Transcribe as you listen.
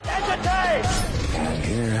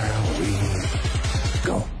Here we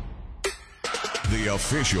go. The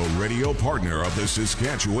official radio partner of the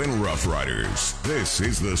Saskatchewan Roughriders. This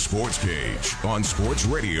is the Sports Cage on Sports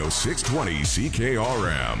Radio 620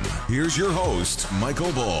 CKRM. Here's your host,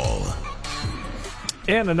 Michael Ball.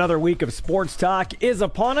 And another week of sports talk is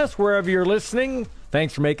upon us wherever you're listening.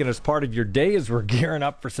 Thanks for making us part of your day as we're gearing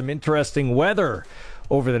up for some interesting weather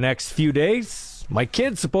over the next few days. My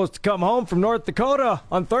kid's supposed to come home from North Dakota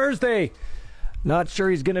on Thursday. Not sure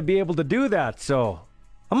he's going to be able to do that, so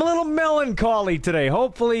I'm a little melancholy today.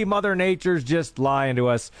 Hopefully Mother Nature's just lying to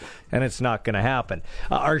us and it's not going to happen.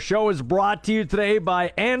 Our show is brought to you today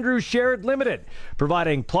by Andrew Sherritt Limited,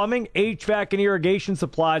 providing plumbing, HVAC, and irrigation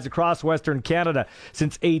supplies across Western Canada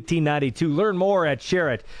since 1892. Learn more at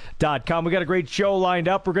Sherritt.com. We got a great show lined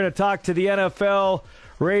up. We're going to talk to the NFL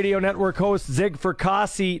Radio Network host Zig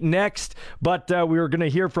Fracassi next, but we were going to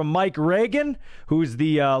hear from Mike Reagan, who's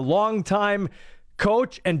the longtime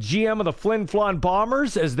coach and GM of the Flin Flon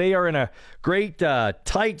Bombers, as they are in a great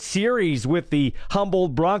tight series with the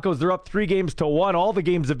Humboldt Broncos. They're up 3-1. All the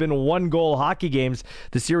games have been one-goal hockey games.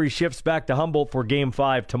 The series shifts back to Humboldt for Game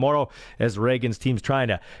 5 tomorrow as Reagan's team's trying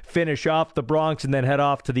to finish off the Bronx and then head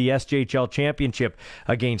off to the SJHL Championship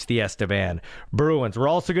against the Estevan Bruins. We're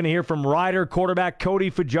also going to hear from Rider quarterback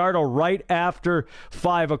Cody Fajardo right after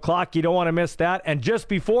 5 o'clock. You don't want to miss that. And just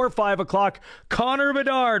before 5 o'clock, Connor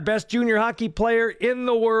Bedard, best junior hockey player in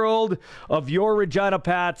the world of your Regina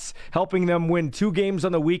Pats, helping them win 2 games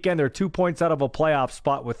on the weekend. They're 2 points out of a playoff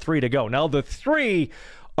spot with 3 to go. Now, the 3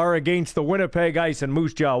 are against the Winnipeg Ice and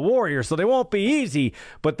Moose Jaw Warriors, so they won't be easy,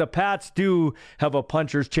 but the Pats do have a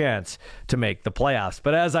puncher's chance to make the playoffs.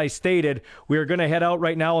 But as I stated, we are going to head out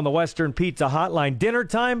right now on the Western Pizza Hotline. Dinner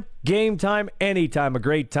time, game time, anytime, a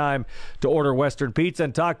great time to order Western Pizza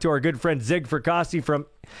and talk to our good friend Zig Fracassi from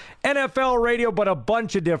NFL Radio, but a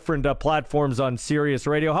bunch of different platforms on Sirius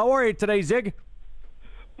Radio. How are you today, Zig?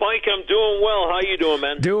 Mike, I'm doing well. How you doing,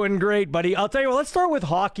 man? Doing great, buddy. I'll tell you what, let's start with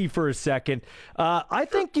hockey for a second. I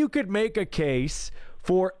think you could make a case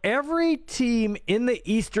for every team in the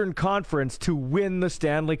Eastern Conference to win the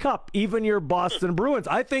Stanley Cup, even your Boston Bruins.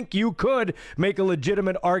 I think you could make a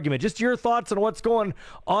legitimate argument. Just your thoughts on what's going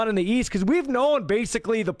on in the East, because we've known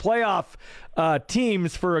basically the playoff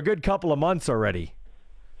teams for a good couple of months already.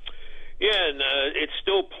 Yeah, and it's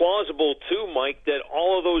still plausible, too, Mike, that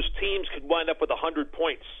all of those teams could wind up with 100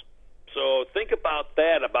 points. So think about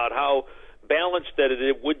that, about how balanced that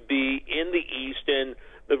it would be in the East. And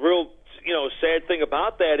the real, sad thing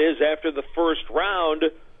about that is after the first round,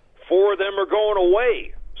 4 of them are going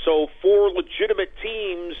away. So 4 legitimate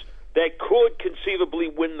teams that could conceivably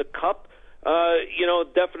win the Cup,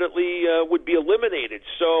 definitely would be eliminated.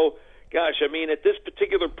 So, gosh, at this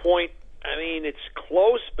particular point, it's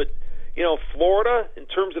close, but Florida, in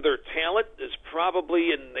terms of their talent, is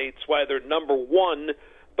probably, and that's why they're number 1,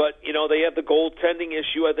 but, they have the goaltending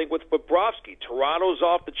issue, I think, with Bobrovsky. Toronto's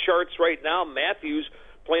off the charts right now. Matthews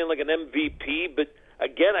playing like an MVP, but,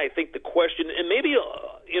 again, I think the question, and maybe,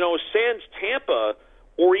 sans Tampa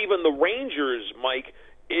or even the Rangers, Mike,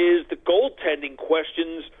 is the goaltending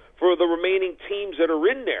questions for the remaining teams that are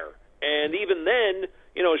in there. And even then,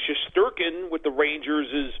 Shesterkin with the Rangers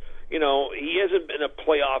is, he hasn't been a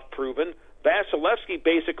playoff proven. Vasilevsky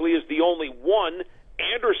basically is the only one.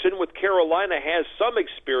 Anderson with Carolina has some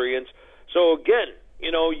experience. So again,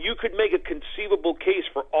 you could make a conceivable case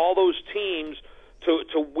for all those teams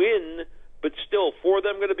to win, but still 4 of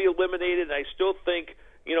them going to be eliminated. And I still think,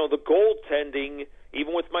 the goaltending,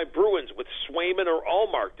 even with my Bruins, with Swayman or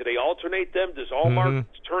Allmark, do they alternate them? Does Allmark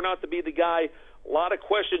turn out to be the guy? A lot of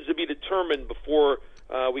questions to be determined before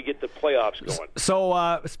we get the playoffs going.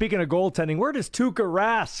 So, speaking of goaltending, where does Tuukka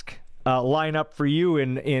Rask line up for you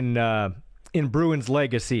in Bruins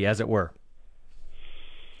legacy, as it were?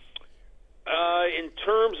 In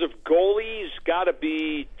terms of goalies, got to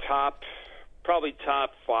be probably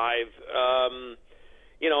top 5.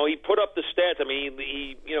 He put up the stats.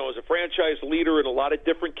 He is a franchise leader in a lot of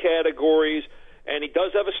different categories, and he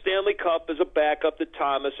does have a Stanley Cup as a backup to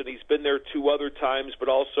Thomas, and he's been there 2 other times, but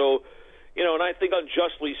also, and I think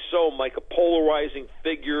unjustly so, Mike, a polarizing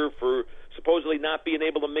figure for supposedly not being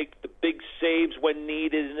able to make the big saves when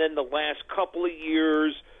needed, and then the last couple of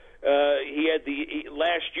years,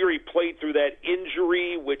 last year he played through that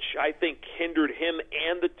injury, which I think hindered him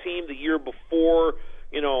and the team the year before,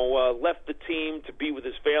 left the team to be with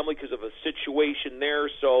his family because of a situation there.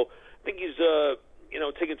 So I think he's,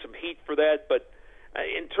 taking some heat for that. But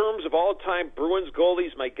in terms of all-time Bruins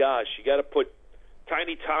goalies, my gosh, you got to put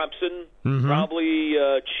Tiny Thompson, probably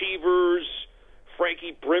Cheevers,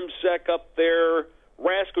 Frankie Brimsek up there.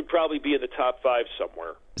 Rask would probably be in the top 5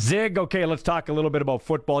 somewhere. Zig, okay, let's talk a little bit about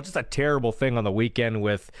football. Just a terrible thing on the weekend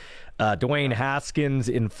with Dwayne Haskins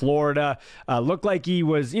in Florida. Looked like he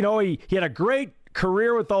was, he had a great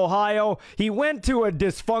career with Ohio. He went to a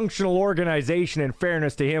dysfunctional organization, in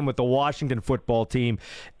fairness to him, with the Washington football team.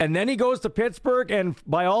 And then he goes to Pittsburgh, and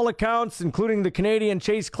by all accounts, including the Canadian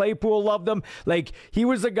Chase Claypool, loved him. Like, he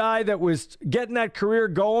was a guy that was getting that career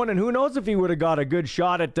going, and who knows if he would have got a good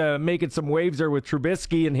shot at making some waves there with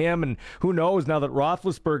Trubisky and him, and who knows now that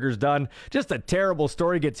Roethlisberger's done. Just a terrible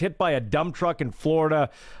story. Gets hit by a dump truck in Florida.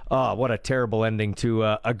 Oh, what a terrible ending to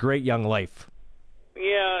a great young life.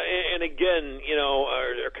 Yeah, and again,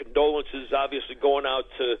 our condolences obviously going out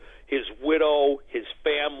to his widow, his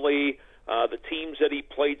family, the teams that he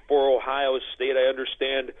played for, Ohio State, I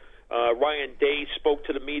understand. Ryan Day spoke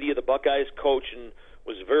to the media, the Buckeyes coach, and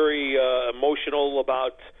was very emotional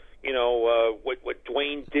about, what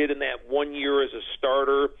Dwayne did in that 1 year as a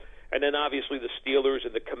starter. And then obviously the Steelers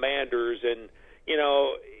and the Commanders. And,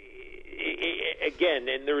 again,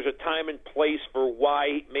 and there was a time and place for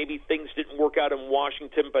why maybe things didn't work out in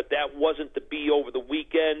Washington, but that wasn't to be over the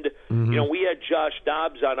weekend. Mm-hmm. We had Josh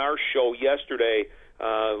Dobbs on our show yesterday,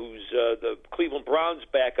 who's the Cleveland Browns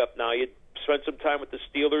backup now. He had spent some time with the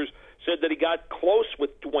Steelers, said that he got close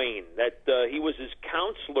with Dwayne, that he was his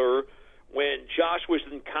counselor when Josh was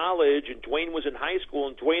in college and Dwayne was in high school,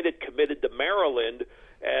 and Dwayne had committed to Maryland,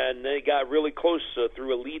 and they got really close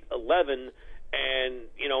through Elite 11. And,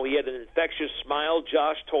 he had an infectious smile.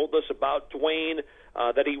 Josh told us about Dwayne,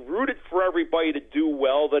 that he rooted for everybody to do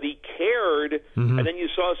well, that he cared. Mm-hmm. And then you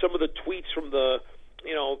saw some of the tweets from the,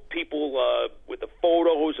 people with the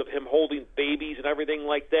photos of him holding babies and everything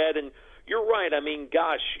like that. And you're right. I mean,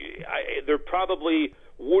 gosh, there probably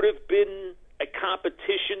would have been a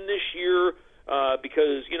competition this year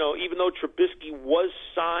because, even though Trubisky was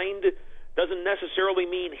signed, doesn't necessarily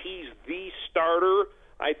mean he's the starter.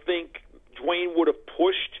 I think Dwayne would have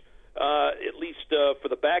pushed at least for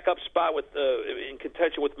the backup spot with in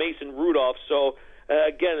contention with Mason Rudolph. So,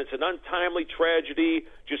 again, it's an untimely tragedy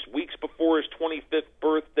just weeks before his 25th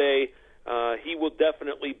birthday. He will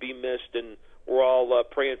definitely be missed, and we're all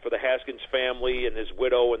praying for the Haskins family and his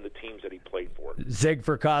widow and the teams that he played for. Zig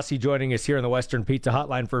Fracassi joining us here on the Western Pizza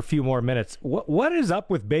Hotline for a few more minutes. What is up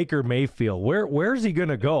with Baker Mayfield? Where's he going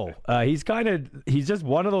to go? He's just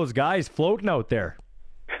one of those guys floating out there.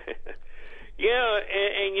 Yeah,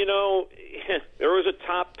 and there was a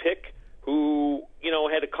top pick who,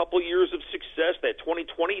 had a couple years of success, that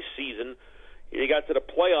 2020 season. He got to the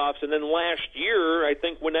playoffs, and then last year, I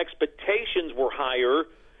think when expectations were higher,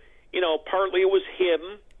 partly it was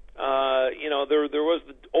him. There was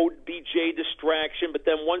the OBJ distraction, but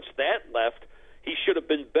then once that left, he should have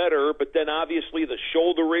been better. But then obviously the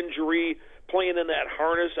shoulder injury, playing in that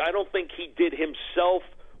harness, I don't think he did himself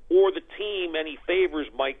or the team any favors,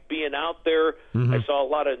 Mike, being out there. Mm-hmm. I saw a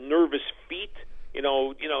lot of nervous feet,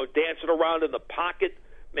 dancing around in the pocket,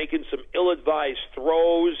 making some ill-advised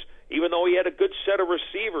throws, even though he had a good set of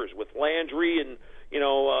receivers with Landry and,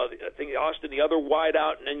 I think Austin, the other wide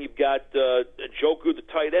out, and then you've got Njoku, the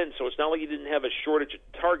tight end. So it's not like he didn't have a shortage of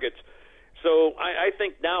targets. So I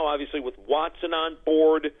think now, obviously, with Watson on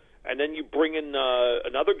board, and then you bring in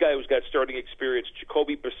another guy who's got starting experience,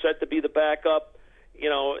 Jacoby Brissett, to be the backup.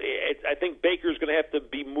 I think Baker's going to have to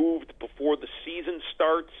be moved before the season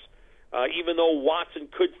starts. Even though Watson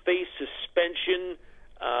could face suspension,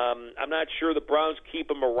 I'm not sure the Browns keep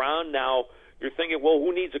him around now. You're thinking, well,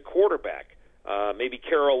 who needs a quarterback? Maybe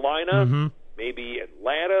Carolina, mm-hmm. maybe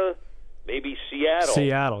Atlanta, maybe Seattle.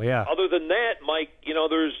 Seattle, yeah. Other than that, Mike,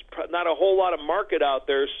 there's not a whole lot of market out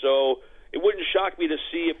there, so it wouldn't shock me to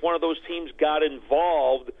see if one of those teams got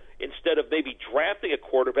involved instead of maybe drafting a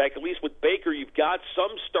quarterback. At least with Baker, you've got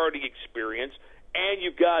some starting experience, and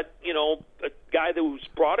you've got, a guy who's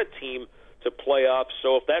brought a team to playoffs.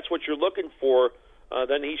 So if that's what you're looking for,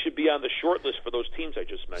 then he should be on the short list for those teams I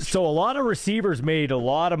just mentioned. So a lot of receivers made a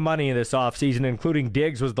lot of money in this offseason, including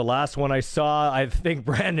Diggs was the last one I saw. I think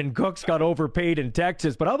Brandon Cooks got overpaid in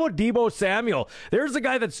Texas. But how about Deebo Samuel? There's a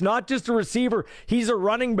guy that's not just a receiver. He's a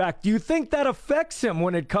running back. Do you think that affects him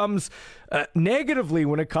when it comes negatively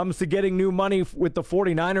when it comes to getting new money with the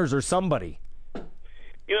 49ers or somebody?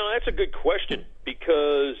 That's a good question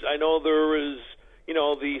because I know there was,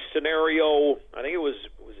 the scenario, I think it was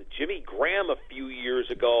Jimmy Graham a few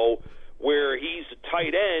years ago where he's a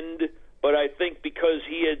tight end, but I think because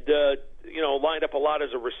he had, lined up a lot as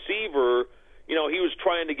a receiver, he was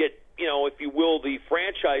trying to get, if you will, the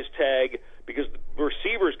franchise tag because the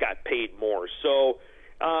receivers got paid more. So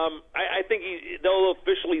I think they'll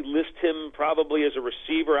officially list him probably as a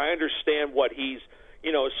receiver. I understand what he's,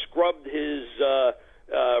 scrubbed his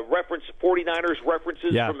reference 49ers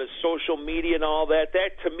references from his social media and all that.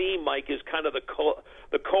 That to me, Mike, is kind of the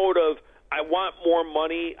code of I want more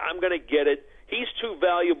money. I'm going to get it. He's too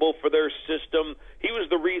valuable for their system. He was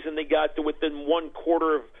the reason they got to within one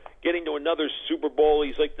quarter of getting to another Super Bowl.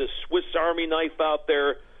 He's like the Swiss Army knife out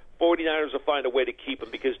there. 49ers will find a way to keep him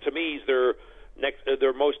because to me he's their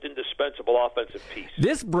most indispensable offensive piece.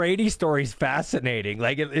 This Brady story is fascinating.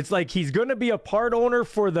 Like it's like he's going to be a part owner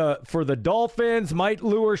for the Dolphins. Might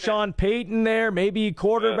lure Sean Payton there. Maybe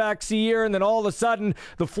quarterbacks a year, and then all of a sudden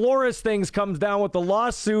the Flores things comes down with the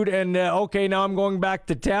lawsuit, and okay, now I'm going back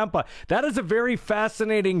to Tampa. That is a very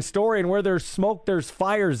fascinating story, and where there's smoke, there's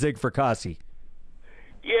fire. Zig Fracassi.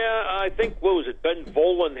 Yeah, I think what was it? Ben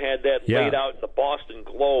Volen had that laid out in the Boston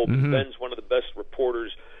Globe. Ben's one of the best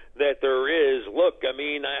reporters that there is. Look, I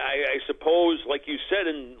mean, I suppose, like you said,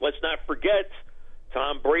 and let's not forget,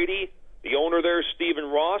 Tom Brady, the owner there, Stephen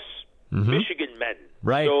Ross, Michigan men.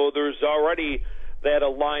 Right. So there's already that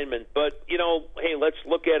alignment. But, you know, hey, let's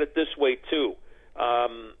look at it this way, too.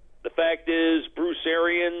 The fact is, Bruce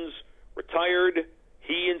Arians retired.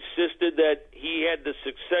 He insisted that he had the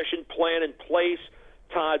succession plan in place.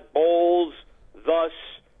 Todd Bowles, thus,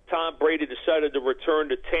 Tom Brady decided to return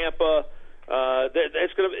to Tampa.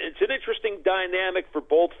 It's an interesting dynamic for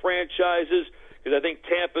both franchises because I think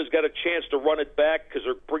Tampa's got a chance to run it back because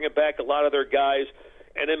they're bringing back a lot of their guys.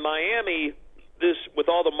 And in Miami, this with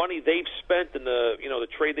all the money they've spent and the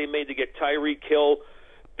trade they made to get Tyreek Hill,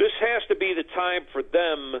 this has to be the time for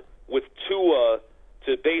them with Tua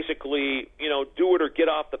to basically do it or get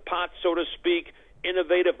off the pot, so to speak.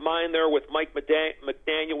 Innovative mind there with Mike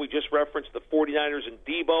McDaniel. We just referenced the 49ers and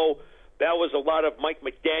Debo. That was a lot of Mike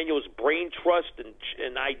McDaniel's brain trust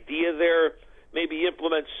and idea there. Maybe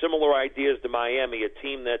implement similar ideas to Miami, a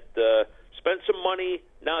team that spent some money.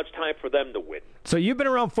 Now it's time for them to win. So you've been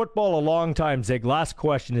around football a long time, Zig. Last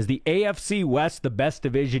question. Is the AFC West the best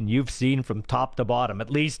division you've seen from top to bottom,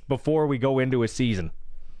 at least before we go into a season?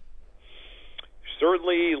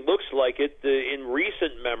 Certainly looks like it in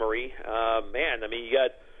recent memory. Man, I mean, you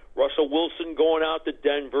got Russell Wilson going out to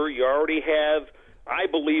Denver. You already have, I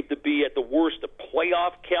believe, to be at the worst a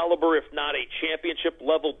playoff caliber, if not a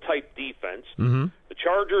championship-level type defense. The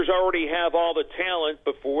Chargers already have all the talent,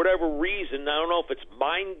 but for whatever reason, I don't know if it's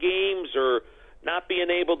mind games or not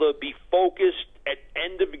being able to be focused at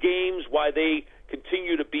end of games, why they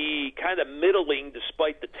continue to be kind of middling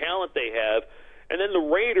despite the talent they have. And then the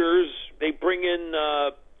Raiders, they bring in,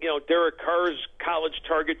 Derek Carr's college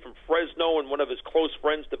target from Fresno and one of his close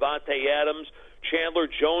friends, Devontae Adams. Chandler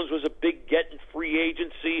Jones was a big get in free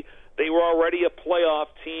agency. They were already a playoff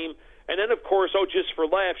team. And then, of course, just for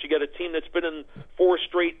laughs, you got a team that's been in 4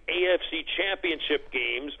 straight AFC championship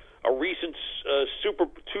games,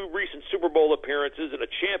 two recent Super Bowl appearances, and a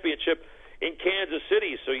championship in Kansas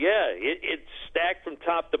City. So, yeah, it's stacked from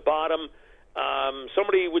top to bottom.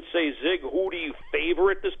 Somebody would say, Zig, who do you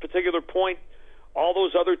favor at this particular point? All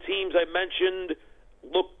those other teams I mentioned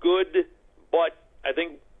look good, but I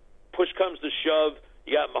think push comes to shove.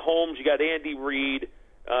 You got Mahomes, you got Andy Reid.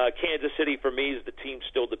 Kansas City, for me, is the team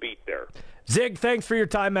still to beat there. Zig, thanks for your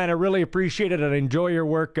time, man. I really appreciate it and enjoy your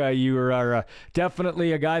work. You are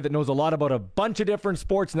definitely a guy that knows a lot about a bunch of different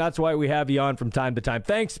sports, and that's why we have you on from time to time.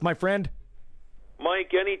 Thanks, my friend.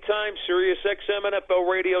 Mike, anytime, Sirius XM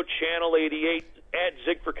NFL Radio, Channel 88, at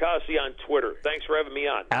Zig Fracassi on Twitter. Thanks for having me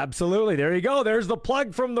on. Absolutely. There you go. There's the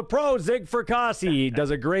plug from the pro, Zig Fracassi. He does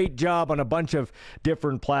a great job on a bunch of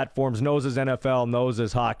different platforms. Knows his NFL, knows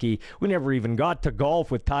his hockey. We never even got to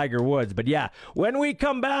golf with Tiger Woods. But yeah, when we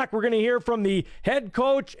come back, we're going to hear from the head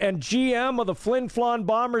coach and GM of the Flin Flon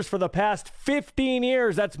Bombers for the past 15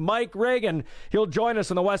 years. That's Mike Reagan. He'll join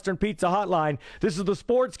us on the Western Pizza Hotline. This is the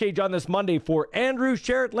Sports Cage on this Monday for Andrew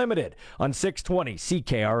Sherritt Limited on 620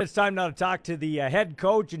 CKR. It's time now to talk to the head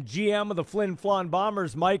coach and GM of the Flin Flon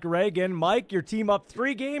Bombers, Mike Reagan. Mike, your team up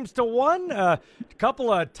 3-1. A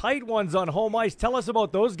couple of tight ones on home ice. Tell us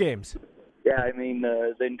about those games. Yeah, I mean,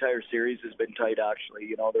 the entire series has been tight,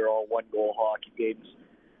 actually. They're all one-goal hockey games.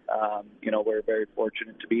 We're very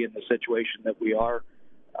fortunate to be in the situation that we are.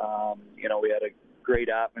 We had a great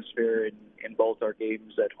atmosphere in both our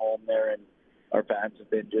games at home there, and our fans have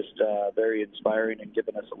been just very inspiring and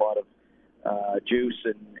given us a lot of juice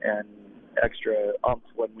and extra umph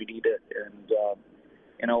when we need it. And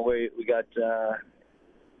we got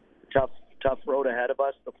tough road ahead of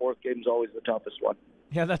us. The fourth game's always the toughest one.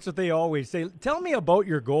 Yeah, that's what they always say. Tell me about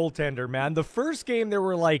your goaltender, man. The first game, there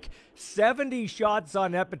were like 70 shots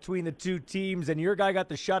on net between the two teams, and your guy got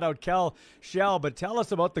the shutout, Cal Shell. But tell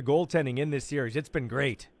us about the goaltending in this series. It's been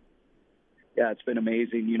great. Yeah, it's been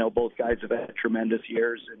amazing. Both guys have had tremendous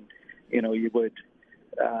years, and, you would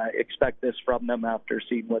expect this from them after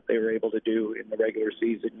seeing what they were able to do in the regular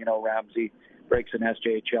season. You know, Ramsey breaks an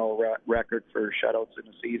SJHL record for shutouts in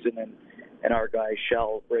a season, and our guy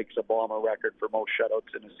Shell breaks a Bomber record for most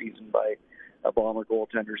shutouts in a season by a Bomber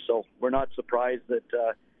goaltender. So we're not surprised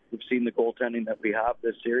that we've seen the goaltending that we have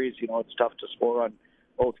this series. You know, it's tough to score on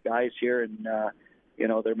both guys here, and you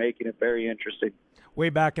know, they're making it very interesting. Way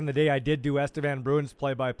back in the day, I did do Estevan Bruins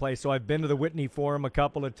play-by-play, so I've been to the Whitney Forum a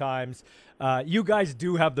couple of times. You guys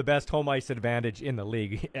do have the best home ice advantage in the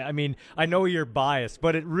league. I mean, I know you're biased,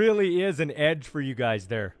 but it really is an edge for you guys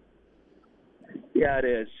there. Yeah, it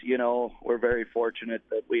is. You know, we're very fortunate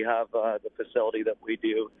that we have the facility that we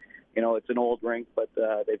do. You know, it's an old rink, but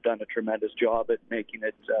they've done a tremendous job at making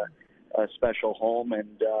it a special home.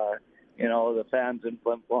 And, you know, the fans in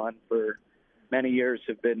Flin Flon for many years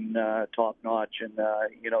have been top-notch, and,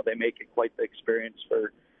 you know, they make it quite the experience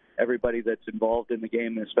for everybody that's involved in the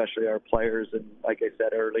game, especially our players. And like I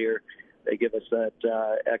said earlier, they give us that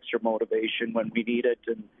extra motivation when we need it.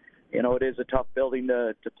 And, you know, it is a tough building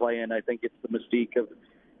to play in. I think it's the mystique of,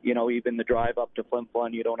 you know, even the drive up to Flin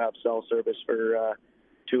Flon, you don't have cell service for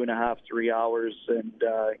 2.5, 3 hours. And,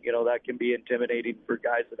 you know, that can be intimidating for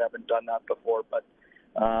guys that haven't done that before. But,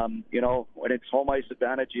 you know, when it's home ice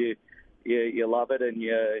advantage, you love it, and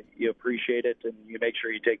you appreciate it, and you make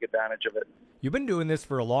sure you take advantage of it. You've been doing this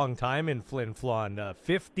for a long time in Flin Flon,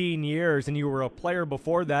 15 years, and you were a player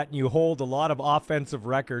before that, and you hold a lot of offensive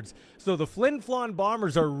records. So the Flin Flon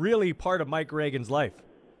Bombers are really part of Mike Reagan's life.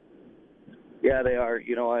 Yeah, they are.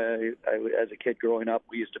 You know, I as a kid growing up,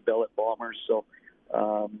 we used to bill at Bombers, so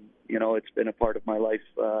you know, it's been a part of my life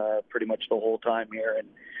pretty much the whole time here. And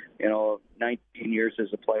you know, 19 years as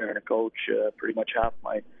a player and a coach, pretty much half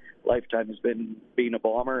my lifetime has been being a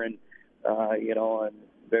Bomber, and you know, I'm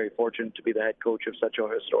very fortunate to be the head coach of such a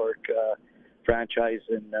historic franchise,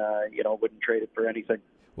 and you know, wouldn't trade it for anything.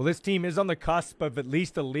 Well, this team is on the cusp of at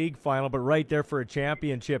least a league final, but right there for a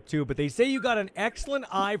championship too. But they say you got an excellent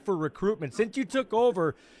eye for recruitment. Since you took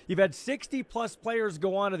over, you've had 60-plus players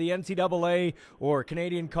go on to the NCAA or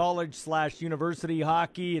Canadian college/university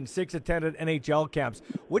hockey, and 6 attended NHL camps.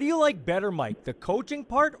 What do you like better, Mike, the coaching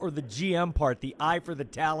part or the GM part, the eye for the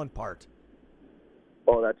talent part?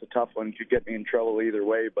 Oh, that's a tough one. It could get me in trouble either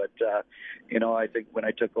way. But, you know, I think when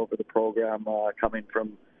I took over the program coming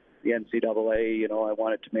from the NCAA, you know, I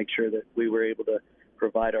wanted to make sure that we were able to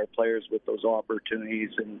provide our players with those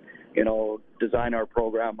opportunities and, you know, design our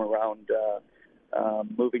program around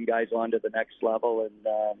moving guys on to the next level.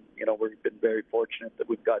 And, you know, we've been very fortunate that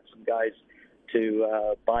we've got some guys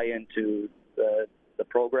to buy into the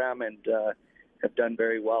program and have done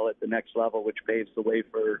very well at the next level, which paves the way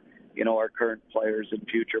for, you know, our current players and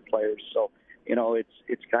future players. So, you know,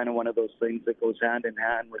 it's kind of one of those things that goes hand in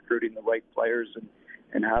hand, recruiting the right players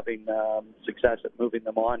and having success at moving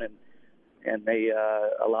them on, and they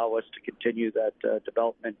allow us to continue that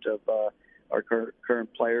development of our current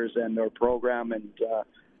players and our program. And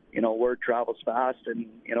you know, word travels fast, and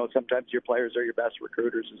you know, sometimes your players are your best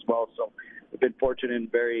recruiters as well. So we've been fortunate in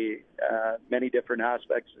very many different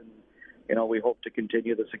aspects, and you know, we hope to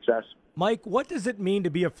continue the success. Mike, what does it mean to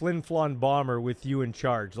be a Flin Flon Bomber with you in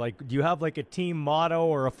charge? Like, do you have like a team motto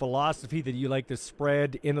or a philosophy that you like to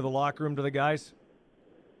spread into the locker room to the guys?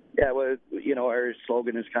 Yeah, well, you know, our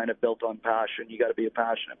slogan is kind of built on passion. You got to be a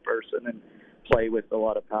passionate person and play with a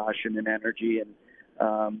lot of passion and energy.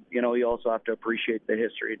 And, you know, you also have to appreciate the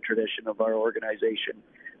history and tradition of our organization.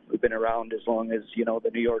 We've been around as long as, you know,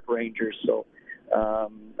 the New York Rangers. So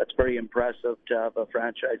that's very impressive to have a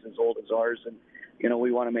franchise as old as ours. And, you know,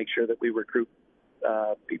 we want to make sure that we recruit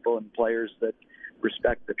people and players that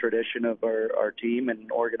respect the tradition of our team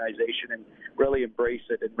and organization and really embrace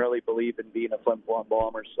it and really believe in being a Flin Flon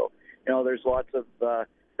Bomber. So, you know, there's lots of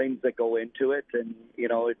things that go into it, and, you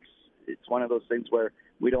know, it's one of those things where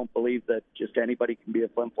we don't believe that just anybody can be a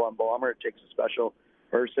Flin Flon Bomber. It takes a special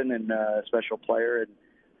person and a special player,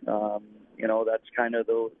 and, you know, that's kind of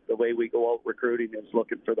the way we go out recruiting, is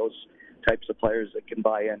looking for those types of players that can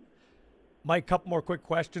buy in. Mike, couple more quick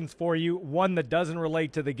questions for you. One that doesn't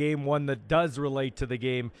relate to the game, one that does relate to the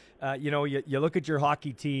game. You know, you look at your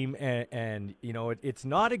hockey team, and you know, it's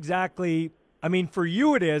not exactly, I mean, for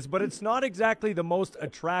you it is, but it's not exactly the most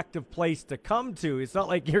attractive place to come to. It's not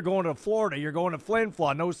like you're going to Florida, you're going to Flin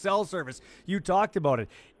Flon, no cell service. You talked about it.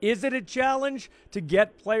 Is it a challenge to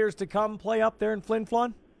get players to come play up there in Flin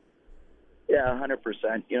Flon? Yeah,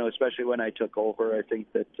 100%. You know, especially when I took over, I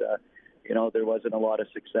think that, you know, there wasn't a lot of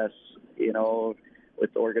success, you know,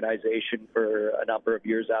 with the organization for a number of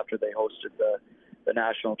years after they hosted the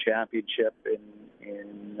national championship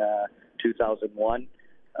in 2001.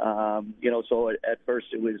 You know, so at first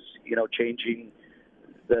it was, you know, changing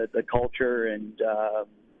the culture and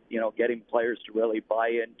getting players to really buy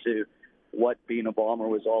into what being a Bomber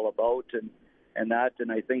was all about, and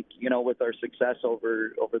I think with our success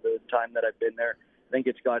over the time that I've been there, I think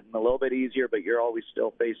it's gotten a little bit easier, but you're always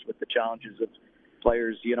still faced with the challenges of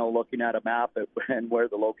players looking at a map and where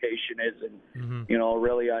the location is, and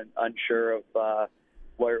really unsure of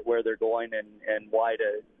where they're going and why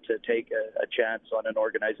to take a chance on an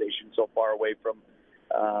organization so far away from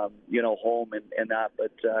home and that.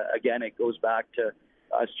 But again, it goes back to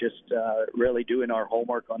us just really doing our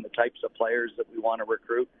homework on the types of players that we want to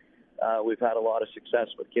recruit. We've had a lot of success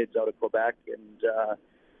with kids out of Quebec and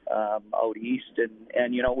out east, and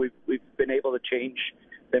we've been able to change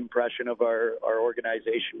the impression of our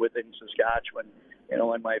organization within Saskatchewan.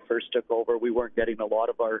 When I first took over, we weren't getting a lot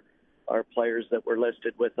of our players that were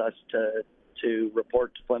listed with us to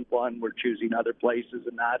report to Flin Flon. We're choosing other places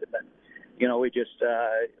and that, and then we just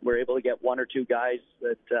we're able to get one or two guys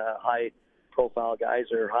that high profile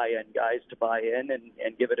guys or high end guys to buy in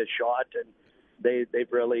and give it a shot, and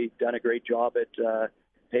they've really done a great job at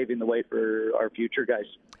paving the way for our future guys.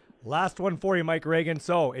 Last one for you, Mike Reagan.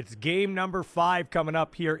 So it's game number 5 coming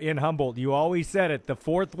up here in Humboldt. You always said it. The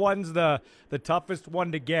 4th one's the toughest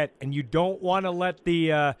one to get, and you don't want to let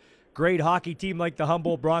the great hockey team like the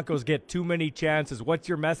Humboldt Broncos get too many chances. What's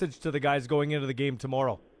your message to the guys going into the game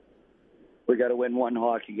tomorrow? We got to win one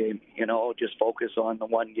hockey game. Just focus on the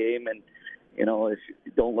one game, and if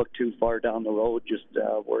you don't look too far down the road, just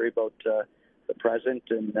worry about the present.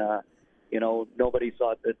 And nobody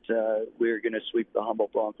thought that we were going to sweep the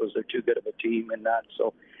Humboldt Broncos. They're too good of a team and that.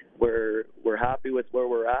 So we're happy with where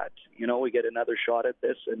we're at. We get another shot at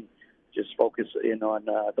this and just focus in on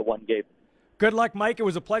the one game. Good luck, Mike. It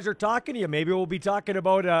was a pleasure talking to you. Maybe we'll be talking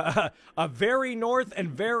about a very north and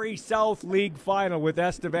very south league final with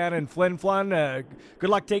Estevan and Flin Flon. Good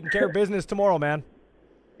luck taking care of business tomorrow, man.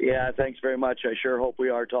 Yeah, thanks very much. I sure hope we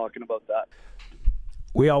are talking about that.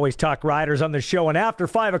 We always talk Riders on the show, and after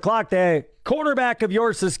 5 o'clock, the quarterback of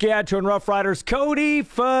your Saskatchewan Roughriders, Cody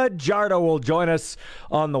Fajardo, will join us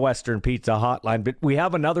on the Western Pizza Hotline. But we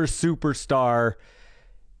have another superstar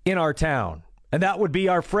in our town, and that would be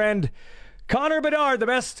our friend Connor Bedard, the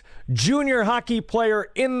best junior hockey player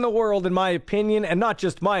in the world, in my opinion, and not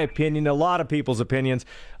just my opinion, a lot of people's opinions.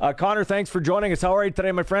 Connor, thanks for joining us. How are you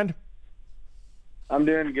today, my friend? I'm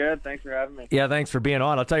doing good. Thanks for having me. Yeah, thanks for being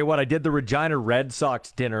on. I'll tell you what, I did the Regina Red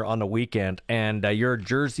Sox dinner on the weekend, and your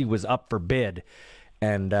jersey was up for bid.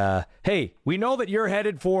 And, hey, we know that you're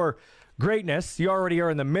headed for greatness. You already are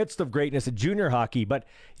in the midst of greatness at junior hockey, but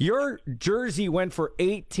your jersey went for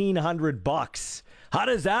 $1,800. How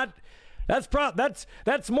does that...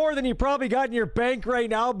 That's more than you probably got in your bank right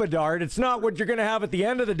now, Bedard. It's not what you're going to have at the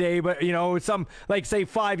end of the day, but, some, like, say,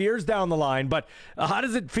 5 years down the line. But how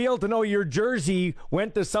does it feel to know your jersey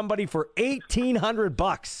went to somebody for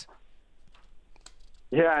 $1,800?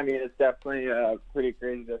 Yeah, I mean, it's definitely pretty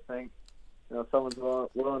crazy to think. Someone's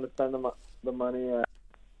willing to spend the money,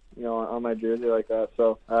 on my jersey like that.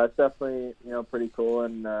 So it's definitely, pretty cool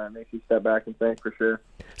and makes you step back and think for sure.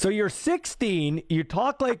 So you're 16. You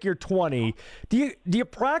talk like you're 20. Do you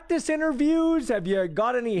practice interviews? Have you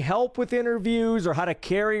got any help with interviews or how to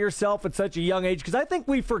carry yourself at such a young age? Because I think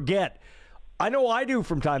we forget. I know I do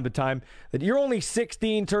from time to time that you're only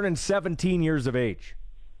 16, turning 17 years of age.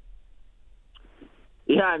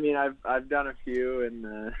 Yeah, I mean, I've done a few in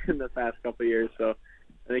the past couple of years, so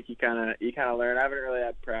I think you kind of learn. I haven't really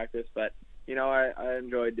had practice, but I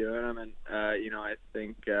enjoy doing them, and I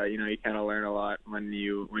think you kind of learn a lot when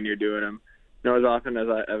you're doing them, as often as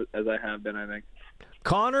I have been. I think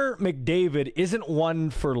Connor McDavid isn't one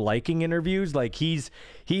for liking interviews. Like he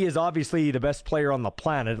is obviously the best player on the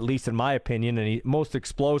planet, at least in my opinion, and he's most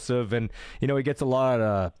explosive, and he gets a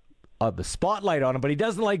lot of the spotlight on him, but he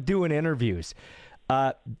doesn't like doing interviews.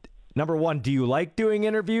 Number one, do you like doing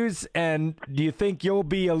interviews, and do you think you'll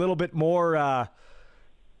be a little bit more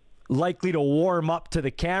likely to warm up to the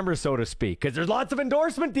camera, so to speak? Because there's lots of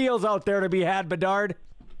endorsement deals out there to be had, Bedard.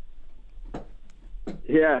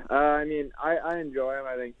 Yeah, I mean, I enjoy them.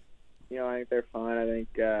 I think, I think they're fun. I think,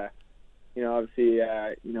 obviously,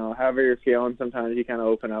 however you're feeling, sometimes you kind of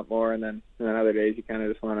open up more, and then other days you kind of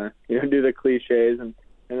just want to, do the cliches and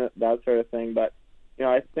that sort of thing. But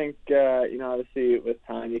I think, obviously with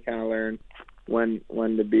time you kind of learn when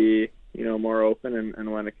to be, more open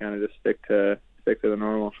and when to kind of just stick to the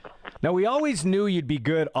normal. Now, we always knew you'd be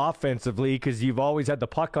good offensively because you've always had the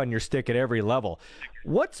puck on your stick at every level.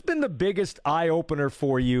 What's been the biggest eye-opener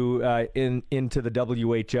for you into the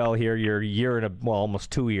WHL here, your year and almost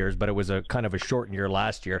 2 years, but it was a kind of a shortened year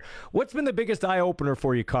last year. What's been the biggest eye-opener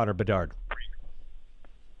for you, Connor Bedard?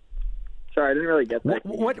 Sorry, I didn't really get that.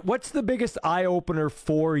 What's the biggest eye-opener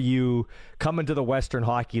for you coming to the Western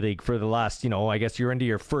Hockey League for the last, I guess you're into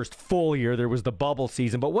your first full year. There was the bubble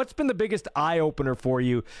season. But what's been the biggest eye-opener for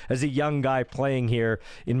you as a young guy playing here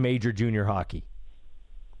in major junior hockey?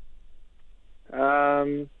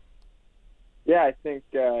 Yeah, I think,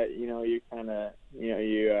 you kind of,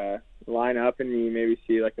 you line up and you maybe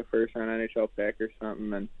see like a first-round NHL pick or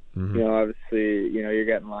something. And, obviously, you're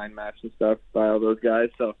getting line matched and stuff by all those guys.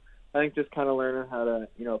 So I think just kind of learning how to,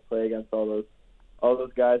 play against all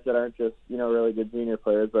those guys that aren't just, really good junior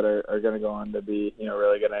players, but are going to go on to be,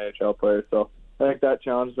 really good NHL players. So I think that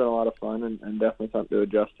challenge has been a lot of fun and definitely something to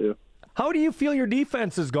adjust to. How do you feel your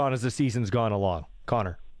defense has gone as the season's gone along,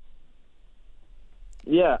 Connor?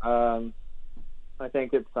 Yeah, I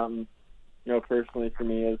think it's something, personally for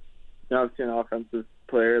me is, obviously an offensive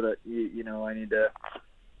player that,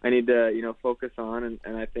 I need to, focus on.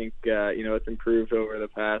 And I think, it's improved over the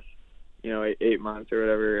past, 8 months or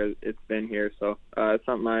whatever it's been here. So it's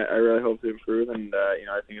something I really hope to improve. And,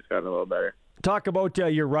 I think it's gotten a little better. Talk about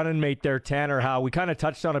your running mate there, Tanner Howe. We kind of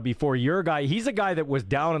touched on it before. He's a guy that was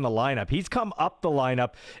down in the lineup. He's come up the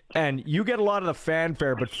lineup, and you get a lot of the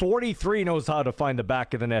fanfare, but 43 knows how to find the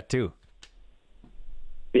back of the net too.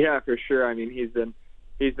 Yeah, for sure. I mean, he's been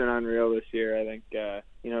unreal this year. I think,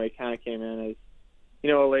 he kind of came in as,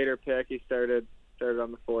 a later pick. He started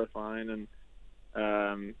on the fourth line, and,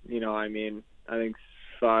 I think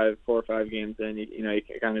 4 or 5 games in, you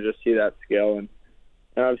can kind of just see that skill. And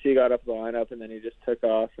obviously he got up the lineup, and then he just took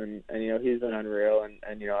off, and he's been unreal, and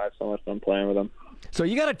I have so much fun playing with him. So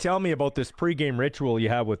you got to tell me about this pregame ritual you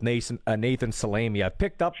have with Nathan Salemi. I've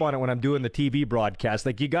picked up on it when I'm doing the TV broadcast.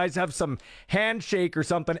 Like, you guys have some handshake or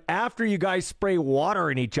something after you guys spray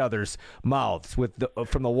water in each other's mouths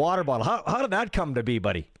from the water bottle. How did that come to be,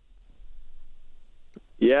 buddy?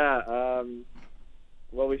 Yeah,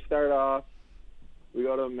 well, we start off, we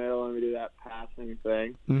go to the middle and we do that passing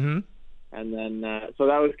thing. Mm-hmm. And then, so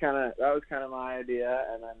that was kind of my idea.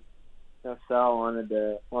 And then, Sal wanted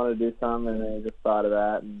to do something, and then he just thought of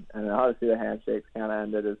that. And obviously the handshakes kind of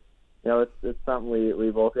ended as, it's something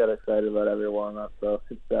we both get excited about every warm up. So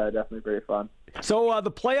it's definitely pretty fun. So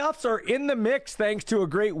the playoffs are in the mix thanks to a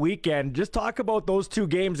great weekend. Just talk about those 2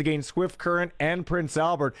 games against Swift Current and Prince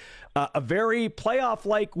Albert. A very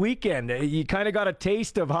playoff-like weekend. You kind of got a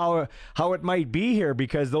taste of how it might be here,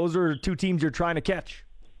 because those are 2 teams you're trying to catch.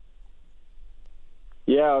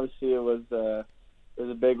 Yeah, obviously it was a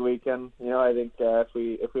big weekend. I think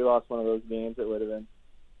if we lost one of those games, it would have been,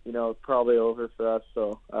 probably over for us.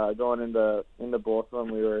 So going into both of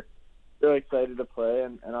them, we were really excited to play,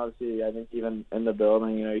 and obviously I think even in the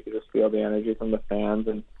building, you could just feel the energy from the fans,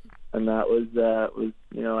 and that was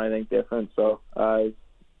I think different. So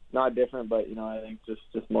not different, but I think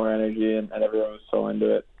just more energy, and everyone was so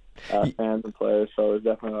into it. Fans and players, so it was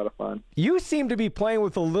definitely a lot of fun. You seem to be playing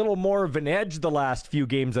with a little more of an edge the last few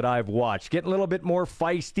games that I've watched. Getting a little bit more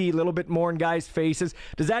feisty, a little bit more in guys' faces.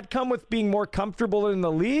 Does that come with being more comfortable in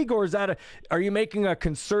the league, or are you making a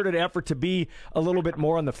concerted effort to be a little bit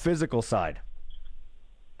more on the physical side?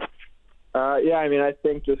 Yeah, I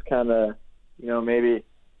think just kind of, maybe,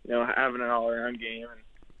 having an all-around game,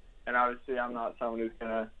 and obviously I'm not someone who's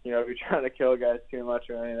gonna, be trying to kill guys too much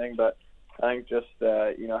or anything, but I think just,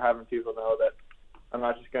 having people know that I'm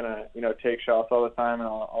not just going to, take shots all the time, and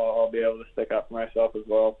I'll be able to stick up for myself as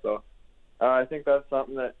well. So I think that's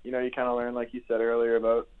something that, you kind of learn, like you said earlier,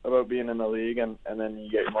 about being in the league, and then you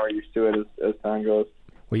get more used to it as time goes.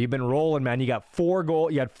 Well, you've been rolling, man. You had 4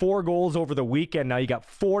 goals over the weekend. Now you got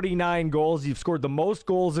 49 goals. You've scored the most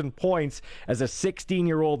goals and points as a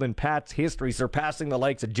 16-year-old in Pat's history, surpassing the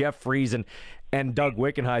likes of Jeff Friesen and Doug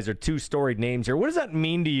Wickenheiser, 2 storied names here. What does that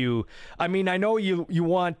mean to you? I know you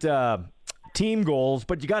want team goals,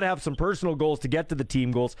 but you got to have some personal goals to get to the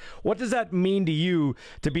team goals. What does that mean to you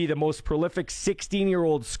to be the most prolific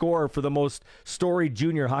 16-year-old scorer for the most storied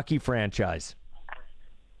junior hockey franchise?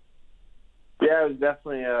 Yeah, it was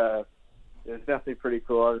definitely pretty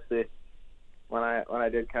cool. Obviously, when I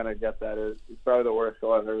did kind of get that, it's probably the worst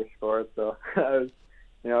goal I've ever scored. So it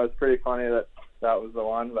was pretty funny that was the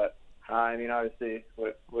one. But obviously,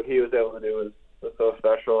 what he was able to do was so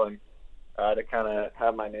special, and to kind of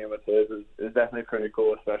have my name with his is definitely pretty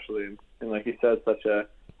cool, especially in like you said, such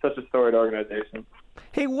a storied organization.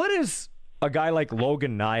 Hey, what is a guy like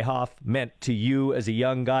Logan Nyhoff meant to you as a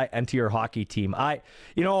young guy and to your hockey team? I've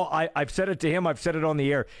said it to him. I've said it on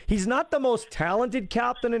the air. He's not the most talented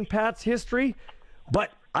captain in Pat's history,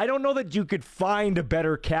 but I don't know that you could find a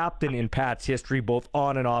better captain in Pat's history, both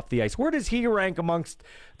on and off the ice. Where does he rank amongst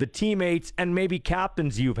the teammates and maybe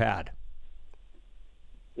captains you've had?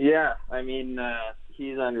 Yeah,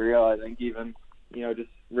 he's unreal. I think even, just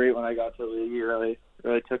right when I got to the league, he really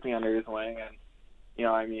took me under his wing. And,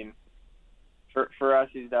 I mean, for us,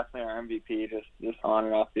 he's definitely our MVP, just on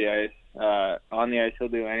and off the ice. On the ice, he'll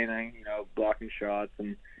do anything, blocking shots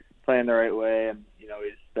and playing the right way. And, he's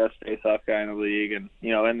the best face-off guy in the league. And,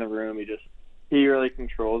 in the room, he really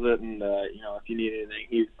controls it. And, if you need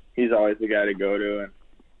anything, he's always the guy to go to. And,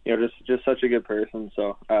 just such a good person.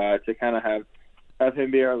 So to kind of have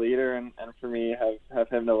him be our leader and for me have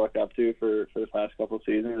him to look up to for the past couple of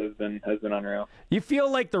seasons has been unreal. You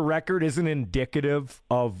feel like the record isn't indicative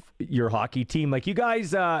of your hockey team? Like you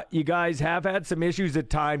guys have had some issues at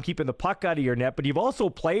times keeping the puck out of your net, but you've also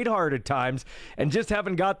played hard at times and just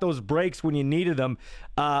haven't got those breaks when you needed them.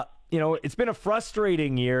 It's been a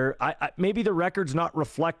frustrating year. Maybe the record's not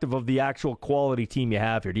reflective of the actual quality team you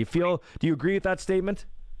have here. Do you agree with that statement?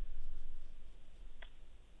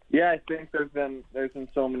 Yeah, I think there's been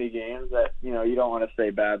so many games that, you don't want to say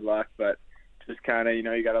bad luck, but just kind of,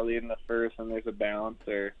 you got to lead in the first and there's a bounce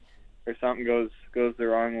or something goes the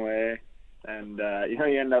wrong way and,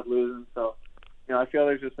 you end up losing. So, I feel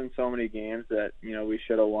there's just been so many games that, we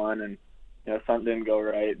should have won and, something didn't go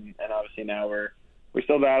right. And obviously now we're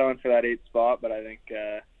still battling for that 8th spot, but I think,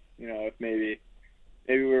 if maybe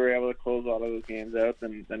we were able to close a lot of those games out,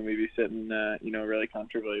 then we'd be sitting, really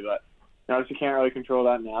comfortably. But you can't really control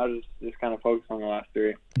that now. Just kind of focus on the last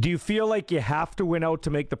 3. Do you feel like you have to win out to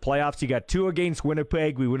make the playoffs? You got 2 against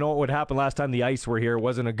Winnipeg. We know what happened last time the Ice were here. It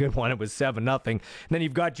wasn't a good one. It was 7-0. And then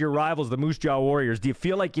you've got your rivals, the Moose Jaw Warriors. Do you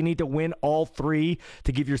feel like you need to win all 3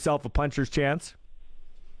 to give yourself a puncher's chance?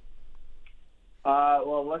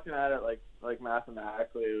 Well, looking at it like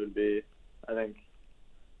mathematically, it would be, I think,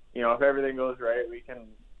 if everything goes right, we can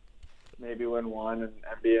maybe win 1 and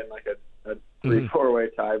be in like a 3-4 way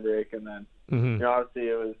tie break, and then obviously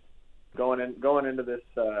it was going into this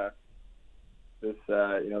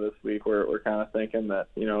this week we're kind of thinking that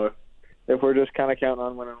if we're just kind of counting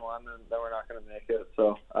on winning 1, then we're not going to make it.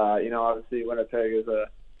 So obviously Winnipeg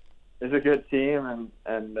is a good team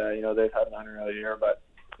and they've had an unreal year, but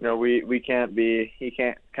he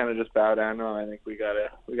can't kind of just bow down to him. I think we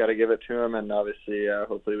gotta give it to him, and obviously,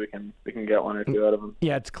 hopefully we can get 1 or 2 out of him.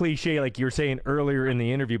 Yeah, it's cliche, like you were saying earlier in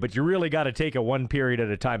the interview, but you really got to take it 1 period at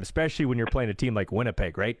a time, especially when you're playing a team like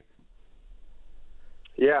Winnipeg, right?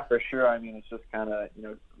 Yeah, for sure. I mean, it's just kind of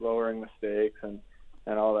lowering mistakes and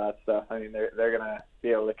all that stuff. I mean, they're gonna be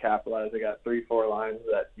able to capitalize. They got 3-4 lines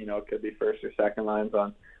that could be first or second lines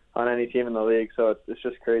on any team in the league. So it's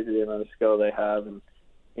just crazy the amount of skill they have and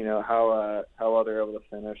how well they're able to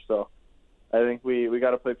finish. So I think we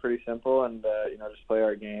got to play pretty simple and just play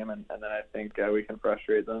our game, and then I think we can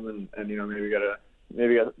frustrate them and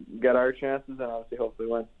maybe get our chances and obviously hopefully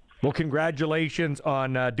win. Well, congratulations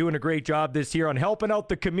on doing a great job this year on helping out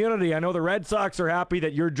the community. I know the Red Sox are happy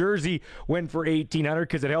that your jersey went for $1,800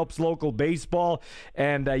 because it helps local baseball.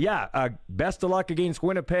 And best of luck against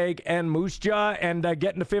Winnipeg and Moose Jaw and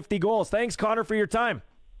getting to 50 goals. Thanks, Connor, for your time.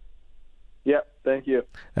 Yep, thank you.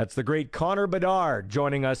 That's the great Connor Bedard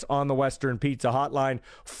joining us on the Western Pizza Hotline.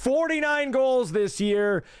 49 goals this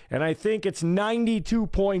year, and I think it's 92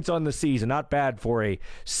 points on the season. Not bad for a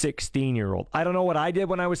 16-year-old. I don't know what I did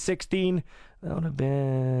when I was 16. That would have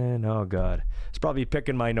been, oh, God. It's probably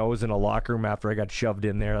picking my nose in a locker room after I got shoved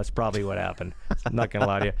in there. That's probably what happened. I'm not going to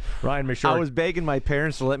lie to you. Ryan Mashore. I was begging my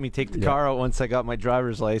parents to let me take the car out once I got my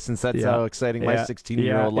driver's license. That's how exciting my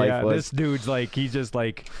 16-year-old life was. This dude's like, he's just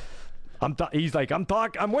like... I'm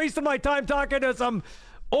wasting my time talking to some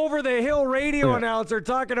over-the-hill radio announcer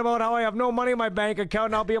talking about how I have no money in my bank account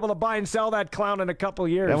and I'll be able to buy and sell that clown in a couple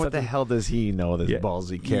years. And what the hell does he know, this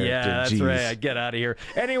ballsy character? Yeah, that's right. Get out of here.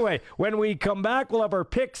 Anyway, when we come back, we'll have our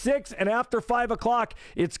Pick 6, and after 5 o'clock,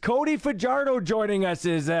 it's Cody Fajardo joining us.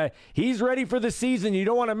 He's ready for the season. You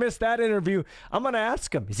don't want to miss that interview. I'm going to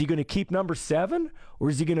ask him, is he going to keep number 7? Or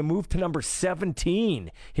is he going to move to number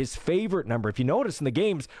 17, his favorite number? If you notice in the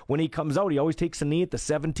games, when he comes out, he always takes a knee at the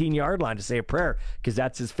 17-yard line to say a prayer because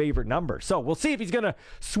that's his favorite number. So we'll see if he's going to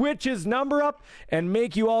switch his number up and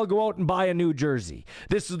make you all go out and buy a new jersey.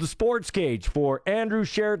 This is the Sports Cage for Andrew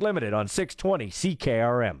Shared Limited on 620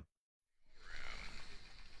 CKRM.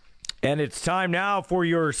 And it's time now for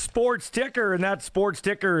your sports ticker, and that sports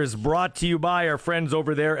ticker is brought to you by our friends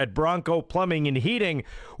over there at Bronco Plumbing and Heating,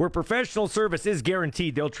 where professional service is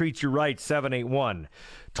guaranteed. They'll treat you right. 781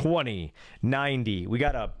 2090. We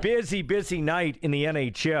got a busy night in the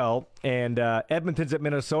NHL, and Edmonton's at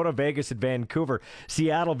Minnesota, Vegas at Vancouver,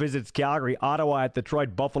 Seattle visits Calgary, Ottawa at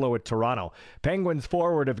Detroit, Buffalo at Toronto. Penguins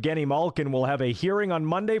forward Evgeny Malkin will have a hearing on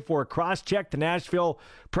Monday for a cross-check to Nashville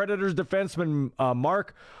Predators defenseman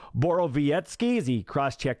Mark Borowiecki as he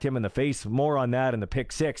cross-checked him in the face. More on that in the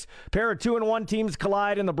Pick 6. Pair of 2-1 teams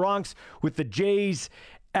collide in the Bronx with the Jays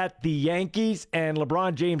at the Yankees, and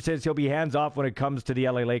LeBron James says he'll be hands-off when it comes to the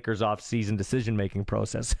LA Lakers off-season decision-making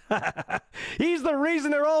process. He's the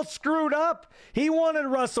reason they're all screwed up. He wanted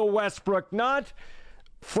Russell Westbrook, not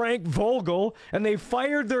Frank Vogel, and they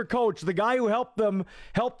fired their coach, the guy who helped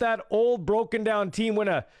that old broken-down team win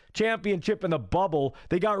a championship in the bubble.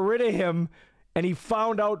 They got rid of him, and he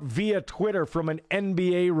found out via Twitter from an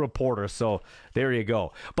NBA reporter. So there you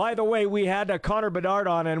go. By the way, we had Connor Bedard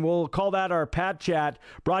on, and we'll call that our Pat Chat,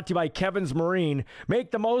 brought to you by Kevin's Marine.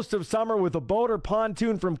 Make the most of summer with a boat or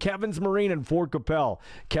pontoon from Kevin's Marine in Fort Capel.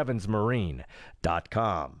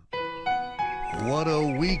 kevinsmarine.com. What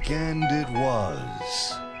a weekend it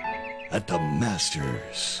was at the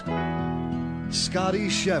Masters. Scotty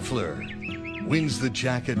Scheffler wins the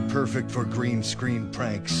jacket perfect for green screen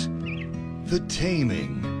pranks, the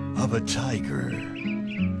taming of a tiger,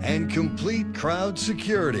 and complete crowd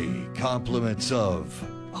security compliments of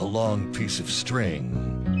a long piece of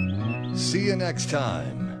string. See you next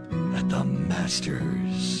time at the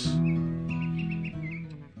Masters.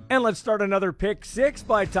 And let's start another Pick 6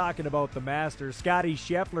 by talking about the Masters. Scotty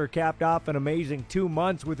Scheffler capped off an amazing 2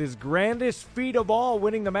 months with his grandest feat of all,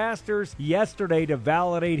 winning the Masters yesterday to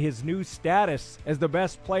validate his new status as the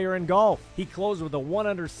best player in golf. He closed with a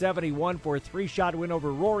 171 for a 3-shot win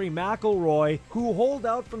over Rory McIlroy, who holed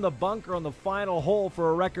out from the bunker on the final hole for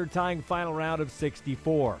a record-tying final round of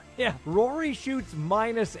 64. Yeah, Rory shoots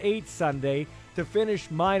 -8 Sunday to finish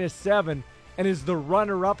 -7 and is the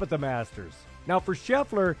runner-up at the Masters. Now for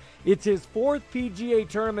Scheffler, it's his 4th PGA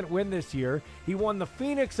Tournament win this year. He won the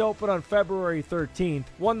Phoenix Open on February 13th,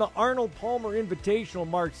 won the Arnold Palmer Invitational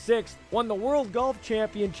March 6th, won the World Golf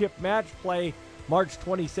Championship Match Play March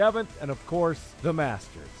 27th, and of course, the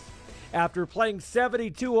Masters. After playing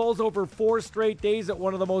 72 holes over 4 straight days at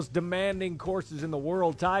one of the most demanding courses in the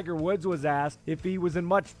world, Tiger Woods was asked if he was in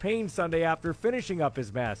much pain Sunday after finishing up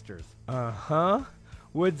his Masters.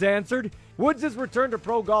 Woods answered, Woods' return to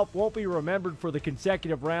pro golf won't be remembered for the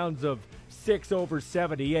consecutive rounds of 6 over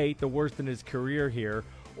 78, the worst in his career here,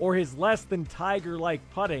 or his less than Tiger-like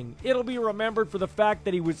putting. It'll be remembered for the fact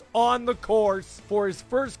that he was on the course for his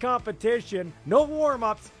first competition, no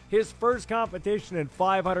warm-ups, his first competition in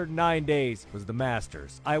 509 days was the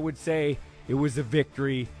Masters. I would say it was a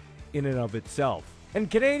victory in and of itself.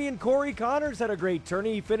 And Canadian Corey Conners had a great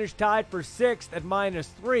tourney. He finished tied for 6th at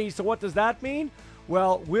 -3, so what does that mean?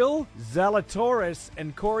 Well, Will Zalatoris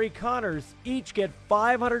and Corey Conners each get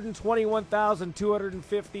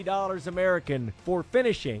 $521,250 American for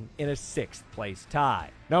finishing in a 6th place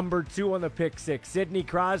tie. Number 2 on the Pick 6, Sidney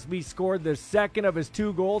Crosby scored the second of his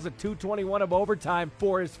 2 goals at 2:21 of overtime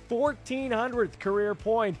for his 1,400th career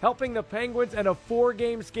point, helping the Penguins in a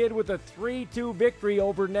 4-game skid with a 3-2 victory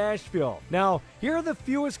over Nashville. Now, here are the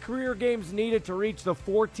fewest career games needed to reach the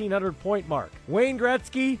 1,400-point mark. Wayne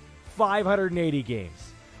Gretzky, 580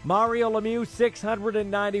 games. Mario Lemieux,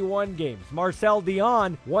 691 games. Marcel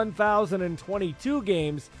Dion, 1,022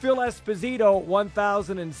 games. Phil Esposito,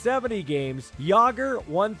 1,070 games. Yager,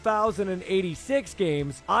 1,086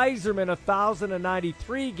 games. Yzerman,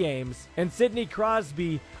 1,093 games. And Sidney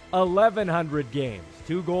Crosby, 1,100 games.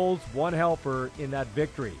 2 goals, 1 helper in that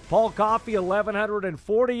victory. Paul Coffey,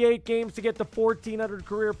 1,148 games to get to 1,400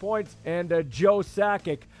 career points. And Joe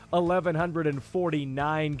Sakic,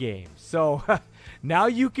 1,149 games. So now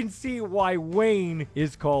you can see why Wayne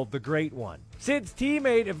is called the Great One. Sid's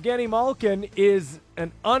teammate, Evgeny Malkin, is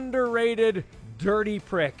an underrated dirty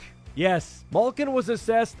prick. Yes, Malkin was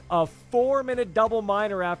assessed a 4-minute double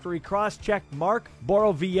minor after he cross-checked Mark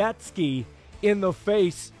Borowiecki in the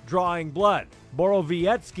face, drawing blood.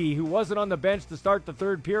 Borowiecki, who wasn't on the bench to start the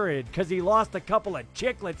 3rd period because he lost a couple of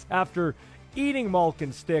chiclets after eating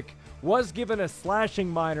Malkin's stick, was given a slashing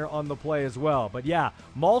minor on the play as well. But yeah,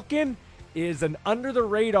 Malkin is an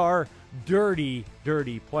under-the-radar, dirty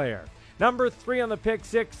player. Number 3 on the Pick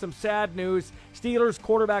 6, some sad news. Steelers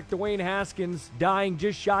quarterback Dwayne Haskins dying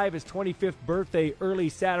just shy of his 25th birthday early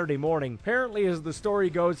Saturday morning. Apparently, as the story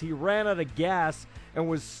goes, he ran out of gas and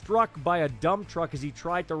was struck by a dump truck as he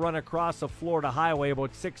tried to run across a Florida highway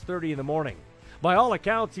about 6:30 in the morning. By all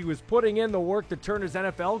accounts, he was putting in the work to turn his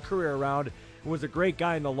NFL career around and was a great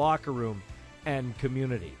guy in the locker room and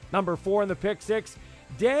community. Number 4 in the Pick 6,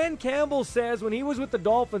 Dan Campbell says when he was with the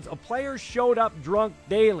Dolphins, a player showed up drunk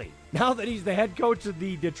daily. Now that he's the head coach of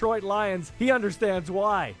the Detroit Lions, he understands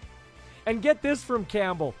why. And get this from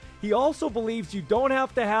Campbell. He also believes you don't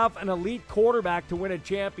have to have an elite quarterback to win a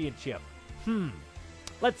championship.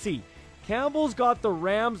 Let's see. Campbell's got the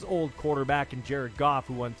Rams' old quarterback in Jared Goff,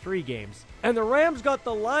 who won 3 games. And the Rams got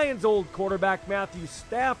the Lions' old quarterback, Matthew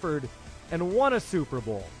Stafford, and won a Super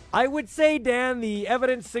Bowl. I would say, Dan, the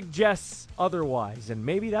evidence suggests otherwise. And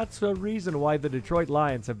maybe that's a reason why the Detroit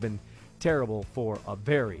Lions have been terrible for a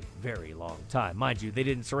very, very long time. Mind you, they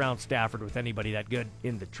didn't surround Stafford with anybody that good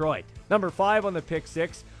in Detroit. Number 5 on the Pick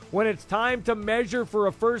 6. When it's time to measure for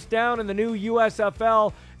a first down in the new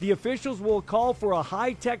USFL, the officials will call for a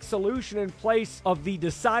high-tech solution in place of the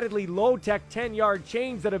decidedly low-tech 10-yard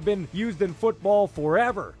chains that have been used in football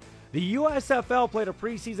forever. The USFL played a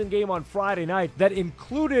preseason game on Friday night that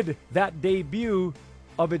included that debut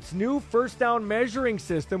of its new first down measuring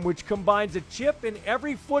system, which combines a chip in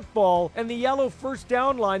every football and the yellow first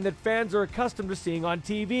down line that fans are accustomed to seeing on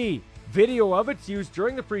TV. Video of its use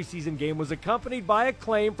during the preseason game was accompanied by a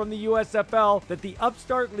claim from the USFL that the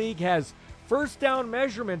upstart league has first down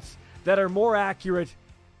measurements that are more accurate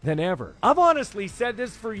than ever. I've honestly said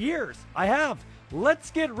this for years. I have.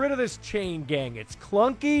 Let's get rid of this chain gang. It's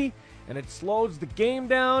clunky and it slows the game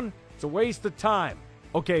down. It's a waste of time.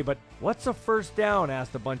 Okay, but what's a first down?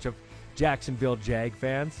 Asked a bunch of Jacksonville Jag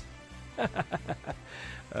fans.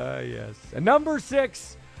 Yes. And number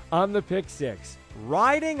 6 on the Pick 6.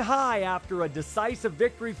 Riding high after a decisive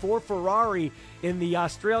victory for Ferrari in the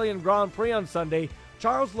Australian Grand Prix on Sunday,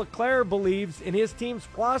 Charles Leclerc believes in his team's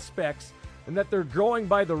prospects and that they're growing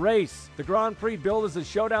by the race. The Grand Prix billed as a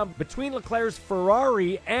showdown between Leclerc's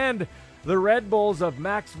Ferrari and the Red Bulls of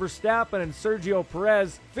Max Verstappen and Sergio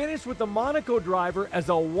Perez finished with the Monaco driver as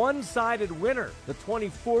a one-sided winner. The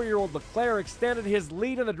 24-year-old Leclerc extended his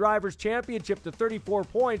lead in the Drivers' Championship to 34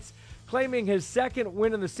 points, claiming his second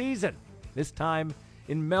win in the season, this time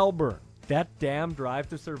in Melbourne. That damn Drive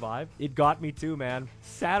to Survive, it got me too, man.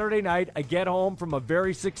 Saturday night, I get home from a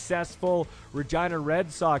very successful Regina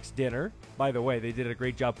Red Sox dinner. By the way, they did a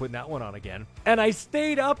great job putting that one on again. And I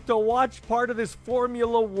stayed up to watch part of this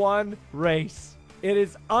Formula One race. It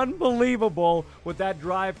is unbelievable what that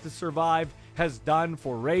Drive to Survive has done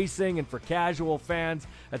for racing and for casual fans.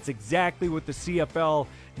 That's exactly what the CFL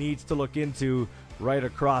needs to look into right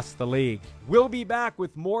across the league. We'll be back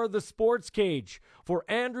with more of the Sports Cage for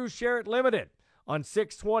Andrew Sherritt Limited on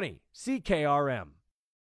 620 CKRM.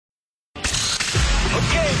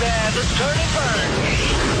 Okay, man, let's turn and burn.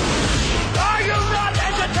 Are you not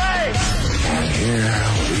entertained? And here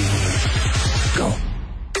we go.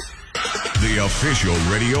 The official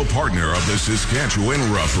radio partner of the Saskatchewan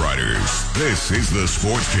Roughriders. This is the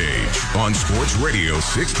Sports Cage on Sports Radio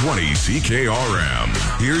 620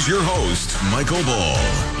 CKRM. Here's your host, Michael Ball.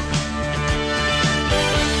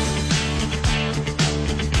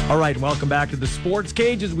 All right, welcome back to the Sports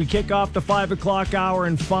Cage as we kick off the 5 o'clock hour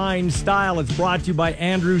in fine style. It's brought to you by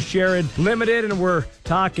Andrew Sherritt Limited, and we're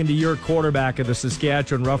talking to your quarterback of the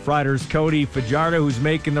Saskatchewan Roughriders, Cody Fajardo, who's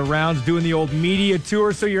making the rounds, doing the old media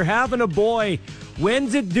tour. So you're having a boy.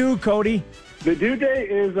 When's it due, Cody? The due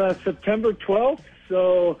date is September 12th,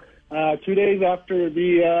 so 2 days after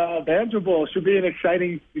the Banjo Bowl. Should be an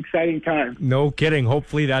exciting time. No kidding.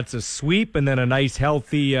 Hopefully that's a sweep and then a nice,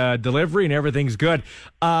 healthy delivery and everything's good.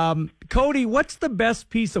 Cody, what's the best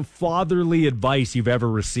piece of fatherly advice you've ever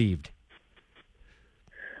received?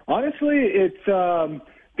 Honestly, it's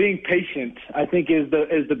being patient, I think, is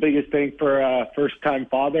the biggest thing for a first-time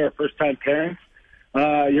father or first-time parents.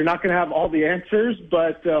 You're not going to have all the answers,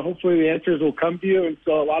 but hopefully the answers will come to you. And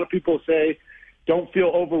so a lot of people say, don't feel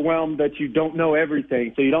overwhelmed that you don't know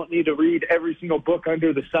everything. So you don't need to read every single book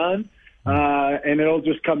under the sun, and it'll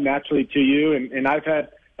just come naturally to you. And I've had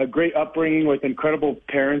a great upbringing with incredible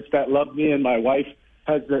parents that love me, and my wife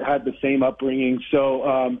has had the same upbringing.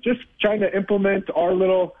 So just trying to implement our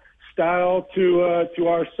little style to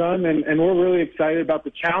our son, and we're really excited about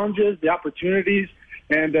the challenges, the opportunities,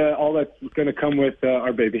 and all that's going to come with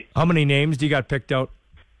our baby. How many names do you got picked out?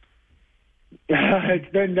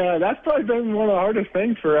 It's been that's probably been one of the hardest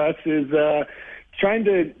things for us is trying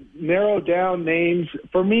to narrow down names.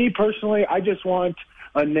 For me personally, I just want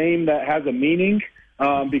a name that has a meaning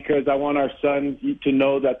because I want our son to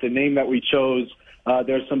know that the name that we chose,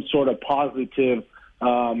 there's some sort of positive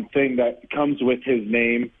thing that comes with his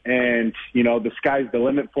name, and the sky's the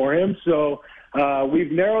limit for him. So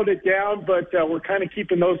we've narrowed it down, but we're kind of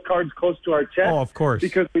keeping those cards close to our chest. Oh, of course.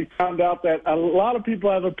 Because we found out that a lot of people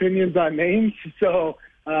have opinions on names. So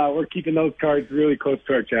we're keeping those cards really close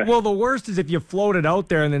to our chest. Well, the worst is if you float it out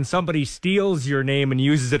there and then somebody steals your name and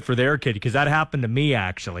uses it for their kid, because that happened to me,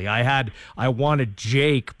 actually. I wanted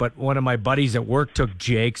Jake, but one of my buddies at work took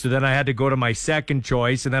Jake, so then I had to go to my second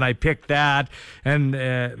choice, and then I picked that,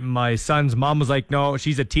 and my son's mom was like, no,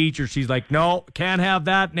 she's a teacher. She's like, no, can't have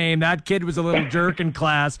that name. That kid was a little jerk in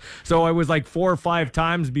class. So I was like 4 or 5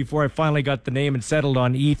 times before I finally got the name and settled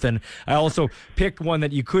on Ethan. I also picked one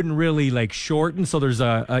that you couldn't really like shorten, so there's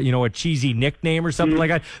a cheesy nickname or something like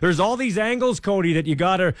that. There's all these angles, Cody, that you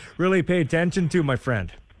got to really pay attention to, my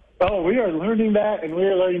friend. Oh, we are learning that, and we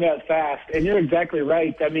are learning that fast. And you're exactly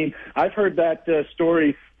right. I mean, I've heard that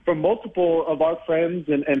story from multiple of our friends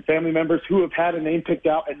and family members who have had a name picked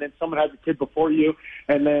out, and then someone has a kid before you,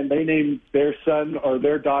 and then they named their son or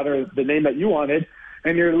their daughter the name that you wanted,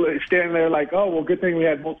 and you're standing there like, oh, well, good thing we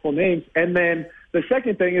had multiple names. And then the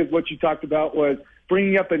second thing is what you talked about was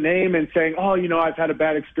bringing up a name and saying, oh, I've had a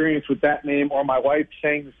bad experience with that name, or my wife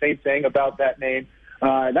saying the same thing about that name.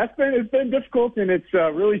 It's been difficult, and it's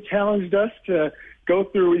really challenged us to go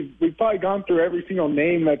through. We've probably gone through every single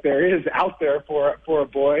name that there is out there for a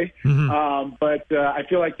boy. Mm-hmm. But I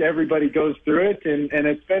feel like everybody goes through it, and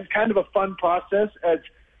it's been kind of a fun process. As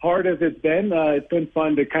hard as it's been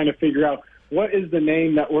fun to kind of figure out what is the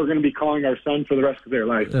name that we're going to be calling our son for the rest of their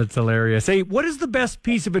life. That's hilarious. Hey, what is the best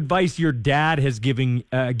piece of advice your dad has given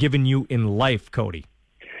you in life, Cody?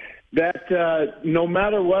 That no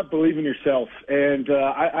matter what, believe in yourself. And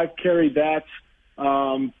I've carried that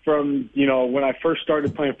from, when I first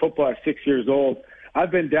started playing football at 6 years old.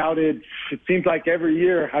 I've been doubted. It seems like every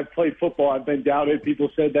year I've played football, I've been doubted. People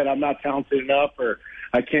said that I'm not talented enough, or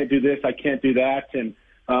I can't do this, I can't do that. And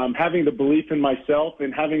having the belief in myself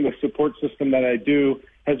and having the support system that I do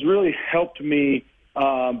has really helped me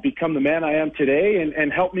become the man I am today,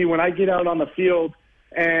 and helped me when I get out on the field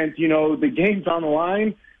and, the game's on the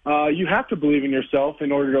line. You have to believe in yourself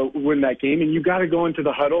in order to win that game, and you got to go into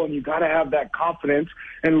the huddle, and you got to have that confidence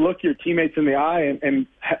and look your teammates in the eye and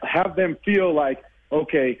have them feel like,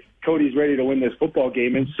 okay, Cody's ready to win this football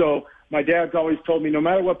game. And so my dad's always told me, no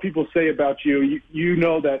matter what people say about you, you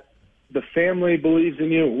know that the family believes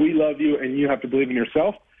in you, we love you, and you have to believe in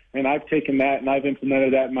yourself. And I've taken that and I've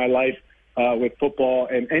implemented that in my life with football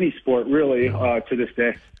and any sport, really, to this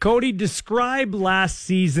day. Cody, describe last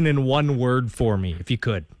season in one word for me, if you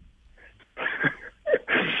could.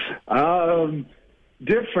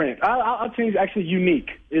 Different. I'll change. Actually, unique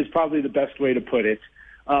is probably the best way to put it.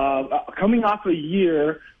 Coming off a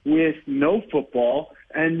year with no football,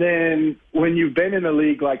 and then when you've been in the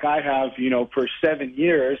league like I have, for 7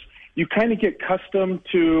 years, you kind of get accustomed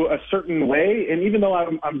to a certain way. And even though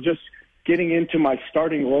I'm just getting into my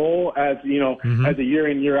starting role as, as a year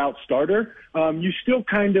in, year out starter, you still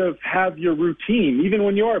kind of have your routine. Even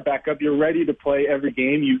when you are a backup, you're ready to play every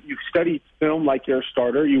game. You study film like you're a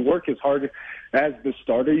starter. You work as hard as the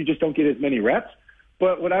starter. You just don't get as many reps.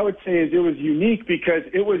 But what I would say is it was unique because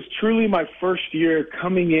it was truly my first year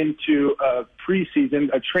coming into a preseason,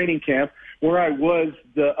 a training camp, where I was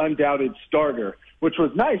the undoubted starter, which was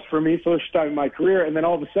nice for me, first time in my career. And then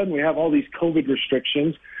all of a sudden we have all these COVID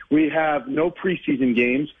restrictions. We have no preseason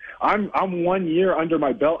games. I'm 1 year under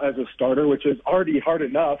my belt as a starter, which is already hard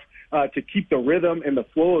enough to keep the rhythm and the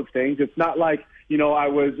flow of things. It's not like, I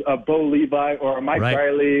was a Bo Levi or a Mike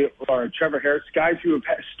Riley or a Trevor Harris, guys who have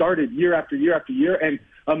started year after year after year, and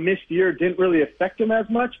a missed year didn't really affect them as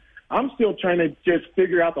much. I'm still trying to just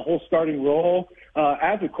figure out the whole starting role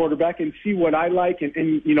as a quarterback and see what I like.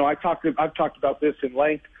 And I've talked about this in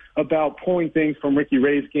length about pulling things from Ricky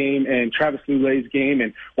Ray's game and Travis Lulay's game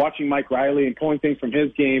and watching Mike Riley and pulling things from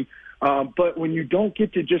his game. But when you don't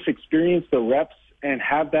get to just experience the reps and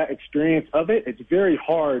have that experience of it, it's very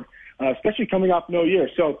hard, especially coming off no year.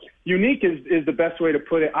 So unique is the best way to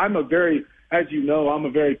put it. I'm a very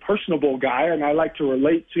personable guy, and I like to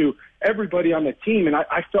relate to everybody on the team. And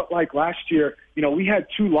I felt like last year, we had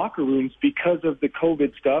 2 locker rooms because of the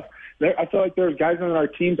COVID stuff. I felt like there were guys on our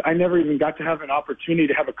teams I never even got to have an opportunity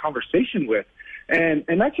to have a conversation with. And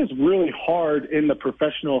that's just really hard in the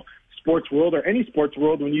professional sports world or any sports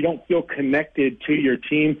world when you don't feel connected to your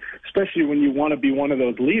team, especially when you want to be one of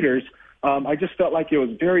those leaders. I just felt like it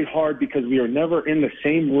was very hard because we were never in the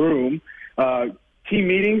same room. Team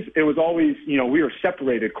meetings, it was always, we were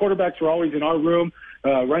separated. Quarterbacks were always in our room,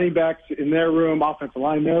 running backs in their room, offensive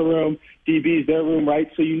line in their room, DBs their room, right?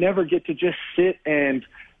 So you never get to just sit and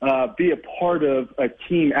be a part of a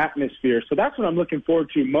team atmosphere. So that's what I'm looking forward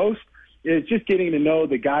to most, is just getting to know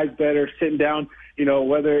the guys better, sitting down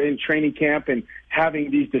whether in training camp and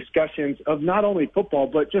having these discussions of not only football,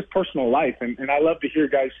 but just personal life. And I love to hear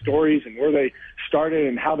guys' stories and where they started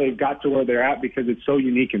and how they've got to where they're at, because it's so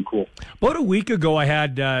unique and cool. About a week ago, I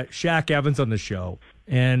had Shaq Evans on the show,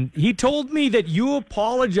 and he told me that you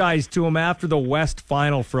apologized to him after the West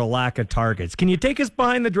Final for a lack of targets. Can you take us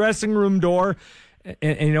behind the dressing room door?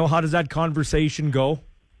 And how does that conversation go?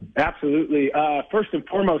 Absolutely. First and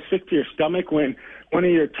foremost, sick to your stomach when one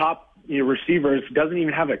of your top receivers doesn't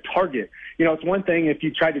even have a target. It's one thing if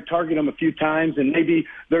you tried to target them a few times and maybe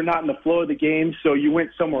they're not in the flow of the game, so you went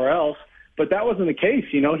somewhere else. But that wasn't the case.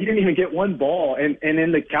 He didn't even get one ball. And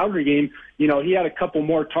in the Calgary game, he had a couple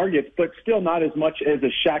more targets, but still not as much as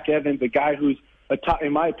a Shaq Evans, a guy who's,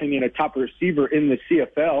 in my opinion, a top receiver in the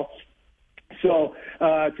CFL. So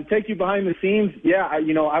to take you behind the scenes,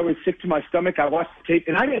 I was sick to my stomach. I watched the tape,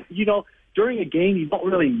 and I didn't, during a game, you don't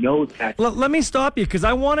really know that. Let me stop you, because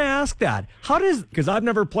I want to ask that. Because I've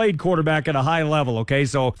never played quarterback at a high level, okay?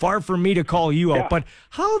 So far from me to call you out. But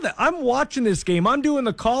I'm watching this game. I'm doing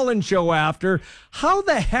the call-in show after. How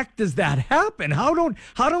the heck does that happen? How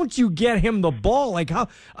don't you get him the ball?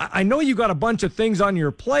 I know you got a bunch of things on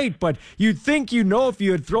your plate, but you'd think if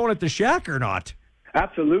you had thrown it to Shaq or not.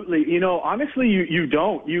 Absolutely. Honestly, you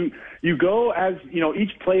don't. You go as,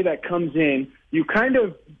 each play that comes in, you kind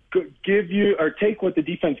of take what the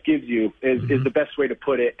defense gives you is the best way to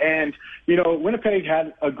put it. And, Winnipeg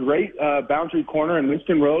had a great boundary corner in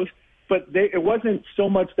Winston Rose, but it wasn't so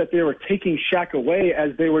much that they were taking Shaq away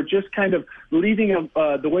as they were just kind of leaving him,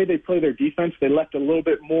 the way they play their defense. They left a little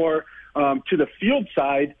bit more to the field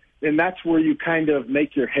side, and that's where you kind of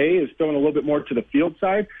make your hay, is throwing a little bit more to the field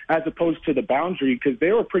side as opposed to the boundary, because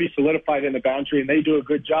they were pretty solidified in the boundary and they do a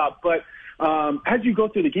good job. But as you go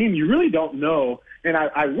through the game, you really don't know. And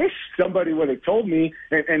I wish somebody would have told me,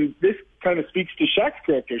 and this kind of speaks to Shaq's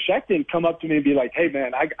character. Shaq didn't come up to me and be like, hey,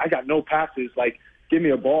 man, I got no passes. Give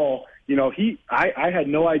me a ball. I had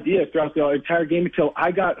no idea throughout the entire game until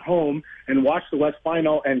I got home and watched the West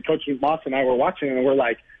Final, and Coach Moss and I were watching, and we're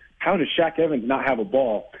like, how does Shaq Evans not have a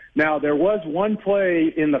ball? Now, there was one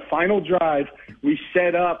play in the final drive we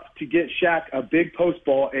set up to get Shaq a big post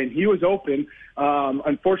ball, and he was open.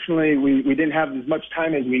 Unfortunately, we didn't have as much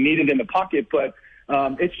time as we needed in the pocket, but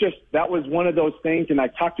it's just that was one of those things, and I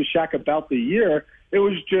talked to Shaq about the year. It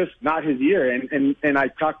was just not his year, and I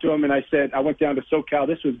talked to him, and I said, I went down to SoCal.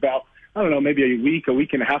 This was about, I don't know, maybe a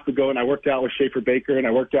week and a half ago, and I worked out with Schaefer Baker, and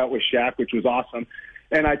I worked out with Shaq, which was awesome.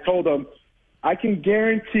 And I told him, I can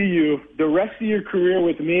guarantee you the rest of your career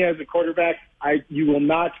with me as a quarterback, you will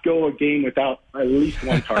not go a game without at least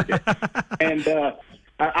one target. And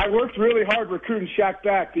I worked really hard recruiting Shaq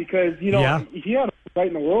back because, he had a right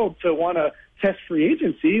in the world to want to test free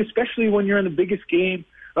agency, especially when you're in the biggest game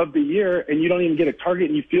of the year and you don't even get a target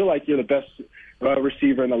and you feel like you're the best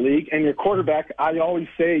receiver in the league. And your quarterback, I always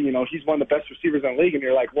say, he's one of the best receivers in the league. And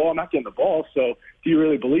you're like, well, I'm not getting the ball. So do you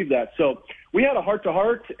really believe that? So we had a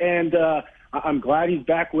heart-to-heart, and I'm glad he's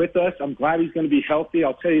back with us. I'm glad he's going to be healthy.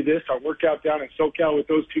 I'll tell you this, our workout down in SoCal with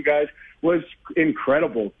those two guys was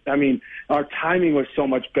incredible. I mean, our timing was so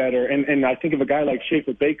much better. And I think of a guy like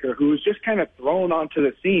Schaefer Baker, who was just kind of thrown onto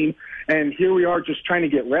the scene. And here we are just trying to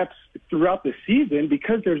get reps throughout the season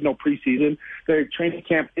because there's no preseason. The training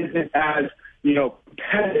camp isn't as,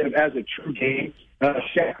 competitive as a true game.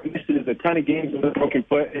 Shaq misses a ton of games with a broken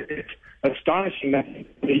foot. It's astonishing that he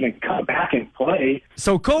can even come back and play.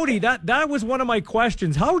 So, Cody, that was one of my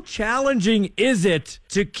questions. How challenging is it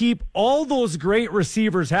to keep all those great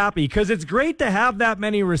receivers happy? Because it's great to have that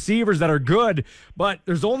many receivers that are good, but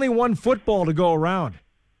there's only one football to go around.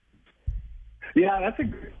 Yeah, that's a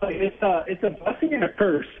good play. It's a blessing and a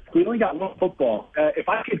curse. We only got one football. If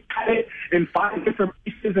I could cut it in 5 different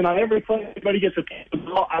pieces and on every play everybody gets a piece of the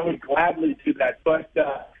ball, I would gladly do that. But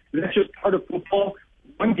that's just part of football.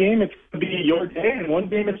 One game it's going to be your day, and one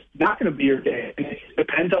game it's not going to be your day. And it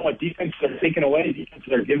depends on what defense they're taking away, defense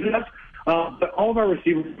they're giving us. But all of our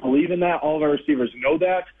receivers believe in that. All of our receivers know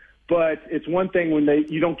that. But it's one thing when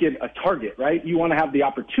you don't get a target, right? You want to have the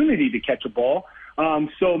opportunity to catch a ball.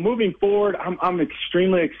 So moving forward, I'm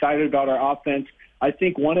extremely excited about our offense. I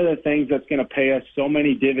think one of the things that's going to pay us so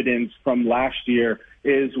many dividends from last year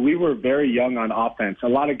is we were very young on offense. A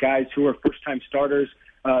lot of guys who are first-time starters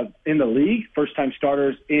in the league, first-time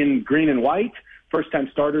starters in green and white, first-time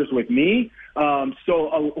starters with me.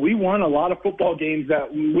 So we won a lot of football games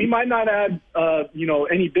that we might not add,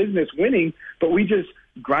 any business winning, but we just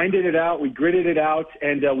grinded it out, we gritted it out,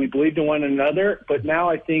 and we believed in one another. But now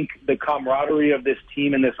I think the camaraderie of this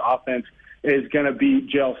team and this offense is going to be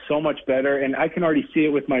gel so much better. And I can already see it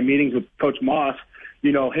with my meetings with Coach Moss.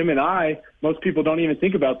 him and I, most people don't even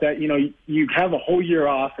think about that. You have a whole year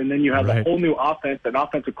off, and then you have a whole new offense, an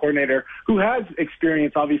offensive coordinator who has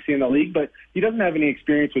experience, obviously, in the league, but he doesn't have any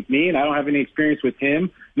experience with me, and I don't have any experience with him.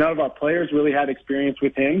 None of our players really had experience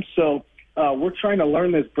with him. So we're trying to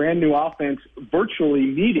learn this brand-new offense virtually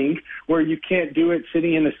meeting where you can't do it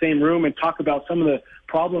sitting in the same room and talk about some of the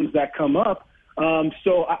problems that come up.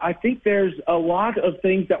 So I think there's a lot of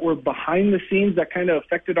things that were behind the scenes that kind of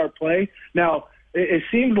affected our play. Now, it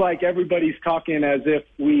seems like everybody's talking as if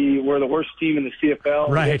we were the worst team in the CFL.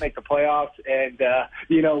 Right. We didn't make the playoffs,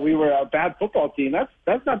 and we were a bad football team.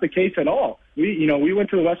 That's not the case at all. We went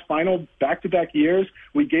to the West Final back-to-back years.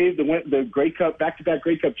 We gave the Grey Cup back-to-back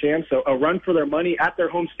Grey Cup champs a run for their money at their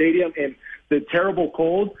home stadium in the terrible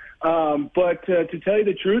cold. But to tell you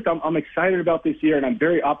the truth, I'm excited about this year, and I'm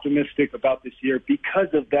very optimistic about this year because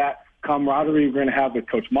of that camaraderie we're going to have with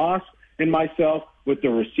Coach Moss and myself, with the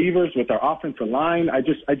receivers, with our offensive line. I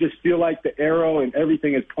just feel like the arrow and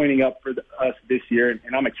everything is pointing up for us this year,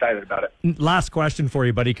 and I'm excited about it. Last question for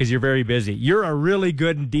you, buddy, because you're very busy. You're a really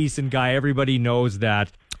good and decent guy. Everybody knows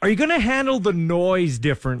that. Are you going to handle the noise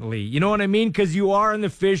differently? You know what I mean? Because you are in the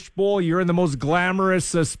fishbowl. You're in the most glamorous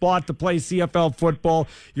spot to play CFL football.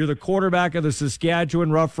 You're the quarterback of the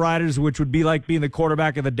Saskatchewan Roughriders, which would be like being the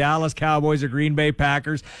quarterback of the Dallas Cowboys or Green Bay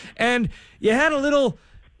Packers. And you had a little...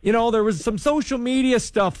 there was some social media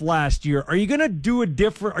stuff last year. Are you going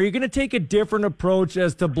to are you going to take a different approach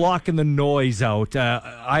as to blocking the noise out?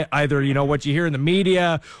 Either, what you hear in the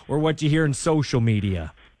media or what you hear in social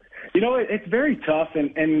media? It's very tough,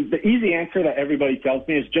 and the easy answer that everybody tells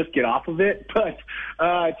me is just get off of it. But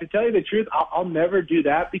to tell you the truth, I'll never do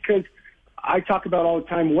that because I talk about all the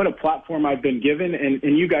time what a platform I've been given,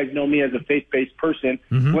 and you guys know me as a faith-based person.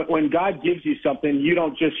 Mm-hmm. When God gives you something, you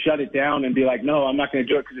don't just shut it down and be like, no, I'm not going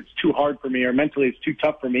to do it because it's too hard for me or mentally it's too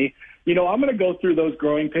tough for me. I'm going to go through those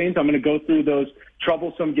growing pains. I'm going to go through those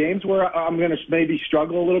troublesome games where I'm going to maybe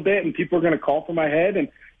struggle a little bit and people are going to call for my head. And,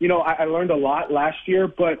 I learned a lot last year,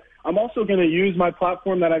 but I'm also going to use my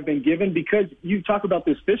platform that I've been given because you talk about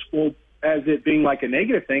this fishbowl as it being like a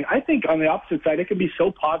negative thing. I think on the opposite side, it can be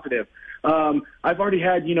so positive. I've already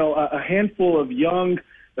had, a handful of young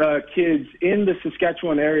kids in the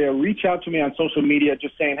Saskatchewan area reach out to me on social media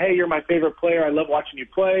just saying, hey, you're my favorite player. I love watching you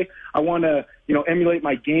play. I want to, emulate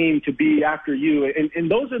my game to be after you. And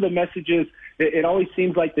those are the messages. It always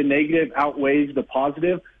seems like the negative outweighs the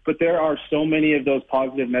positive, but there are so many of those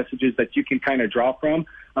positive messages that you can kind of draw from.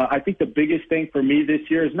 I think the biggest thing for me this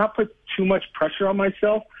year is not put too much pressure on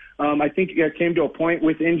myself. I think it came to a point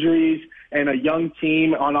with injuries and a young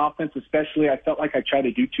team on offense especially. I felt like I tried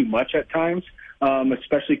to do too much at times,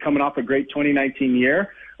 especially coming off a great 2019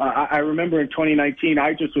 year. I remember in 2019,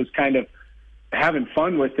 I just was kind of having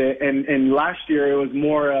fun with it. And last year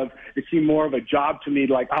it seemed more of a job to me,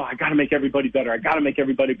 like, oh, I got to make everybody better. I got to make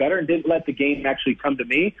everybody better, and didn't let the game actually come to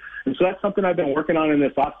me. And so that's something I've been working on in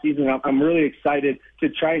this off season. I'm really excited to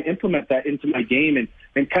try and implement that into my game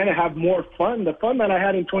and kind of have more fun. The fun that I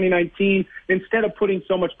had in 2019, instead of putting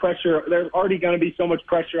so much pressure, there's already going to be so much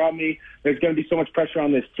pressure on me. There's going to be so much pressure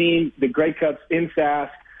on this team, the Grey Cups in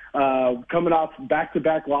Sask, coming off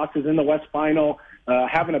back-to-back losses in the West Final,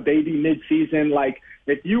 having a baby mid-season. Like,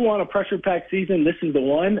 if you want a pressure-packed season, this is the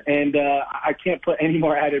one, and I can't put any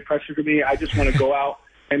more added pressure to me. I just want to go out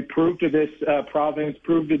and prove to this province,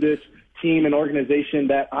 prove to this team and organization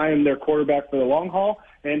that I am their quarterback for the long haul,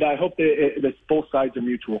 and I hope that both sides are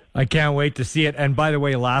mutual. I can't wait to see it. And by the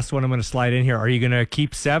way, last one I'm going to slide in here. Are you going to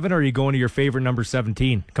keep 7 or are you going to your favorite number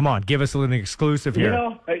 17? Come on, give us an exclusive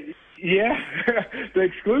here. Yeah, the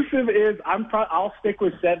exclusive is I'll stick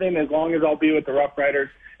with 7 as long as I'll be with the Rough Riders.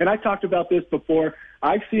 And I talked about this before.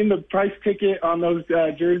 I've seen the price ticket on those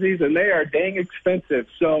jerseys, and they are dang expensive.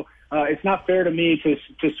 So it's not fair to me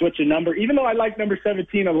to switch a number. Even though I like number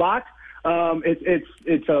 17 a lot,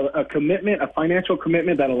 it's a commitment, a financial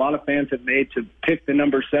commitment that a lot of fans have made to pick the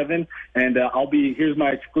number 7. And here's my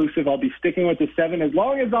exclusive. I'll be sticking with the 7 as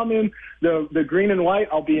long as I'm in the green and white.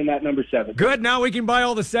 I'll be in that number 7. Good. Now we can buy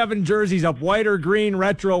all the 7 jerseys up, white or green,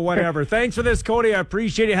 retro, whatever. Thanks for this, Cody. I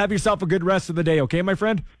appreciate it. Have yourself a good rest of the day. Okay, my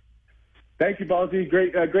friend. Thank you, Ballsy.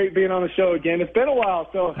 Great being on the show again. It's been a while,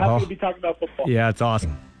 so happy to be talking about football. Yeah, it's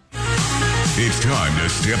awesome. It's time to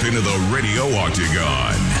step into the radio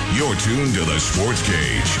octagon. You're tuned to the Sports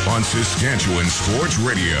Cage on Saskatchewan Sports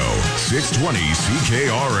Radio, 620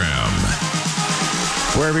 CKRM.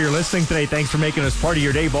 Wherever you're listening today, thanks for making us part of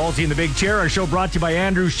your day. Ballsy in the Big Chair. Our show brought to you by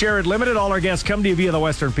Andrew Sherrod Limited. All our guests come to you via the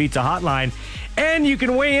Western Pizza Hotline. And you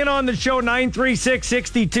can weigh in on the show,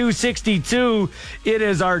 936-6262. It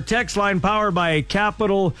is our text line powered by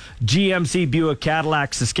Capital GMC Buick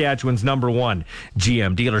Cadillac, Saskatchewan's #1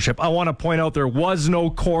 GM dealership. I want to point out there was no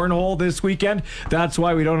cornhole this weekend. That's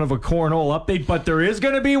why we don't have a cornhole update, but there is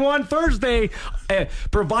going to be one Thursday.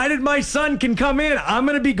 Provided my son can come in, I'm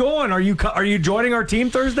going to be going. Are you joining our team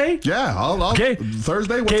Thursday? Yeah, I'll okay.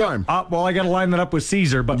 Thursday, what time? Well, I got to line that up with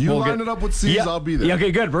Caesar. But you line it up with Caesar, I'll be there. Yeah,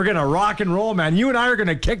 okay, good. We're going to rock and roll, man. You and I are going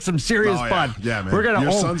to kick some serious butt. Yeah, man.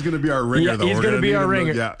 Your son's going to be our ringer, though. He's going to be our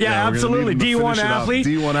ringer. Yeah, absolutely. D1 athlete.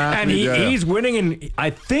 D1 athlete. And he's winning, and I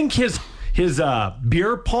think his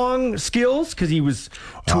beer pong skills, because he was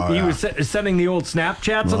sending the old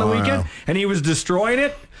Snapchats on the weekend, and he was destroying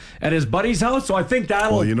it at his buddy's house. So I think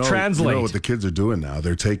that'll translate. You know what the kids are doing now?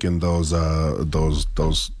 They're taking those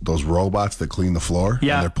robots that clean the floor, and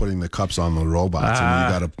they're putting the cups on the robots, and you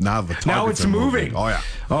got to now it's moving. Oh yeah.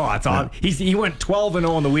 Oh, that's on. He went 12-0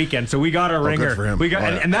 on the weekend, so we got a ringer. Good for him.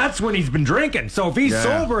 And that's when he's been drinking. So if he's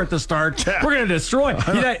sober at the start, we're gonna destroy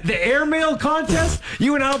the airmail contest.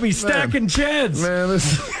 You and I'll be stacking cheds. Man,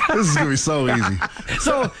 this is gonna be so easy.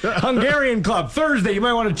 So Hungarian Club Thursday, you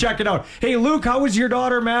might want to check it out. Hey Luke, how was your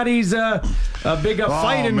daughter Maddie's big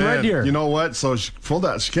fight in Red Deer? You know what? So she pulled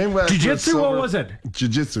out. She came back. Jiu-jitsu? What was it?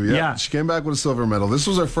 Jiu-jitsu. Yeah. She came back with a silver medal. This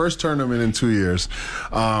was her first tournament in 2 years,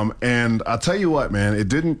 and I'll tell you what, man. It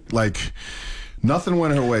didn't nothing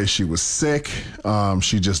went her way. She was sick.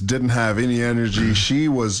 She just didn't have any energy. She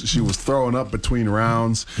was throwing up between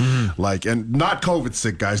rounds, and not COVID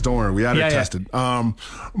sick, guys. Don't worry, we had her tested.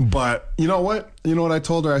 But you know what? You know what I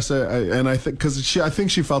told her? I said, I think because I think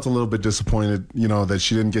she felt a little bit disappointed, that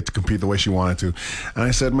she didn't get to compete the way she wanted to. And I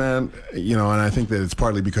said, man, and I think that it's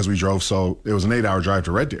partly because we drove it was an 8-hour drive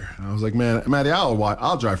to Red Deer. And I was like, man, Maddie,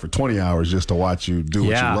 I'll drive for 20 hours just to watch you do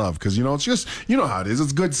what you love, because it's just how it is.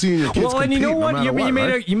 It's good seeing your kids compete. And you know what?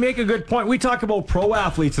 Right? You make a good point. We talk about pro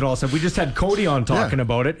athletes and all stuff. We just had Cody on talking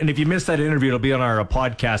about it, and if you missed that interview, it'll be on our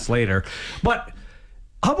podcast later. But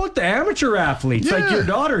how about the amateur athletes? Like your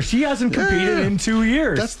daughter, she hasn't competed in 2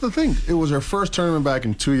 years. That's the thing. It was her first tournament back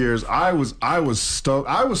in 2 years. I was stoked.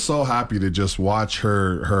 I was so happy to just watch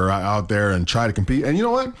her out there and try to compete. And you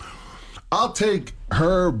know what? I'll take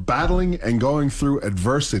her battling and going through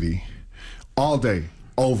adversity all day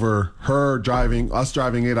over us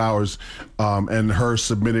driving 8 hours, and her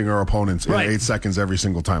submitting her opponents in 8 seconds every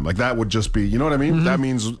single time. Like, that would just be, you know what I mean? That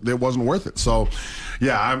means it wasn't worth it. So,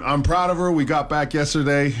 I'm proud of her. We got back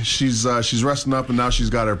yesterday. She's resting up, and now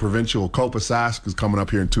she's got her provincial Copa Sask is coming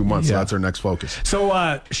up here in 2 months. So that's her next focus. So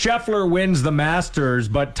Scheffler wins the Masters,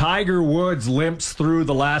 but Tiger Woods limps through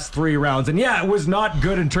the last 3 rounds. And it was not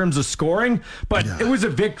good in terms of scoring, but it was a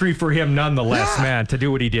victory for him nonetheless, man, to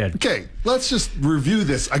do what he did. Okay, let's just review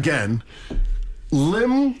this again.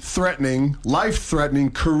 Limb-threatening,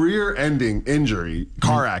 life-threatening, career-ending injury,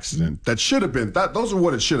 car accident that should have been those are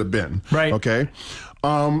what it should have been. Right. Okay.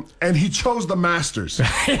 And he chose the Masters.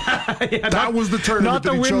 That was the tournament. Not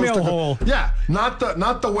the windmill hole. Yeah, not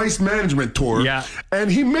the Waste Management Tour. Yeah.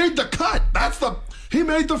 And he made the cut. He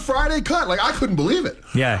made the Friday cut. Like, I couldn't believe it.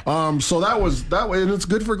 Yeah. So that was that way, and it's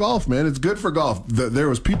good for golf, man. It's good for golf. There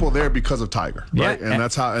was people there because of Tiger, right? Yeah. And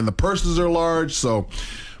that's how. And the purses are large. So,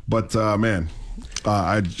 but man.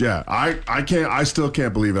 I still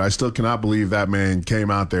can't believe it. I still cannot believe that man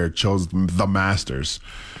came out there, chose the Masters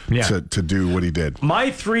to do what he did.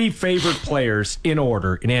 My 3 favorite players in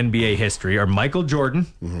order in NBA history are Michael Jordan,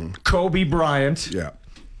 Kobe Bryant,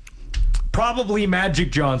 probably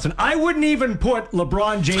Magic Johnson. I wouldn't even put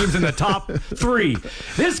LeBron James in the top 3.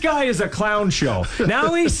 This guy is a clown show.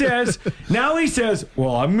 Now he says,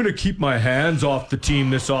 well, I'm going to keep my hands off the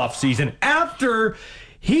team this offseason after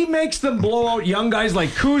he makes them blow out young guys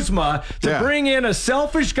like Kuzma to bring in a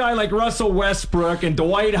selfish guy like Russell Westbrook and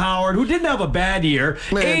Dwight Howard, who didn't have a bad year.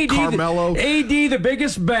 Man, Carmelo. AD, the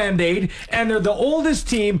biggest Band-Aid, and they're the oldest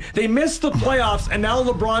team. They missed the playoffs, and now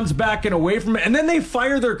LeBron's backing away from it. And then they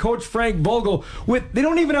fire their coach, Frank Vogel. They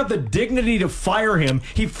don't even have the dignity to fire him.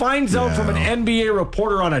 He finds out from an NBA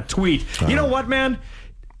reporter on a tweet. You know what, man?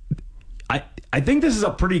 I think this is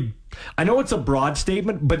I know it's a broad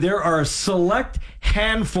statement, but there are a select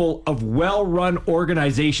handful of well-run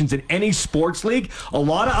organizations in any sports league. A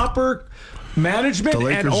lot of upper management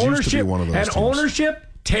and ownership,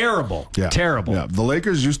 terrible. Terrible. Yeah. The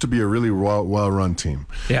Lakers used to be a really well-run team.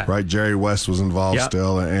 Yeah. Right? Jerry West was involved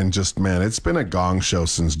still, and just, man, it's been a gong show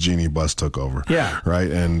since Jeannie Buss took over. Yeah. Right?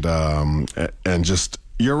 And just,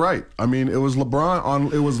 You're right. I mean, it was on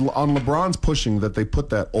LeBron's pushing that they put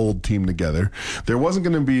that old team together. There wasn't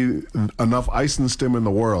going to be enough ice and stim in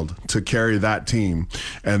the world to carry that team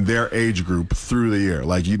and their age group through the year.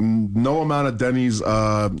 Like, no amount of Denny's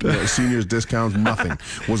seniors discounts, nothing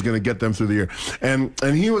was going to get them through the year. And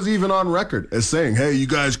he was even on record as saying, "Hey, you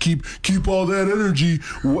guys keep all that energy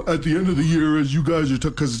at the end of the year as you guys are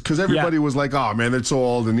because everybody was like, oh man, they're so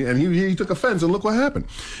old," and he took offense, and look what happened.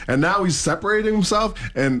 And now he's separating himself.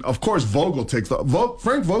 And, of course, Vogel takes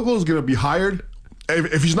Frank Vogel is going to be hired.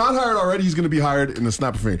 If he's not hired already, he's going to be hired in the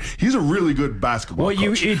snap of a finger. He's a really good basketball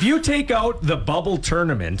coach. If you take out the bubble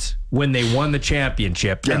tournament when they won the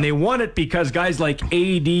championship, and they won it because guys like AD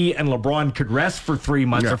and LeBron could rest for 3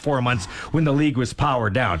 months or 4 months when the league was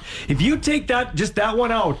powered down. If you take that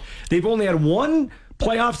one out, they've only had one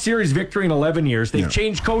playoff series victory in 11 years. They've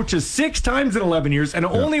changed coaches 6 times in 11 years and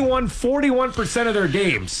only won 41% of their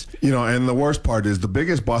games. And the worst part is the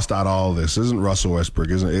biggest bust out of all of this isn't Russell Westbrook,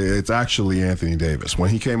 it's actually Anthony Davis. When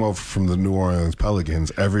he came over from the New Orleans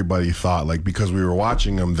Pelicans, everybody thought, like, because we were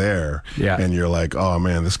watching him there, and you're like, oh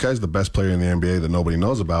man, this guy's the best player in the NBA that nobody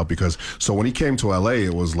knows about. So when he came to LA,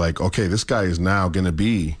 it was like, okay, this guy is now going to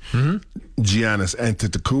be Giannis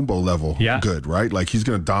Antetokounmpo level good, right? Like, he's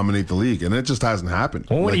going to dominate the league, and it just hasn't happened.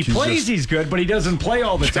 Well, when he plays, he's good, but he doesn't play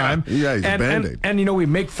all the time. Yeah, he's a Band-Aid. And we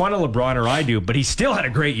make fun of LeBron, or I do, but he still had a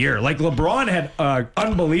great year. Like, LeBron had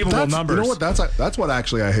unbelievable numbers. You know what? That's what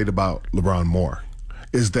actually I hate about LeBron more,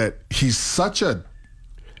 is that he's such an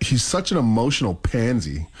emotional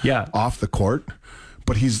pansy off the court,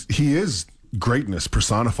 but he is greatness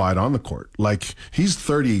personified on the court. Like, he's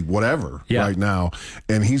 30 whatever right now,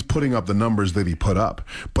 and he's putting up the numbers that he put up,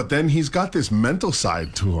 but then he's got this mental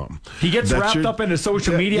side to him. He gets wrapped up into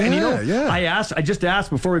social media, and I just asked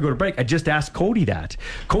before we go to break, I just asked Cody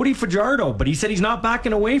Fajardo, but he said he's not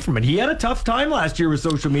backing away from it. He had a tough time last year with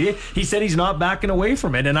social media. He said he's not backing away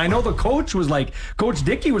from it, and I know the coach was like, Coach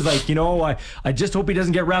Dickey was like, I just hope he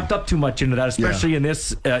doesn't get wrapped up too much into that, especially in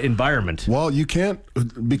this environment. Well, you can't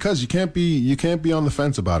be on the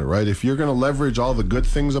fence about it, right? If you're going to leverage all the good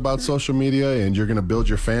things about social media, and you're going to build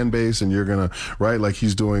your fan base, and you're going to, right, like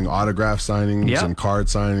he's doing autograph signings and card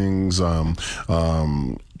signings,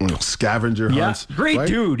 scavenger hunts. Great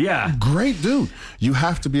dude, Great dude. You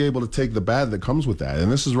have to be able to take the bad that comes with that.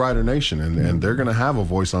 And this is Rider Nation, and they're going to have a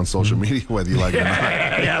voice on social media, whether you like it or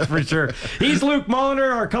not. Yeah, for sure. He's Luke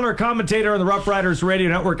Mulliner, our color commentator on the Rough Riders Radio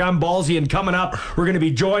Network. I'm Ballsy, and coming up, we're going to be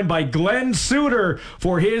joined by Glenn Suter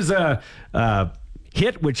for his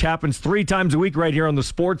hit, which happens 3 times a week right here on the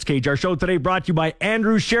Sports Cage. Our show today brought to you by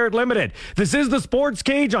Andrew Sherritt Limited. This is the Sports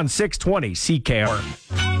Cage on 620 CKR.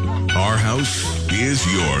 Our house is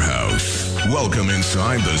your house. Welcome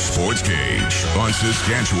inside the Sports Cage on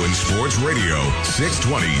Saskatchewan Sports Radio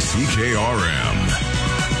 620 CKRM.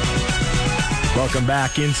 Welcome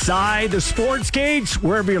back inside the Sports Cage.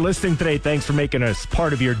 Wherever you're listening today, thanks for making us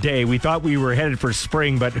part of your day. We thought we were headed for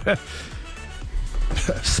spring, but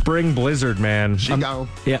spring blizzard, man.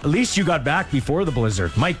 At least you got back before the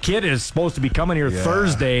blizzard. My kid is supposed to be coming here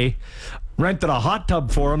Thursday. Rented a hot tub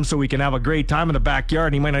for him so we can have a great time in the backyard,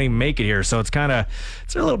 and he might not even make it here. So it's a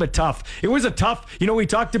little bit tough. It was a tough, we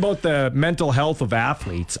talked about the mental health of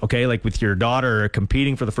athletes, okay? Like with your daughter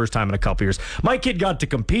competing for the first time in a couple years. My kid got to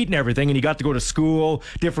compete and everything, and he got to go to school,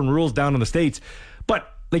 different rules down in the States. But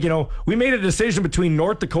we made a decision between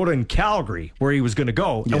North Dakota and Calgary where he was going to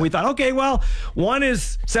go. And we thought, okay, well, one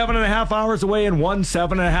is 7.5 hours away and one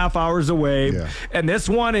 7.5 hours away. Yeah. And this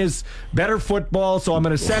one is better football, so I'm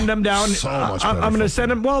going to send him down. So much better. I'm going to send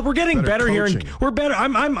him. Well, we're getting better here. And we're better.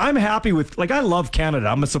 I'm happy with, I love Canada.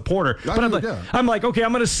 I'm a supporter. But I'm like, okay,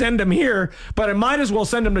 I'm going to send him here, but I might as well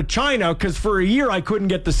send him to China because for a year I couldn't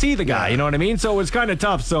get to see the guy. You know what I mean? So it's kind of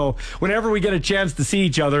tough. So whenever we get a chance to see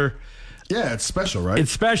each other, yeah, it's special, right?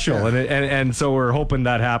 It's special, and so we're hoping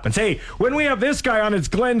that happens. Hey, when we have this guy on, it's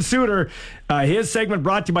Glenn Suter. His segment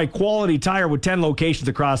brought to you by Quality Tire with 10 locations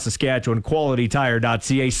across Saskatchewan,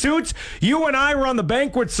 qualitytire.ca. Suits, you and I were on the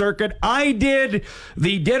banquet circuit. I did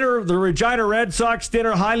the dinner, the Regina Red Sox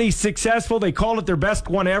dinner, highly successful. They called it their best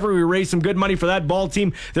one ever. We raised some good money for that ball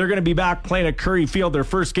team. They're going to be back playing at Curry Field, their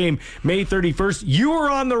first game, May 31st. You were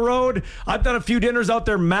on the road. I've done a few dinners out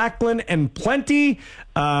there, Macklin and Plenty.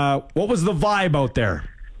 What was the vibe out there?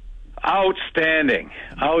 Outstanding.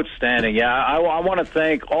 Yeah, I want to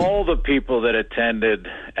thank all the people that attended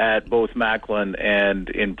at both Macklin and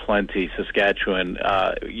in Plenty, Saskatchewan.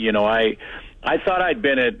 I thought I'd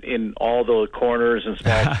been in all the corners and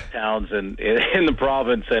small towns in the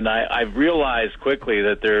province, and I realized quickly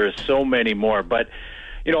that there are so many more. But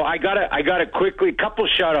I gotta quickly couple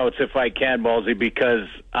shout-outs if I can, Ballsy, because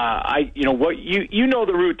you know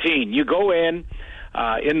the routine. You go in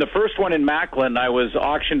the first one in Macklin, I was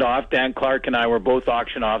auctioned off. Dan Clark and I were both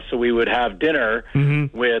auctioned off, so we would have dinner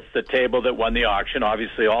with the table that won the auction.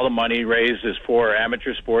 Obviously, all the money raised is for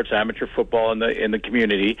amateur sports, amateur football in the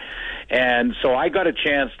community. And so I got a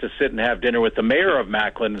chance to sit and have dinner with the mayor of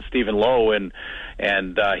Macklin, Stephen Lowe, and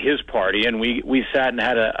his party, and we sat and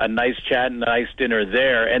had a nice chat and a nice dinner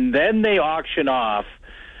there. And then they auction off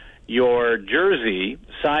your jersey,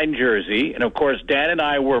 signed jersey, and of course Dan and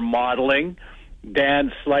I were modeling.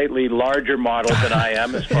 Dan's slightly larger model than I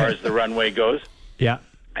am as far as the runway goes. Yeah.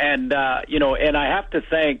 And and I have to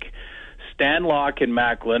thank Stan Locke in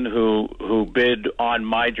Macklin, who bid on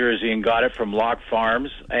my jersey and got it from Locke Farms,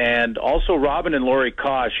 and also Robin and Lori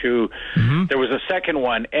Kosh, who there was a second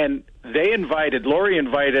one, and Lori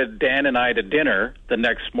invited Dan and I to dinner the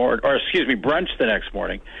next morning, brunch the next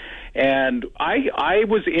morning. And I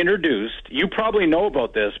was introduced, you probably know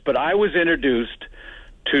about this, but I was introduced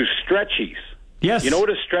to Stretchies. Yes. You know what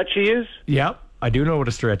a Stretchy is? Yeah, I do know what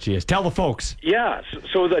a Stretchy is. Tell the folks. Yeah,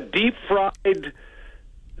 so the deep-fried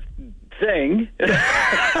thing.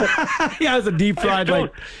 Yeah, it's a deep-fried,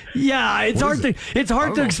 it's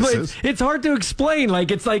hard to explain. It's hard to explain.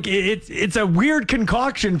 It's a weird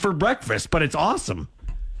concoction for breakfast, but it's awesome.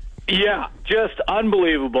 Yeah, just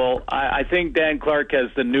unbelievable. I think Dan Clark has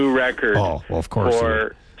the new record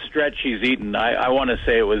for Stretchies eaten. I want to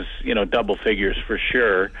say it was, double figures for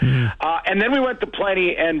sure. And then we went to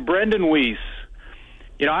Plenty, and Brendan Weiss,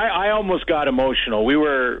 I almost got emotional. We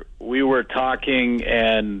were talking,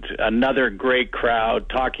 and another great crowd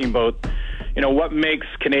talking about, what makes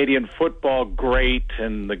Canadian football great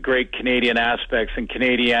and the great Canadian aspects in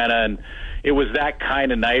Canadiana. And it was that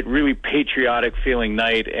kind of night, really patriotic feeling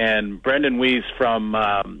night. And Brendan Weiss from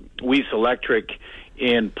Weiss Electric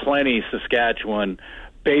in Plenty, Saskatchewan,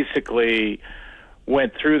 basically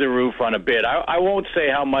went through the roof on a bid. I won't say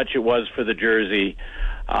how much it was for the jersey,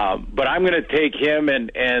 but I'm going to take him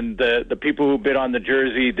and the people who bid on the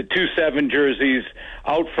jersey, the 2-7 jerseys,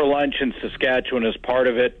 out for lunch in Saskatchewan as part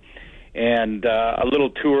of it, and a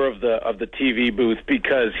little tour of the TV booth,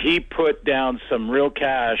 because he put down some real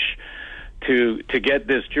cash to get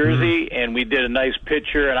this jersey, and we did a nice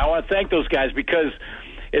picture. And I want to thank those guys, because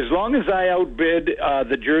as long as I outbid,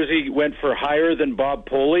 the jersey went for higher than Bob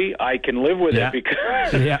Poley, I can live with it,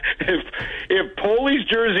 because if Poley's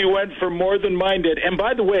jersey went for more than mine did, and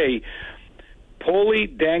by the way, Poley,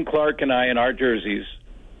 Dan Clark, and I in our jerseys,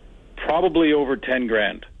 probably over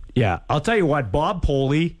 $10,000. Yeah, I'll tell you what, Bob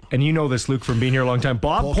Poley, and you know this, Luke, from being here a long time.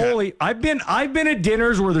 Bob Poley, I've been at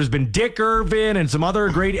dinners where there's been Dick Irvin and some other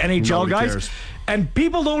great NHL guys. Cares. And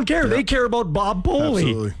people don't care. Yep. They care about Bob Poley.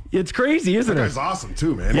 Absolutely. It's crazy, isn't it? That guy's awesome,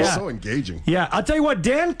 too, man. He's so engaging. Yeah, I'll tell you what,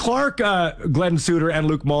 Dan Clark, Glenn Suter, and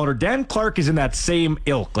Luke Molitor, Dan Clark is in that same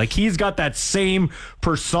ilk. He's got that same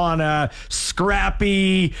persona,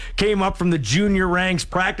 scrappy, came up from the junior ranks,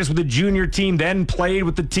 practiced with the junior team, then played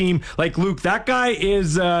with the team. Luke, that guy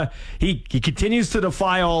is, he continues to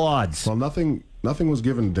defy all odds. Well, nothing was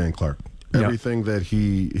given to Dan Clark. Everything that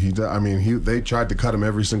they tried to cut him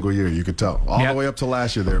every single year. You could tell all the way up to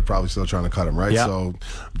last year. They were probably still trying to cut him, right? So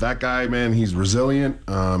that guy, man, he's resilient,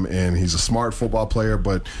 and he's a smart football player,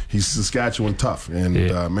 but he's Saskatchewan tough, and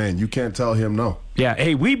man, you can't tell him no. Yeah,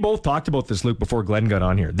 hey, we both talked about this, Luke, before Glenn got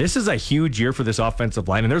on here. This is a huge year for this offensive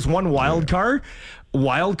line, and there's one wild card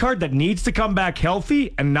that needs to come back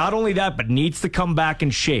healthy, and not only that, but needs to come back in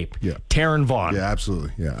shape. Yeah. Taron Vaughn. Yeah,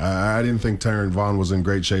 absolutely. Yeah, I didn't think Taron Vaughn was in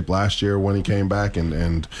great shape last year when he came back,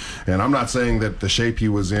 and I'm not saying that the shape he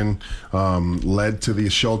was in led to the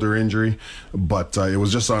shoulder injury, but it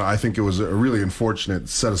was just, I think it was a really unfortunate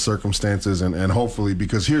set of circumstances, and hopefully,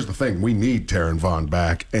 because here's the thing, we need Taron Vaughn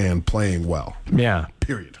back and playing well. Yeah.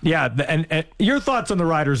 Period. Yeah, and your thoughts on the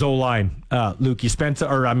Riders' O-line, Luke?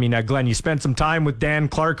 Glenn, you spent some time with Dan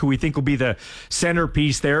Clark, who we think will be the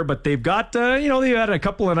centerpiece there, but they've got, they had a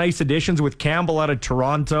couple of nice additions with Campbell out of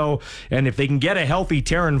Toronto, and if they can get a healthy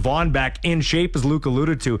Taron Vaughn back in shape, as Luke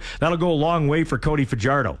alluded to, that'll go a long way for Cody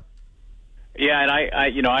Fajardo. Yeah, and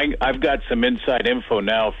I've got some inside info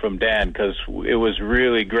now from Dan, because it was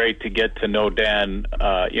really great to get to know Dan,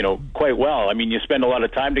 quite well. I mean, you spend a lot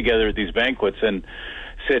of time together at these banquets and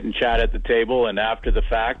sit and chat at the table and after the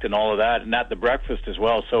fact and all of that, and at the breakfast as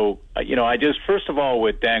well. So, I just, first of all,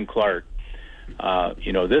 with Dan Clark,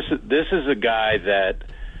 this is a guy that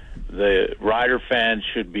the Rider fans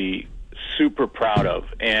should be super proud of,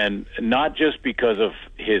 and not just because of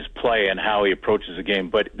his play and how he approaches the game,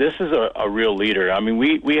 but this is a real leader. I mean,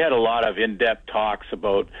 we had a lot of in-depth talks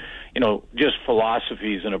about, just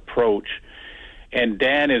philosophies and approach, And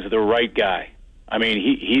Dan is the right guy. I mean,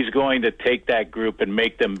 he's going to take that group and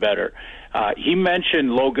make them better. He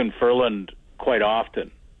mentioned Logan Ferland quite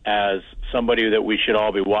often as somebody that we should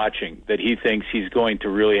all be watching, that he thinks he's going to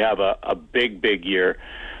really have a big, big year.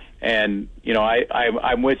 And, you know,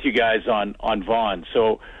 I'm with you guys on Vaughn.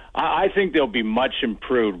 So I think they'll be much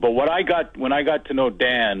improved. But when I got to know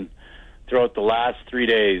Dan throughout the last 3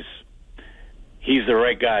 days, he's the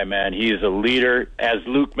right guy, man. He is a leader. As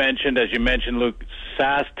you mentioned, Luke,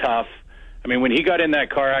 sass tough. I mean, when he got in that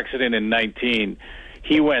car accident in 19,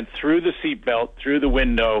 he went through the seatbelt, through the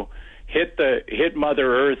window, hit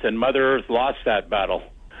Mother Earth, and Mother Earth lost that battle.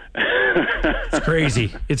 It's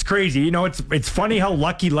crazy. It's crazy. You know, it's funny how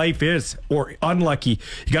lucky life is, or unlucky.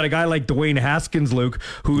 You got a guy like Dwayne Haskins, Luke,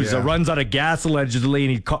 who runs out of gas allegedly,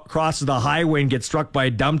 and he crosses the highway and gets struck by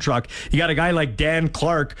a dump truck. You got a guy like Dan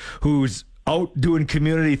Clark, who's out doing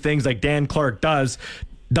community things like Dan Clark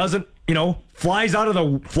doesn't, you know, flies out of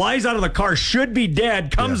the car, should be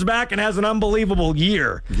dead, comes back and has an unbelievable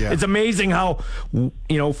year. Yeah. It's amazing how, you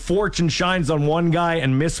know, fortune shines on one guy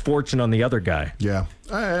and misfortune on the other guy. Yeah,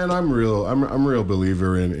 and I'm a real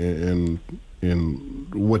believer in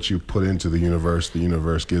what you put into the universe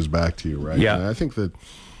gives back to you, right? Yeah, and I think that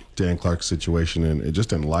Dan Clark's situation and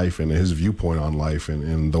just in life and his viewpoint on life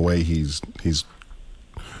and the way he's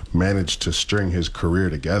managed to string his career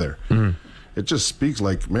together. Mm-hmm. It just speaks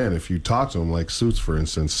like, man, if you talk to him, like Suits, for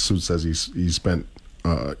instance, Suits says he spent,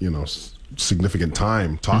 significant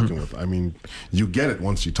time talking with. I mean, you get it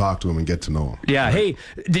once you talk to him and get to know him. Yeah. Right?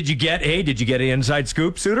 Hey, did you get an inside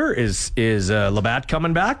scoop, Suter? Is Labatt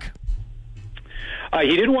coming back?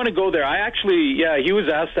 He didn't want to go there. He was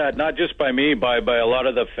asked that not just by me, by a lot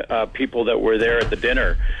of the people that were there at the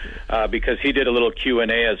dinner, because he did a little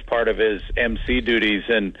Q&A as part of his MC duties,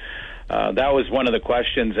 and that was one of the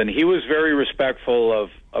questions. And he was very respectful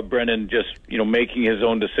of Brendan just, you know, making his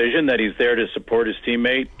own decision, that he's there to support his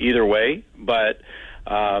teammate either way, but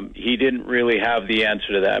he didn't really have the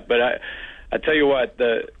answer to that. But I tell you what,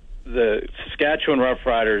 the Saskatchewan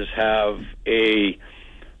Roughriders have a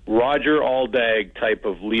Roger Aldag type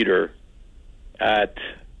of leader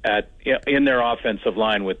in their offensive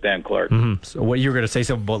line with Dan Clark. Mm-hmm. So what you were going to say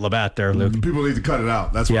something about Labatt there, Luke? People need to cut it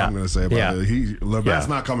out. That's what I'm going to say about it. Labatt's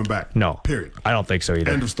not coming back. No. Period. I don't think so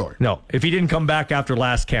either. End of story. No. If he didn't come back after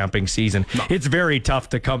last camping season, it's very tough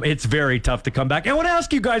to come back. I want to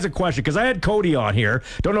ask you guys a question, because I had Cody on here.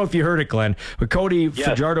 Don't know if you heard it, Glenn, but Cody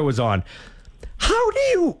Fajardo was on. How do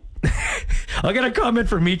you... I'll get a comment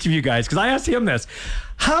from each of you guys, because I asked him this.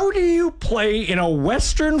 How do you play in a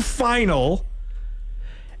Western final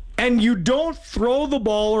and you don't throw the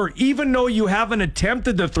ball, or even though you haven't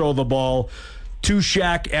attempted to throw the ball, to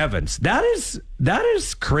Shaq Evans? That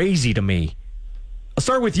is crazy to me. I'll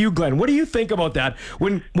start with you, Glenn. What do you think about that?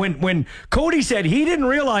 When Cody said he didn't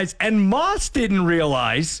realize, and Moss didn't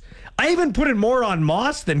realize, I even put it more on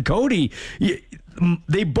Moss than Cody.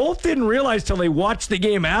 They both didn't realize till they watched the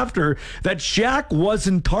game after that Shaq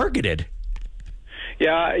wasn't targeted.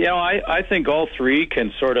 Yeah, you know, I think all three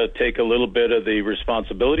can sort of take a little bit of the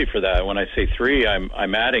responsibility for that. When I say three,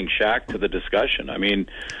 I'm adding Shaq to the discussion. I mean,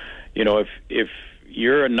 you know, if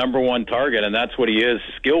you're a number one target, and that's what he is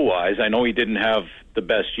skill-wise, I know he didn't have the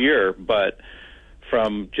best year, but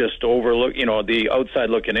from just the outside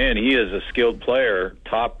looking in, he is a skilled player,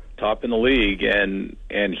 top in the league, and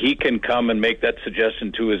he can come and make that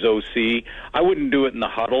suggestion to his OC. I wouldn't do it in the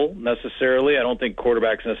huddle necessarily. I don't think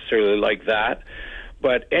quarterbacks necessarily like that.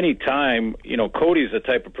 But any time, you know, Cody's the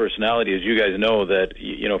type of personality, as you guys know, that,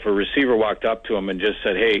 you know, if a receiver walked up to him and just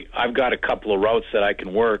said, hey, I've got a couple of routes that I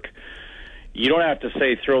can work, you don't have to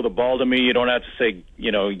say, throw the ball to me. You don't have to say,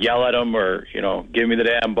 you know, yell at him or, you know, give me the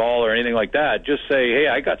damn ball or anything like that. Just say, hey,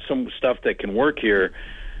 I got some stuff that can work here.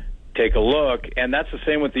 Take a look. And that's the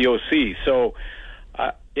same with the OC. So,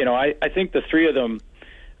 you know, I think the three of them,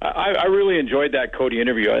 I really enjoyed that Cody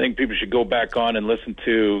interview. I think people should go back on and listen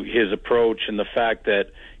to his approach and the fact that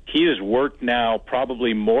he has worked now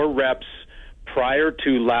probably more reps prior to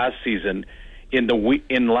last season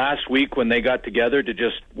in last week when they got together to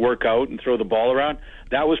just work out and throw the ball around.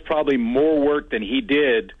 That was probably more work than he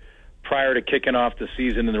did prior to kicking off the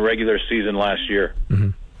season in the regular season last year.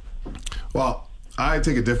 Mm-hmm. Well, I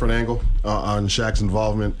take a different angle on Shaq's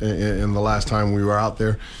involvement in the last time we were out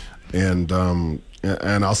there. And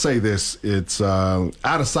I'll say this, it's out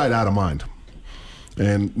of sight, out of mind.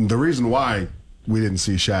 And the reason why we didn't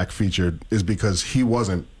see Shaq featured is because he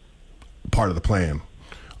wasn't part of the plan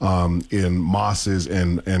in Moss's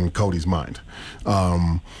and Cody's mind.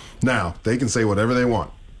 Now, they can say whatever they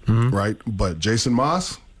want, right? But Jason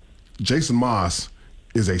Moss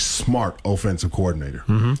is a smart offensive coordinator.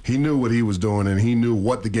 Mm-hmm. He knew what he was doing, and he knew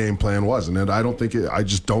what the game plan was. And I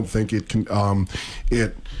just don't think it can.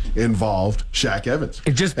 It involved Shaq Evans.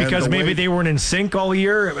 Just because maybe they weren't in sync all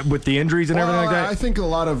year with the injuries and everything like that. I think a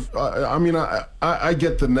lot of. I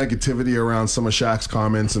get the negativity around some of Shaq's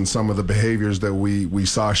comments and some of the behaviors that we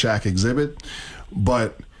saw Shaq exhibit,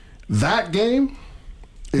 but that game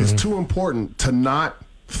is too important to not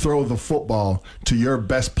throw the football to your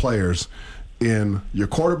best players in your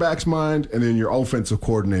quarterback's mind and in your offensive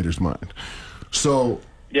coordinator's mind. So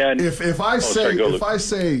if I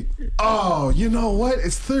say, oh, you know what?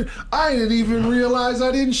 It's third. I didn't even realize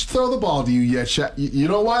I didn't throw the ball to you yet, Shaq. You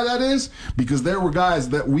know why that is? Because there were guys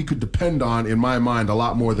that we could depend on, in my mind, a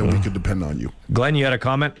lot more than we could depend on you. Glenn, you had a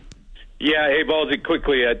comment? Yeah, hey, Ballsy,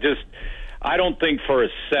 quickly. I don't think for a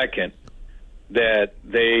second that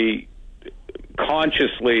they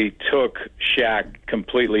consciously took Shaq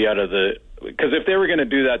completely out of the. Because if they were going to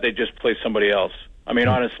do that, they'd just play somebody else. I mean,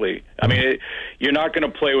 honestly. I mean, you're not going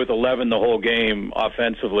to play with 11 the whole game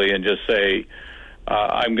offensively and just say,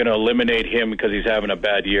 I'm going to eliminate him because he's having a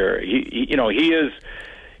bad year. He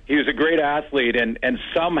was a great athlete, and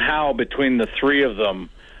somehow between the three of them,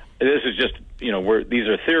 this is just, these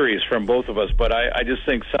are theories from both of us, but I just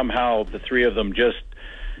think somehow the three of them just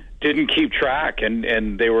didn't keep track,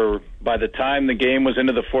 and they were, by the time the game was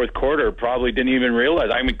into the fourth quarter, probably didn't even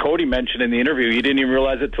realize. I mean, Cody mentioned in the interview he didn't even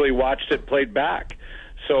realize it till he watched it played back.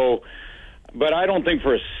 So, but I don't think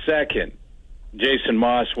for a second Jason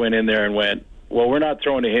Moss went in there and went, well, we're not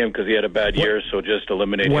throwing to him because he had a bad year, so just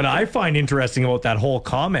eliminate him. What I find interesting about that whole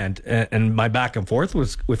comment and my back and forth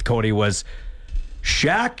with Cody was,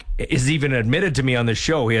 Shaq is even admitted to me on the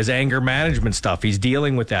show. He has anger management stuff. He's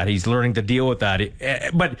dealing with that. He's learning to deal with that.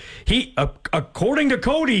 But he, according to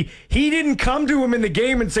Cody, he didn't come to him in the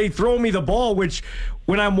game and say, throw me the ball, which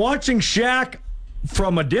when I'm watching Shaq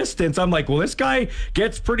from a distance, I'm like, well, this guy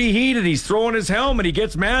gets pretty heated. He's throwing his helmet. He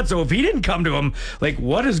gets mad. So if he didn't come to him, like,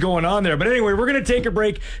 what is going on there? But anyway, we're going to take a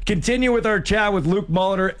break, continue with our chat with Luke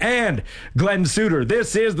Molitor and Glenn Suter.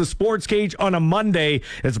 This is the Sports Cage on a Monday.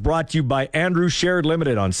 It's brought to you by Andrew Shared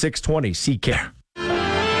Limited on 620 CK.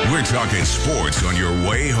 We're talking sports on your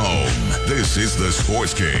way home. This is the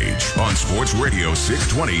Sports Cage on Sports Radio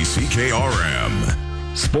 620 CKRM.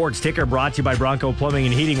 Sports Ticker brought to you by Bronco Plumbing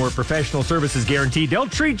and Heating, where professional service is guaranteed. They'll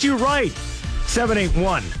treat you right.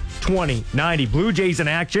 781-2090. Blue Jays in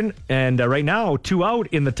action, and right now 2 out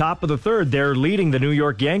in the top of the third. They're leading the New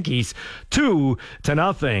York Yankees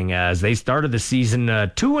 2-0 as they started the season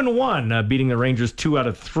 2-1, beating the Rangers 2 out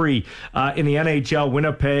of 3. In the NHL,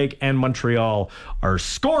 Winnipeg and Montreal are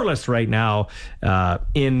scoreless right now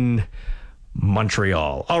in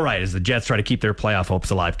Montreal. All right, as the Jets try to keep their playoff hopes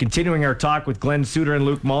alive. Continuing our talk with Glenn Suter and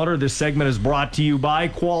Luke Molitor, this segment is brought to you by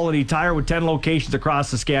Quality Tire with 10 locations across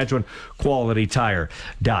Saskatchewan,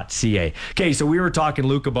 qualitytire.ca. Okay, so we were talking,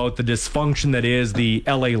 Luke, about the dysfunction that is the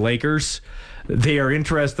LA Lakers. They are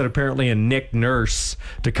interested apparently in Nick Nurse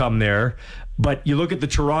to come there. But you look at the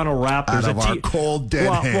Toronto Raptors. Out of our cold,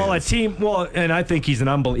 dead hands. And I think he's an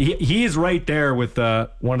unbelievable. He is right there with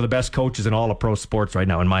one of the best coaches in all of pro sports right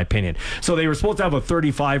now, in my opinion. So they were supposed to have a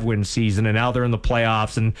 35-win season, and now they're in the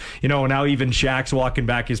playoffs. And, now even Shaq's walking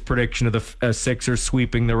back his prediction of the Sixers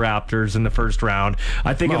sweeping the Raptors in the first round.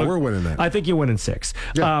 We're winning that. I think you win in 6.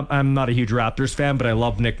 Yeah. I'm not a huge Raptors fan, but I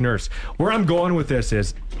love Nick Nurse. Where I'm going with this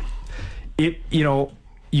is, you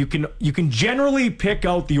can generally pick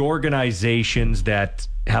out the organizations that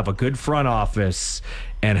have a good front office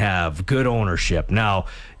and have good ownership. Now,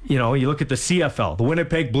 you look at the CFL. The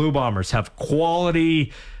Winnipeg Blue Bombers have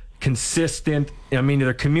quality, consistent,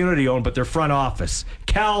 they're community owned, but they're front office.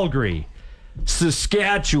 Calgary,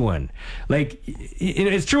 Saskatchewan.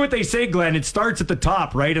 It's true what they say, Glenn. It starts at the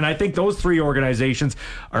top, right? And I think those 3 organizations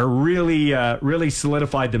are really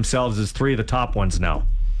solidified themselves as 3 of the top ones now.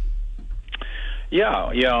 Yeah,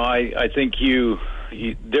 I think you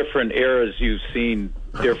different eras, you've seen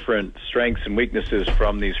different strengths and weaknesses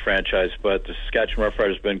from these franchises, but the Saskatchewan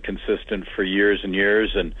Roughriders have been consistent for years and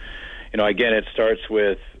years. And, again, it starts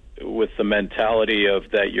with the mentality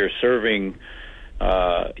of that you're serving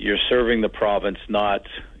the province, not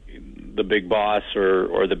the big boss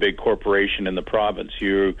or the big corporation in the province.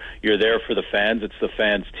 You're there for the fans. It's the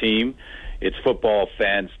fans' team. It's football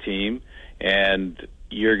fans' team. And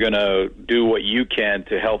you're going to do what you can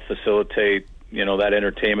to help facilitate, that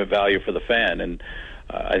entertainment value for the fan. And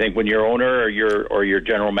I think when your owner or your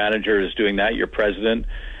general manager is doing that, your president,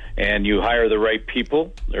 and you hire the right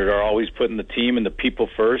people that are always putting the team and the people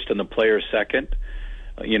first and the player second,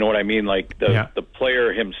 you know what I mean? Like the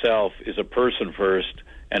player himself is a person first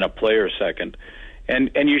and a player second.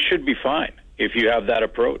 And you should be fine. if you have that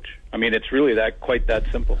approach. I mean, it's really quite that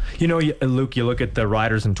simple. You know, Luke, you look at the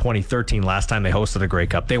Riders in 2013, last time they hosted a Grey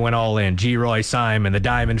Cup. They went all in. G. Roy Simon, the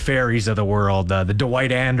Diamond Fairies of the world, the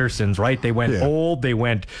Dwight Andersons, right? They went old. They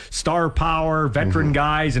went star power, veteran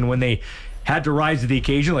guys. And when they had to rise to the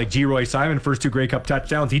occasion, like G. Roy Simon, first 2 Grey Cup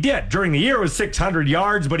touchdowns, he did. During the year, it was 600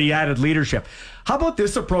 yards, but he added leadership. How about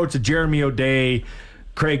this approach to Jeremy O'Day,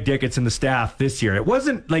 Craig Dickinson, and the staff this year? It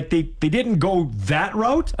wasn't like they didn't go that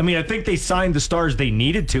route. I mean, I think they signed the stars they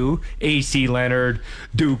needed to. A.C. Leonard,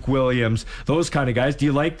 Duke Williams, those kind of guys. Do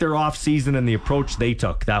you like their offseason and the approach they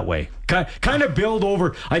took that way? Kind of build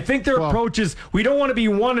over. I think their approach is, we don't want to be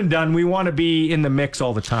one and done. We want to be in the mix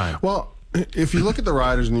all the time. Well, if you look at the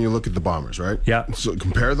Riders and you look at the Bombers, right? Yeah. So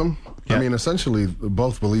compare them. Yeah. I mean, essentially,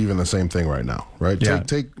 both believe in the same thing right now, right? Yeah.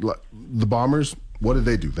 Take the Bombers. What did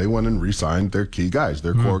they do? They went and re-signed their key guys,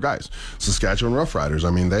 their core guys. Saskatchewan Roughriders,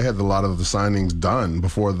 I mean, they had a lot of the signings done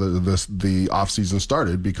before the offseason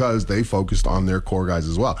started because they focused on their core guys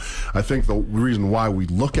as well. I think the reason why we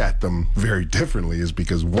look at them very differently is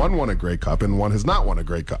because one won a Grey Cup and one has not won a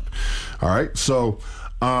Grey Cup. All right? So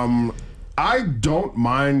I don't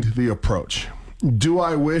mind the approach. Do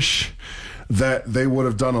I wish that they would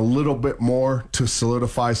have done a little bit more to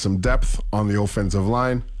solidify some depth on the offensive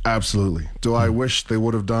line? Absolutely. Do I wish they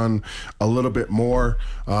would have done a little bit more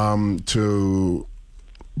to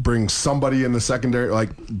bring somebody in the secondary, like,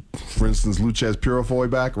 for instance, Luchez Purifoy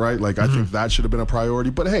back, right? Like, I think that should have been a priority.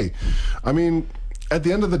 But, hey, I mean, at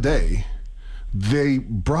the end of the day, they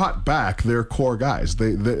brought back their core guys.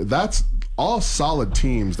 That's all solid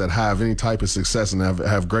teams that have any type of success and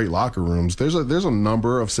have great locker rooms. There's a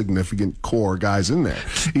number of significant core guys in there.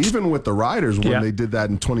 Even with the Riders, when they did that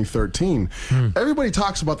in 2013, everybody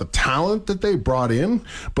talks about the talent that they brought in,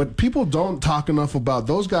 but people don't talk enough about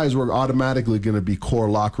those guys were automatically going to be core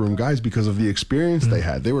locker room guys because of the experience they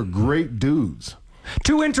had. They were great dudes.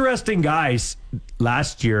 2 interesting guys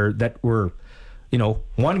last year that were, you know,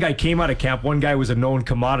 one guy came out of camp, one guy was a known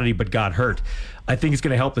commodity but got hurt. I think it's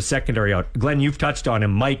going to help the secondary out. Glenn, you've touched on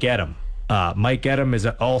him, Mike Edem. Mike Edem is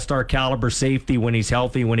an all-star caliber safety when he's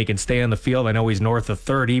healthy, when he can stay on the field. I know he's north of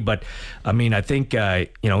 30, but I mean, I think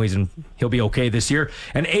he'll be okay this year.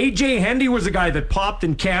 And A.J. Hendy was a guy that popped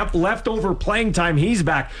in camp, leftover playing time. He's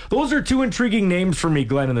back. Those are 2 intriguing names for me,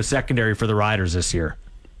 Glenn, in the secondary for the Riders this year.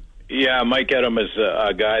 Yeah, Mike Edem is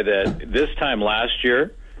a guy that this time last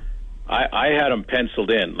year, I had him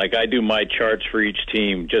penciled in. Like, I do my charts for each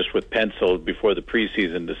team just with pencil before the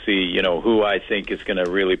preseason to see, you know, who I think is going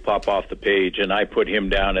to really pop off the page. And I put him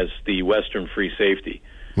down as the Western free safety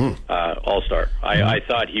all-star. I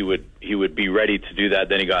thought he would be ready to do that.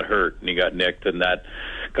 Then he got hurt and he got nicked and that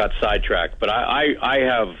got sidetracked. But I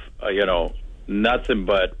have, nothing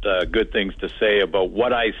but good things to say about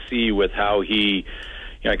what I see with how he –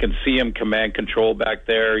 I can see him command control back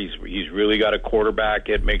there. He's really got to quarterback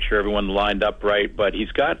it, make sure everyone lined up right. But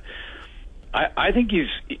he's got, I think he's,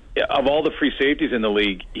 of all the free safeties in the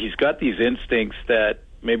league, he's got these instincts that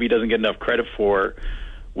maybe he doesn't get enough credit for,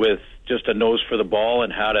 with just a nose for the ball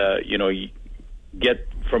and how to, get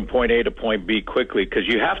from point A to point B quickly. Because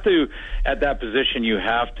you have to, at that position, you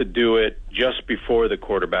have to do it just before the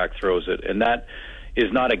quarterback throws it. And that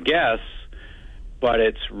is not a guess, but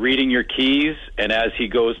it's reading your keys, and as he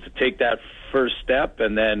goes to take that first step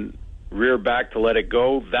and then rear back to let it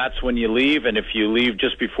go, that's when you leave. And if you leave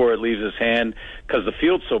just before it leaves his hand, because the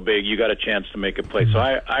field's so big, you got a chance to make a play. So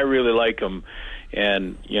I really like him,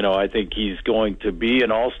 and, I think he's going to be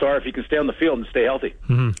an all-star if he can stay on the field and stay healthy.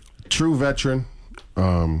 True veteran.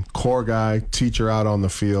 Core guy, teacher out on the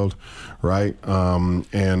field, right?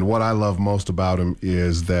 And what I love most about him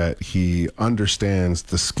is that he understands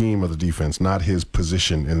the scheme of the defense, not his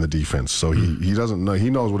position in the defense. So he doesn't know, he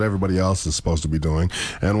knows what everybody else is supposed to be doing.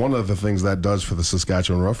 And one of the things that does for the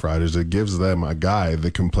Saskatchewan Roughriders, it gives them a guy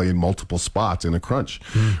that can play in multiple spots in a crunch,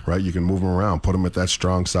 right? You can move him around, put him at that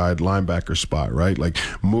strong side linebacker spot, right? Like,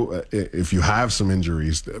 if you have some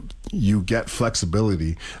injuries, you get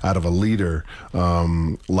flexibility out of a leader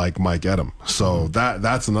like Mike Edem. So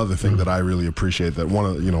that's another thing that I really appreciate. That one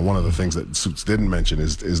of the things that Suits didn't mention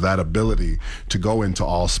is that ability to go into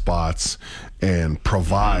all spots and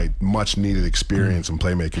provide much needed experience and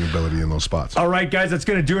playmaking ability in those spots. All right, guys, that's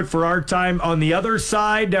going to do it for our time. On the other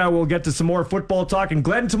side, we'll get to some more football talk. And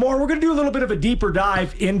Glenn, tomorrow we're going to do a little bit of a deeper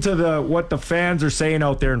dive into what the fans are saying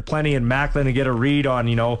out there in Plenty and Macklin and get a read on,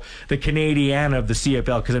 the Canadian of the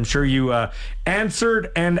CFL, because I'm sure you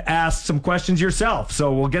answered and asked some questions yourself.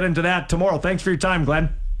 So we'll get into that tomorrow. Thanks for your time,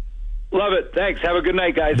 Glenn. Love it. Thanks. Have a good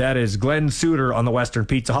night, guys. That is Glenn Suter on the Western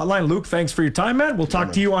Pizza Hotline. Luke, thanks for your time, man. We'll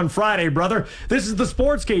talk to you on Friday, brother. This is the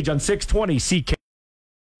Sports Cage on 620 CK.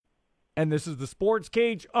 and this is the Sports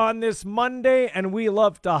Cage on this Monday, and we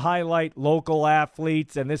love to highlight local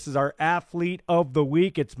athletes, and this is our Athlete of the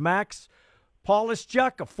Week. It's Max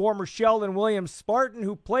Polishchuk, a former Sheldon Williams Spartan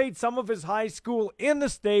who played some of his high school in the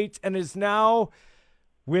States and is now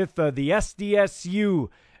with the SDSU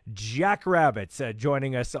Jackrabbits,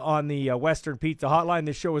 joining us on the Western Pizza Hotline.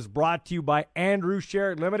 This show is brought to you by Andrew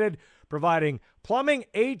Sherritt Limited, providing plumbing,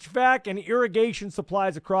 HVAC, and irrigation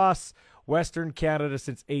supplies across Western Canada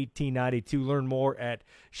since 1892. Learn more at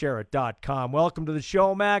Sherritt.com. Welcome to the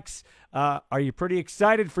show, Max. Are you pretty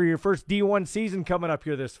excited for your first D1 season coming up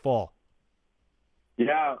here this fall?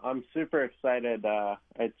 Yeah, I'm super excited.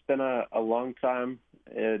 It's been a long time,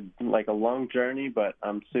 like a long journey, but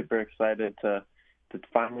I'm super excited to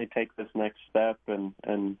finally take this next step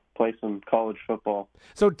and play some college football.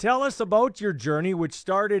 So tell us about your journey, which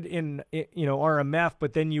started in RMF,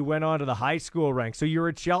 but then you went on to the high school ranks. So you were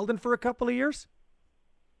at Sheldon for a couple of years?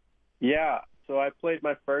 Yeah. So I played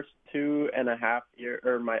my first 2.5 years,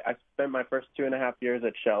 I spent my first 2.5 years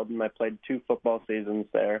at Sheldon. I played 2 football seasons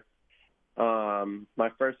there. My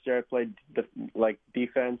first year I played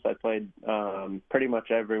defense. I played pretty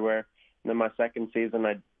much everywhere. And then my second season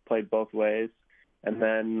I played both ways. And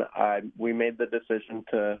then we made the decision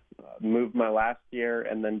to move my last year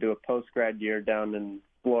and then do a post-grad year down in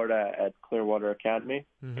Florida at Clearwater Academy.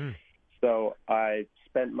 Mm-hmm. So I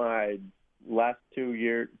spent my last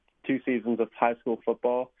 2 seasons of high school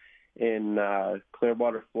football in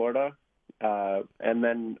Clearwater, Florida. And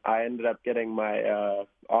then I ended up getting my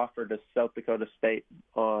offer to South Dakota State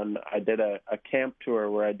I did a camp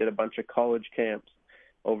tour where I did a bunch of college camps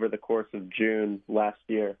over the course of June last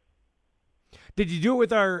year. Did you do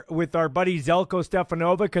it with our buddy Zelko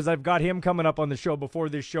Stefanova? Because I've got him coming up on the show before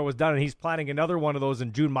this show is done, and he's planning another one of those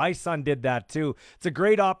in June. My son did that too. It's a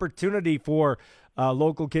great opportunity for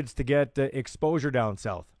local kids to get exposure down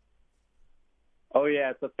south. Oh, yeah,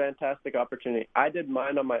 it's a fantastic opportunity. I did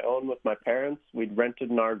mine on my own with my parents. We'd rented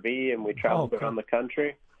an RV, and we traveled around the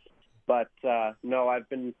country. But, no, I've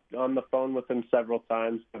been on the phone with him several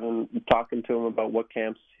times, and talking to him about what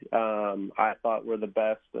camps I thought were the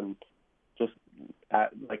best, and just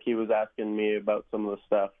he was asking me about some of the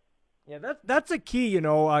stuff. Yeah, that's a key,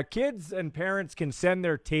 kids and parents can send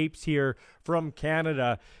their tapes here from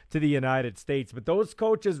Canada to the United States, but those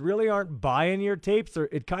coaches really aren't buying your tapes, or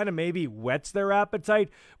it kind of maybe whets their appetite,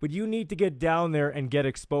 but you need to get down there and get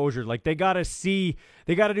exposure. Like they got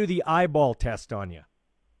to do the eyeball test on you.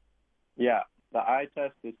 Yeah, the eye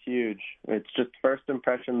test is huge. It's just first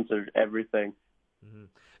impressions are everything. Mm-hmm.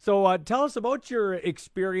 So tell us about your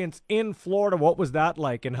experience in Florida. What was that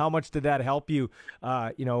like, and how much did that help you,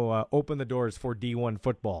 open the doors for D1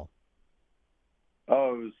 football?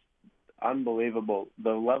 Oh, it was unbelievable.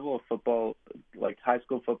 The level of football, like high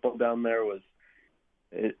school football down there, was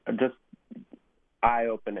just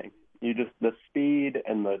eye-opening. The speed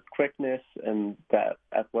and the quickness and that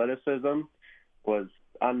athleticism was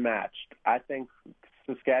unmatched. I think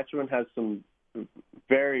Saskatchewan has some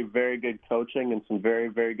very, very good coaching and some very,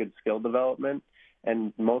 very good skill development,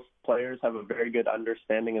 and most players have a very good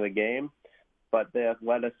understanding of the game, but the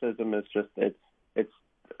athleticism is just it's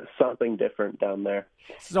something different down there.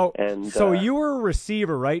 So you were a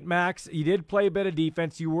receiver, right, Max? You did play a bit of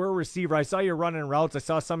defense. You were a receiver. I saw you running routes. I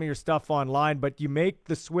saw some of your stuff online, but you make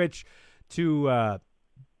the switch to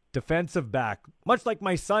defensive back, much like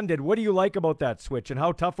my son did. What do you like about that switch, and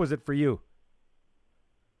how tough was it for you?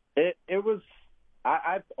 It was.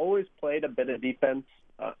 I've always played a bit of defense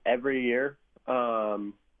every year,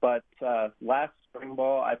 but last spring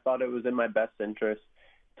ball, I thought it was in my best interest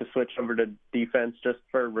to switch over to defense just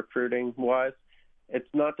for recruiting-wise. It's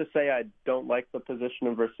not to say I don't like the position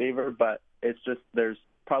of receiver, but it's just there's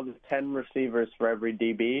probably 10 receivers for every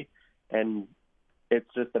DB, and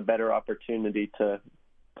it's just a better opportunity to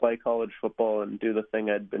play college football and do the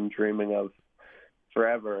thing I'd been dreaming of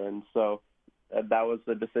forever. And so that was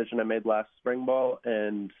the decision I made last spring ball,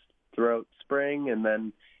 and throughout spring and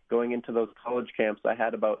then going into those college camps, I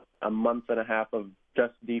had about a month and a half of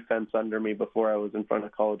just defense under me before I was in front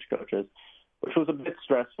of college coaches, which was a bit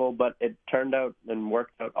stressful, but it turned out and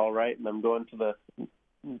worked out all right, and I'm going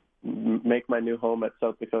to make my new home at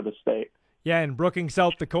South Dakota State. Yeah, in Brookings,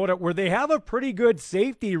 South Dakota, where they have a pretty good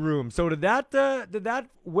safety room. So did that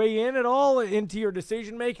weigh in at all into your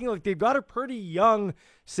decision making? Like they've got a pretty young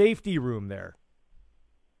safety room there.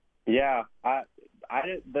 Yeah,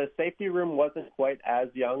 the safety room wasn't quite as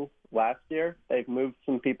young last year. They've moved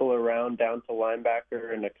some people around down to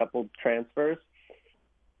linebacker and a couple transfers.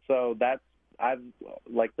 So that's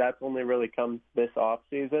only really come this off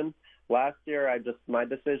season. Last year, my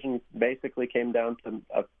decision basically came down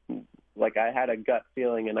to like I had a gut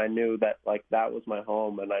feeling, and I knew that like that was my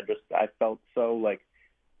home, and I felt so like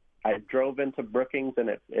I drove into Brookings, and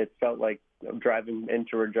it felt like driving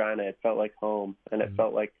into Regina. It felt like home, and it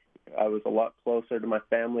felt like I was a lot closer to my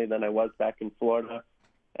family than I was back in Florida,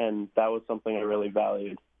 and that was something I really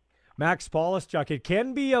valued. Max Polishchuk, it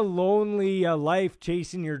can be a lonely life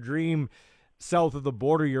chasing your dream south of the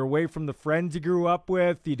border. You're away from the friends you grew up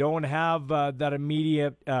with. You don't have that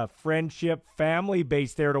immediate friendship, family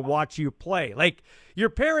base there to watch you play. Like, your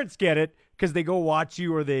parents get it because they go watch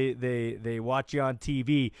you or they watch you on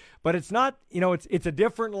TV. But it's not, it's a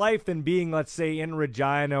different life than being, let's say, in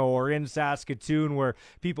Regina or in Saskatoon where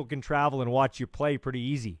people can travel and watch you play pretty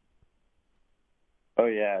easy. Oh,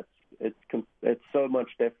 yeah. It's so much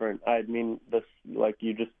different. I mean, it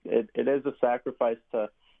is a sacrifice to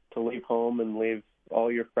leave home and leave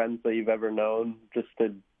all your friends that you've ever known just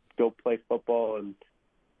to go play football.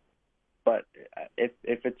 But if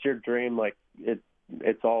it's your dream, like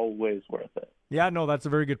it's always worth it. Yeah, no, that's a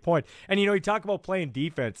very good point. And, you talk about playing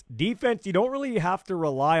defense. Defense, you don't really have to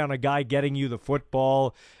rely on a guy getting you the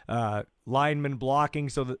football, lineman blocking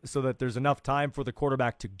so that there's enough time for the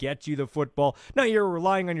quarterback to get you the football. Now, you're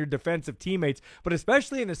relying on your defensive teammates, but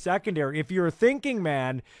especially in the secondary, if you're a thinking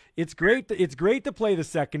man, it's great to play the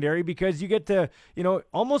secondary because you get to,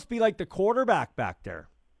 almost be like the quarterback back there.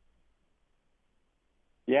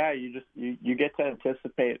 Yeah, you get to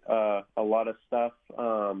anticipate a lot of stuff,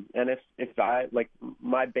 and if I like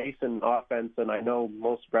my base in offense, and I know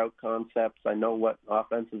most route concepts, I know what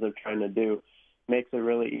offenses are trying to do, makes it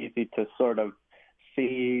really easy to sort of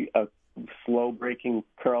see a slow breaking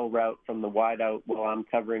curl route from the wide out while I'm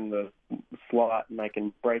covering the slot, and I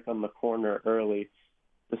can break on the corner early.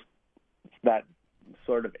 Just that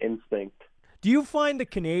sort of instinct. Do you find the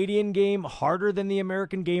Canadian game harder than the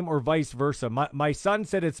American game or vice versa? My son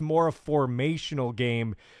said it's more a formational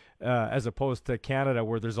game as opposed to Canada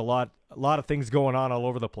where there's a lot of things going on all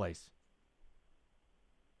over the place.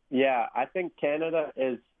 Yeah, I think Canada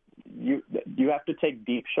is you have to take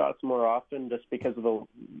deep shots more often just because of the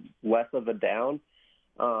less of a down.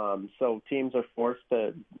 So teams are forced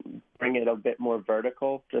to bring it a bit more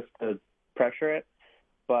vertical just to pressure it.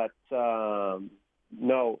 But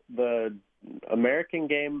no, the American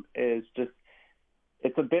game is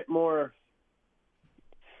it's a bit more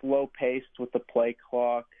slow paced with the play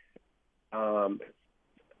clock. I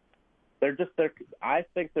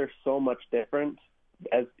think they're so much different,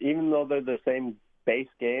 as even though they're the same base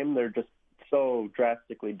game, they're just so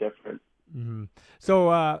drastically different. Mm-hmm.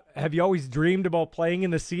 So have you always dreamed about playing in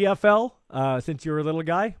the CFL since you were a little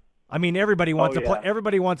guy? I mean, everybody wants to play.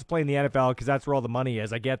 Everybody wants to play in the NFL because that's where all the money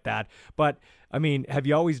is. I get that, but I mean, have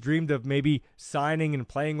you always dreamed of maybe signing and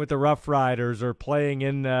playing with the Rough Riders or playing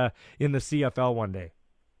in the CFL one day?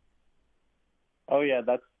 Oh yeah,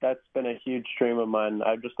 that's been a huge dream of mine.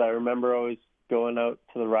 I remember always going out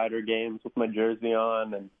to the Rider games with my jersey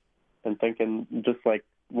on and thinking just like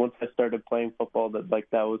once I started playing football that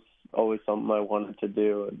was always something I wanted to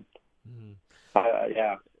do. And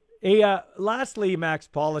yeah. Hey, lastly, Max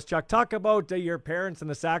Polishchuk, talk about your parents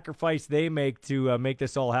and the sacrifice they make to make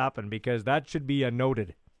this all happen, because that should be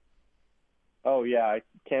noted. Oh, yeah, I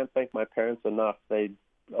can't thank my parents enough. They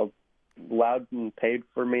allowed and paid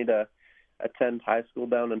for me to attend high school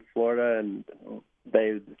down in Florida, and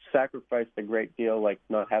they sacrificed a great deal, like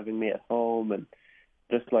not having me at home, and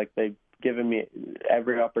just like they've given me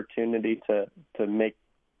every opportunity to make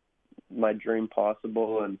my dream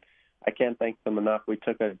possible, and I can't thank them enough. We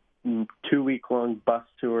took a 2-week-long bus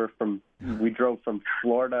tour we drove from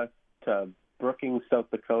Florida to Brookings, South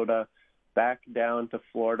Dakota, back down to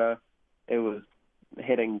Florida. It was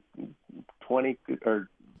hitting 20 or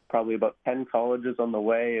probably about 10 colleges on the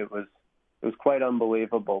way. It was quite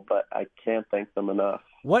unbelievable, but I can't thank them enough.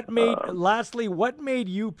 What made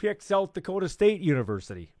you pick South Dakota State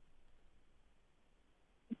University?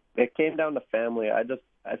 It came down to family. I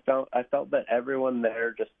felt that everyone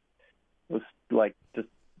there just was like just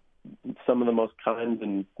some of the most kind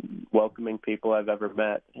and welcoming people I've ever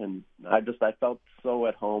met, and I felt so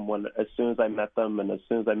at home as soon as I met them, and as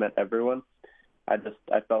soon as I met everyone, I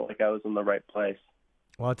felt like I was in the right place.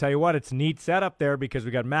 Well, I'll tell you what, it's a neat setup there because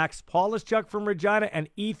we got Max Polishchuk from Regina and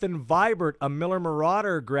Ethan Vibert, a Miller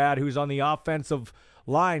Marauder grad who's on the offensive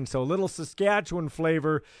line. So a little Saskatchewan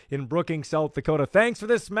flavor in Brookings, South Dakota. Thanks for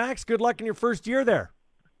this, Max. Good luck in your first year there.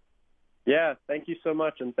 Yeah, thank you so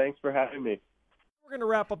much, and thanks for having me. We're going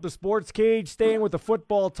to wrap up the Sports Cage, staying with the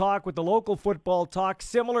football talk, with the local football talk,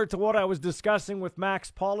 similar to what I was discussing with Max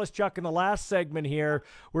Polischuk in the last segment here.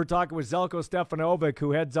 We're talking with Zeljko Stefanovic,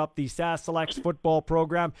 who heads up the SAS Selects football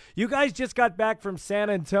program. You guys just got back from San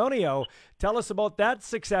Antonio. Tell us about that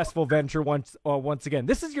successful venture once again.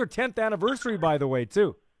 This is your 10th anniversary, by the way,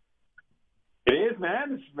 too. It is,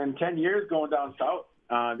 man. It's been 10 years going down south.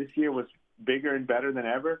 This year was bigger and better than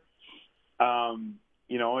ever.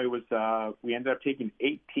 It was we ended up taking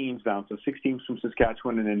 8 teams down, so 6 teams from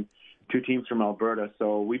Saskatchewan and then 2 teams from Alberta.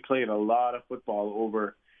 So we played a lot of football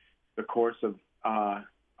over the course of a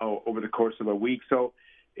week. So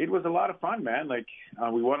it was a lot of fun, man.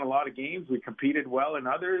 We won a lot of games. We competed well in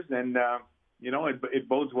others, and it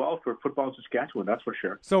bodes well for football in Saskatchewan. That's for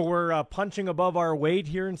sure. So we're punching above our weight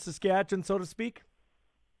here in Saskatchewan, so to speak.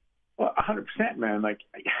 Well, 100%, man. I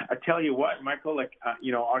tell you what, Michael.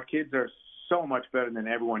 Our kids are so much better than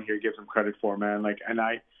everyone here gives them credit for, man.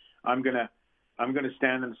 I'm gonna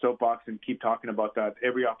stand in the soapbox and keep talking about that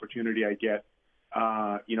every opportunity I get.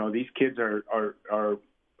 These kids are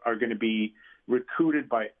going to be recruited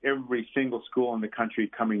by every single school in the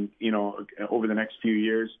country coming, over the next few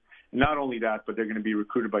years. Not only that, but they're going to be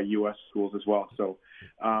recruited by U.S. schools as well. So,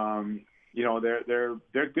 they're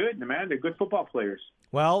good, man. They're good football players.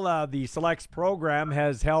 Well, the Selects program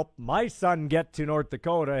has helped my son get to North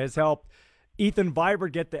Dakota, has helped Ethan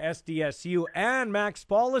Vibert get to SDSU, and Max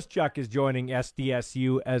Polischuk is joining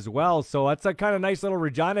SDSU as well. So that's a kind of nice little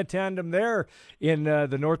Regina tandem there in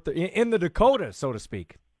the Dakota, so to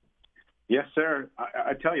speak. Yes, sir.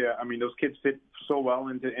 I tell you, those kids fit so well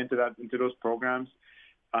into those programs.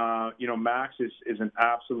 Max is an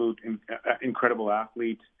absolute incredible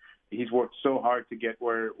athlete. He's worked so hard to get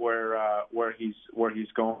where he's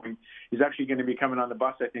going. He's actually going to be coming on the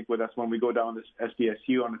bus, I think, with us when we go down to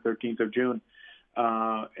SDSU on the 13th of June.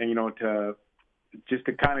 To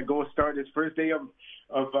kind of go start his first day of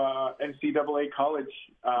NCAA college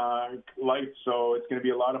life. So it's going to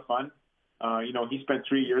be a lot of fun. He spent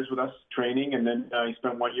 3 years with us training, and then he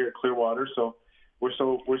spent 1 year at Clearwater. So we're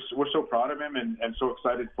so proud of him and so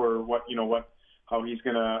excited for how he's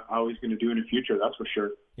gonna do in the future. That's for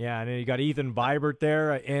sure. Yeah, and then you got Ethan Vibert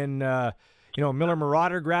there in Miller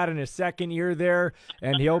Marauder grad in his second year there,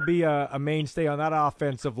 and he'll be a mainstay on that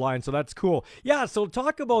offensive line. So that's cool. Yeah, so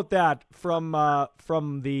talk about that from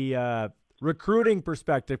the recruiting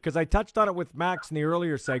perspective, because I touched on it with Max in the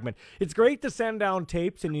earlier segment. It's great to send down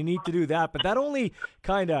tapes, and you need to do that, but that only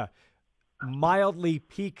kind of mildly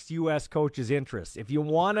piques U.S. coaches' interest. If you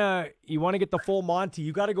wanna get the full Monty,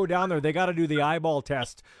 you got to go down there. They got to do the eyeball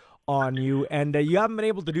test on you, and you haven't been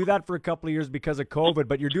able to do that for a couple of years because of COVID,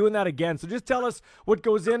 but you're doing that again. So just tell us what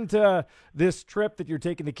goes into this trip that you're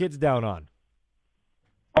taking the kids down on.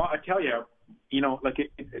 Well, I tell you,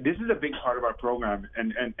 this is a big part of our program,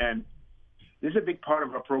 and this is a big part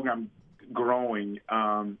of our program growing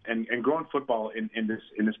and growing football in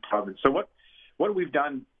this province. So what we've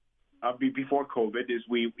done before COVID is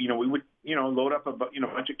we would load up a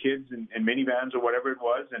bunch of kids in minivans or whatever it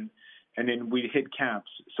was, and then we'd hit camps.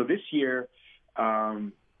 So this year,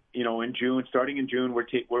 in June, starting in June,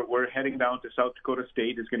 we're heading down to South Dakota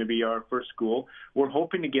State. Is going to be our first school. We're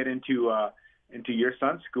hoping to get into your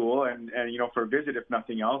son's school and for a visit, if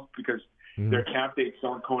nothing else, because their camp dates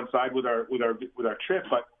don't coincide with our trip.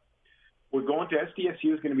 But we're going to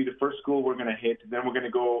SDSU. Is going to be the first school we're going to hit. Then we're going to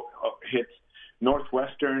go hit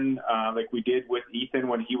Northwestern, like we did with Ethan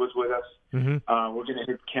when he was with us. Mm-hmm. We're going to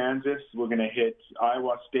hit Kansas. We're going to hit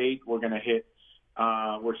Iowa State. We're going to hit.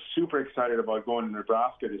 We're super excited about going to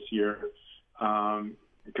Nebraska this year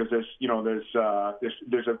because there's a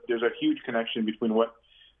huge connection between what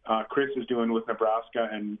Chris is doing with Nebraska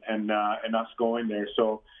and us going there.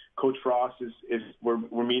 So Coach Frost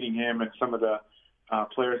we're meeting him and some of the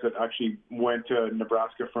players that actually went to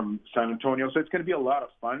Nebraska from San Antonio. So it's going to be a lot of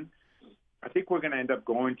fun. I think we're going to end up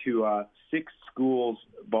going to 6 schools,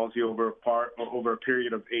 Ballsy, over a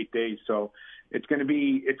period of 8 days. So it's going to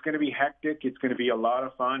be hectic. It's going to be a lot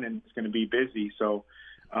of fun, and it's going to be busy. So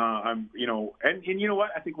and you know what?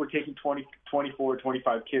 I think we're taking 24,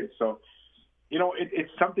 25 kids. So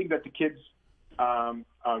it's something that the kids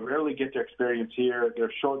rarely get to experience here.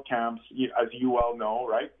 They're short camps, as you well know,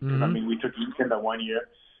 right? Mm-hmm. We took Ethan that 1 year,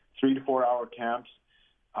 3 to 4 hour camps.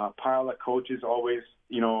 Pile of coaches always,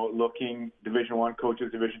 looking, Division I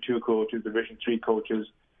coaches, Division II coaches, Division III coaches.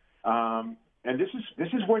 And this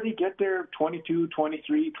is where they get their 22,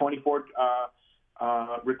 23, 24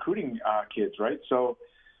 recruiting kids, right? So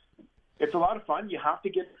it's a lot of fun. You have to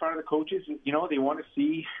get in front of the coaches. You know, they want to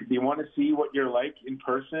see what you're like in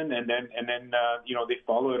person, and then you know, they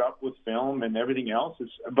follow it up with film and everything else.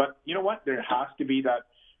 But you know what? There has to be that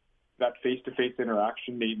face-to-face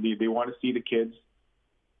interaction. They want to see the kids,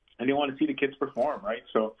 and they want to see the kids perform, right?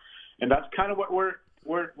 So, and that's kind of what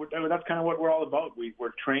that's kind of what we're all about.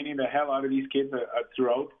 We're training the hell out of these kids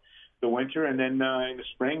throughout the winter, and then in the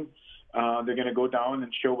spring, they're going to go down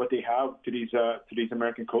and show what they have to these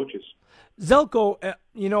American coaches. Zeljko,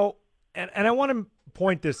 you know, and I want to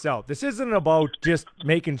point this out. This isn't about just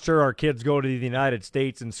making sure our kids go to the United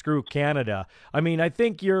States and screw Canada. I mean, I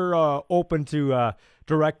think you're open to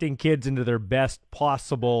directing kids into their best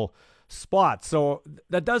possible spot. So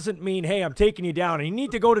that doesn't mean, hey, I'm taking you down and you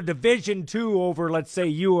need to go to Division II over, let's say,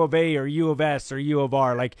 U of A or U of S or U of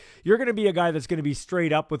R. Like, you're going to be a guy that's going to be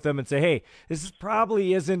straight up with them and say, hey, this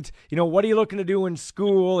probably isn't, you know, what are you looking to do in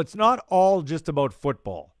school? It's not all just about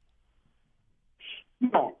football.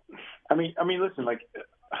 No. I mean, listen, like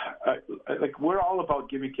we're all about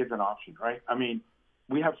giving kids an option, right? I mean,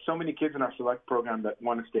 we have so many kids in our select program that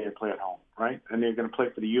want to stay and play at home, right? And they're going to play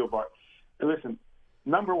for the U of R. And listen,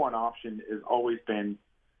 number one option has always been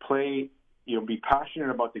play, you know, be passionate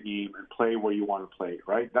about the game and play where you want to play,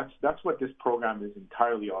 right? That's what this program is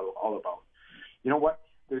entirely all about. You know what?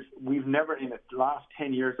 We've never, in the last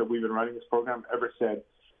 10 years that we've been running this program, ever said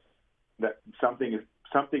that something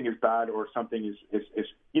is bad or something is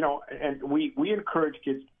you know, and we encourage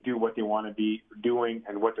kids to do what they want to be doing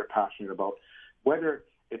and what they're passionate about, whether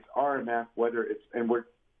it's RMF, whether it's, and we're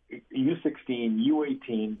U16,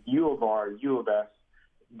 U18, U of R, U of S,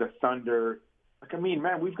 the Thunder. Like, I mean,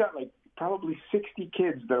 man, we've got like probably 60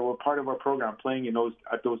 kids that were part of our program playing at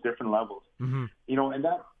those different levels. Mm-hmm. You know, and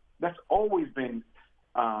that's always been,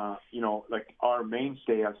 you know, like our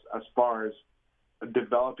mainstay as far as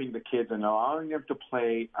developing the kids and allowing them to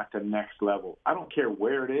play at the next level. I don't care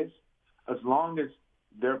where it is, as long as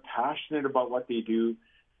they're passionate about what they do.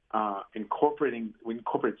 We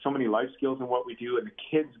incorporate so many life skills in what we do, and the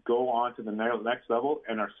kids go on to the next level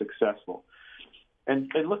and are successful.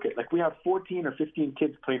 And look at, like, we have 14 or 15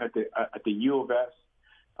 kids playing at the U of S,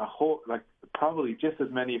 like probably just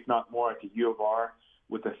as many, if not more, at the U of R,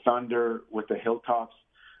 with the Thunder, with the Hilltops.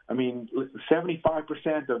 I mean,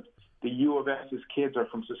 75% of the U of S's kids are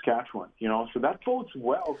from Saskatchewan, you know, so that bodes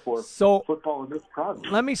well for football in this province.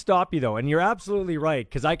 Let me stop you, though, and you're absolutely right,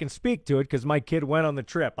 because I can speak to it because my kid went on the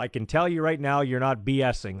trip. I can tell you right now you're not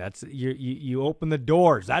BSing. That's you open the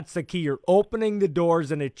doors. That's the key. You're opening the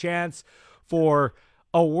doors and a chance for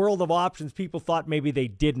a world of options people thought maybe they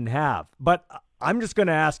didn't have. But I'm just going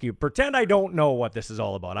to ask you, pretend I don't know what this is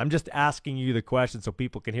all about. I'm just asking you the question so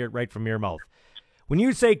people can hear it right from your mouth. When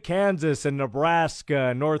you say Kansas and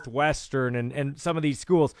Nebraska, Northwestern, and some of these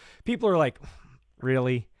schools, people are like,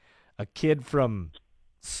 really? A kid from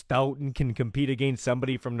Stoughton can compete against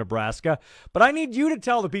somebody from Nebraska? But I need you to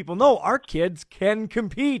tell the people, no, our kids can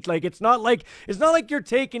compete. Like, it's not like you're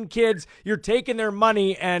taking kids, you're taking their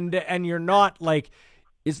money, and you're not like,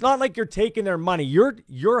 it's not like you're taking their money.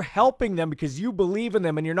 You're helping them because you believe in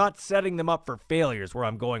them, and you're not setting them up for failures. Where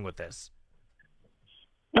I'm going with this.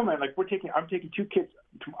 No, man, like I'm taking two kids.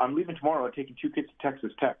 I'm leaving tomorrow. I'm taking two kids to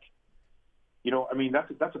Texas Tech. You know, I mean,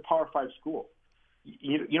 that's a Power 5 school.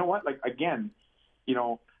 You know what? Like, again, you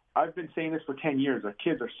know, I've been saying this for 10 years. Our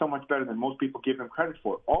kids are so much better than most people give them credit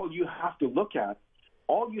for. All you have to look at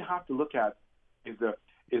is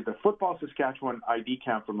the Football Saskatchewan ID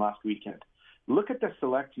camp from last weekend. Look at the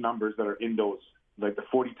select numbers that are in those, like the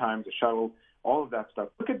 40 times, the shuttle, all of that stuff.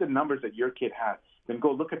 Look at the numbers that your kid had. Then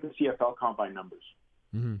go look at the CFL Combine numbers.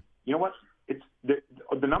 Mm-hmm. You know what? It's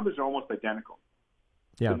the numbers are almost identical.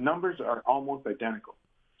 Yeah. The numbers are almost identical.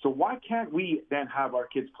 So why can't we then have our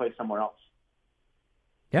kids play somewhere else?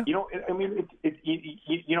 Yeah. You know, I mean,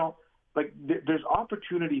 you know, like there's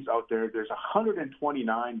opportunities out there. There's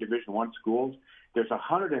 129 Division I schools. There's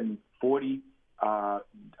 140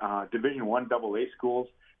 Division I AA schools.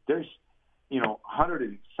 There's, you know, 100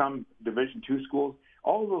 and some Division II schools.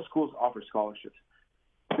 All of those schools offer scholarships.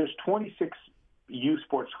 There's 26 U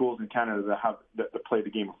sports schools in Canada that play the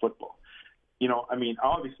game of football. You know, I mean,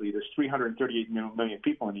 obviously there's 338 million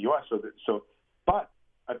people in the U.S. But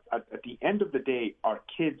at the end of the day, our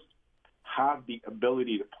kids have the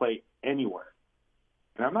ability to play anywhere.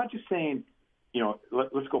 And I'm not just saying, you know,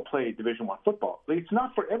 let's go play Division I football. Like, it's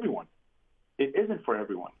not for everyone. It isn't for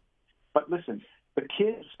everyone. But listen, the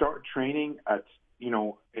kids start training at, you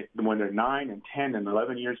know, when they're 9 and 10 and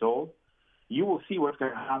 11 years old. You will see what's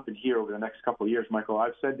going to happen here over the next couple of years, Michael.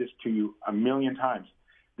 I've said this to you a million times.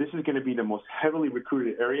 This is going to be the most heavily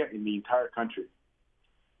recruited area in the entire country.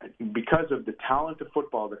 because of the talent of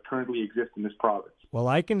football that currently exists in this province.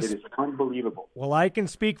 It is unbelievable. Well, I can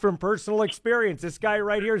speak from personal experience. This guy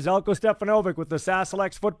right here, Zeljko Stefanovic with the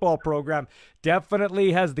Saselex football program,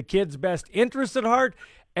 definitely has the kids' best interests at heart.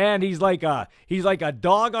 And he's like a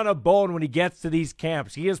dog on a bone when he gets to these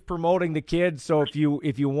camps. He is promoting the kids. So if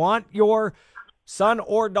you want your son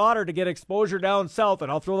or daughter to get exposure down south,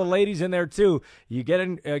 and I'll throw the ladies in there too, you get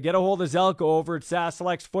a hold of Zeljko over at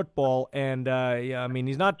Saselex football. And I mean,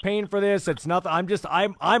 he's not paying for this. It's nothing.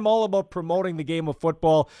 I'm all about promoting the game of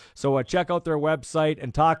football. So check out their website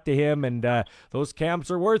and talk to him. And those camps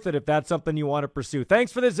are worth it if that's something you want to pursue.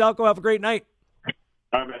 Thanks for this, Zeljko. Have a great night.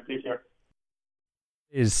 All right, man. Take care.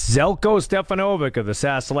 Is Zeljko Stefanovic of the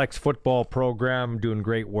Saselex football program, doing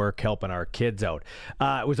great work helping our kids out.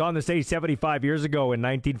 It was on this day 75 years ago in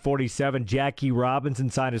 1947. Jackie Robinson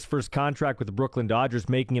signed his first contract with the Brooklyn Dodgers,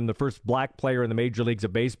 making him the first black player in the major leagues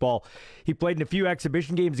of baseball. He played in a few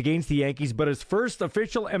exhibition games against the Yankees, but his first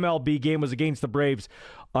official MLB game was against the Braves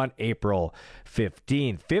on April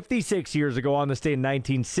 15th. 56 years ago on this day in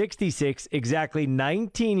 1966, exactly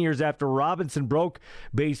 19 years after Robinson broke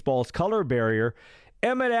baseball's color barrier,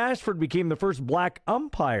 Emmett Ashford became the first black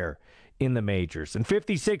umpire in the majors. And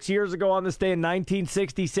 56 years ago on this day in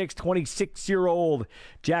 1966, 26-year-old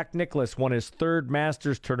Jack Nicklaus won his third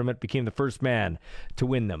Masters tournament, became the first man to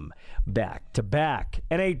win them back-to-back.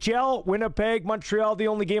 NHL, Winnipeg, Montreal, the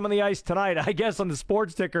only game on the ice tonight. I guess on the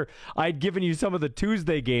sports ticker, I'd given you some of the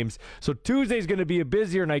Tuesday games. So Tuesday's going to be a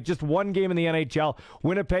busier night. Just one game in the NHL.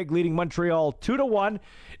 Winnipeg leading Montreal 2-1.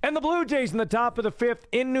 And the Blue Jays in the top of the fifth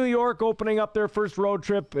in New York, opening up their first road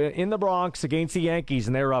trip in the Bronx against the Yankees,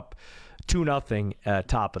 and they're up 2-0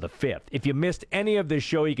 top of the fifth. If you missed any of this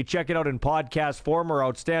show, you can check it out in podcast form. Our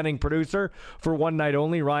outstanding producer for One Night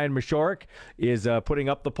Only, Ryan Mashorik, is putting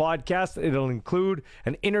up the podcast. It'll include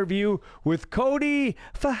an interview with Cody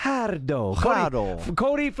Fajardo.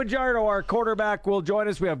 Cody Fajardo, our quarterback, will join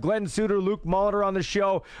us. We have Glenn Suter, Luke Molitor on the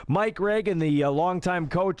show. Mike Reagan, the longtime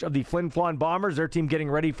coach of the Flin Flon Bombers, their team getting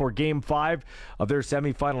ready for Game 5 of their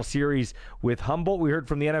semifinal series with Humboldt. We heard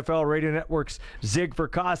from the NFL Radio Network's Zig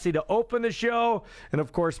Fracassi to open the show, and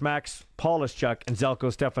of course Max Polischuk and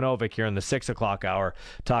Zeljko Stefanovic here in the 6 o'clock hour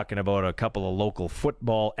talking about a couple of local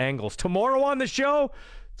football angles. Tomorrow on the show,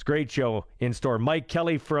 it's a great show in store. Mike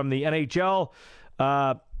Kelly from the NHL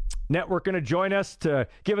Network going to join us to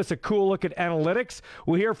give us a cool look at analytics.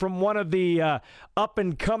 We'll hear from one of the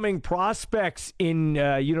up-and-coming prospects in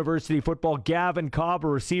university football, Gavin Cobb, a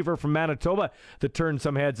receiver from Manitoba that turned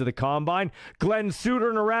some heads of the Combine. Glenn Suter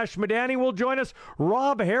and Arash Madani will join us.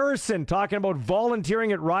 Rob Harrison talking about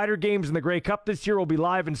volunteering at Rider Games in the Grey Cup this year will be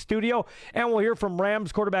live in studio. And we'll hear from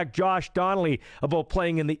Rams quarterback Josh Donnelly about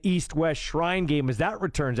playing in the East-West Shrine game as that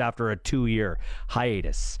returns after a 2-year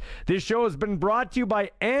hiatus. This show has been brought to you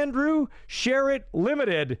by Andrew Sherritt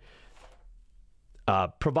Limited,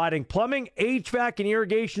 providing plumbing, HVAC, and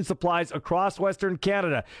irrigation supplies across Western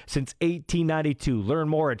Canada since 1892. Learn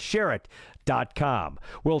more at Sherritt.com.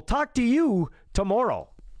 We'll talk to you tomorrow.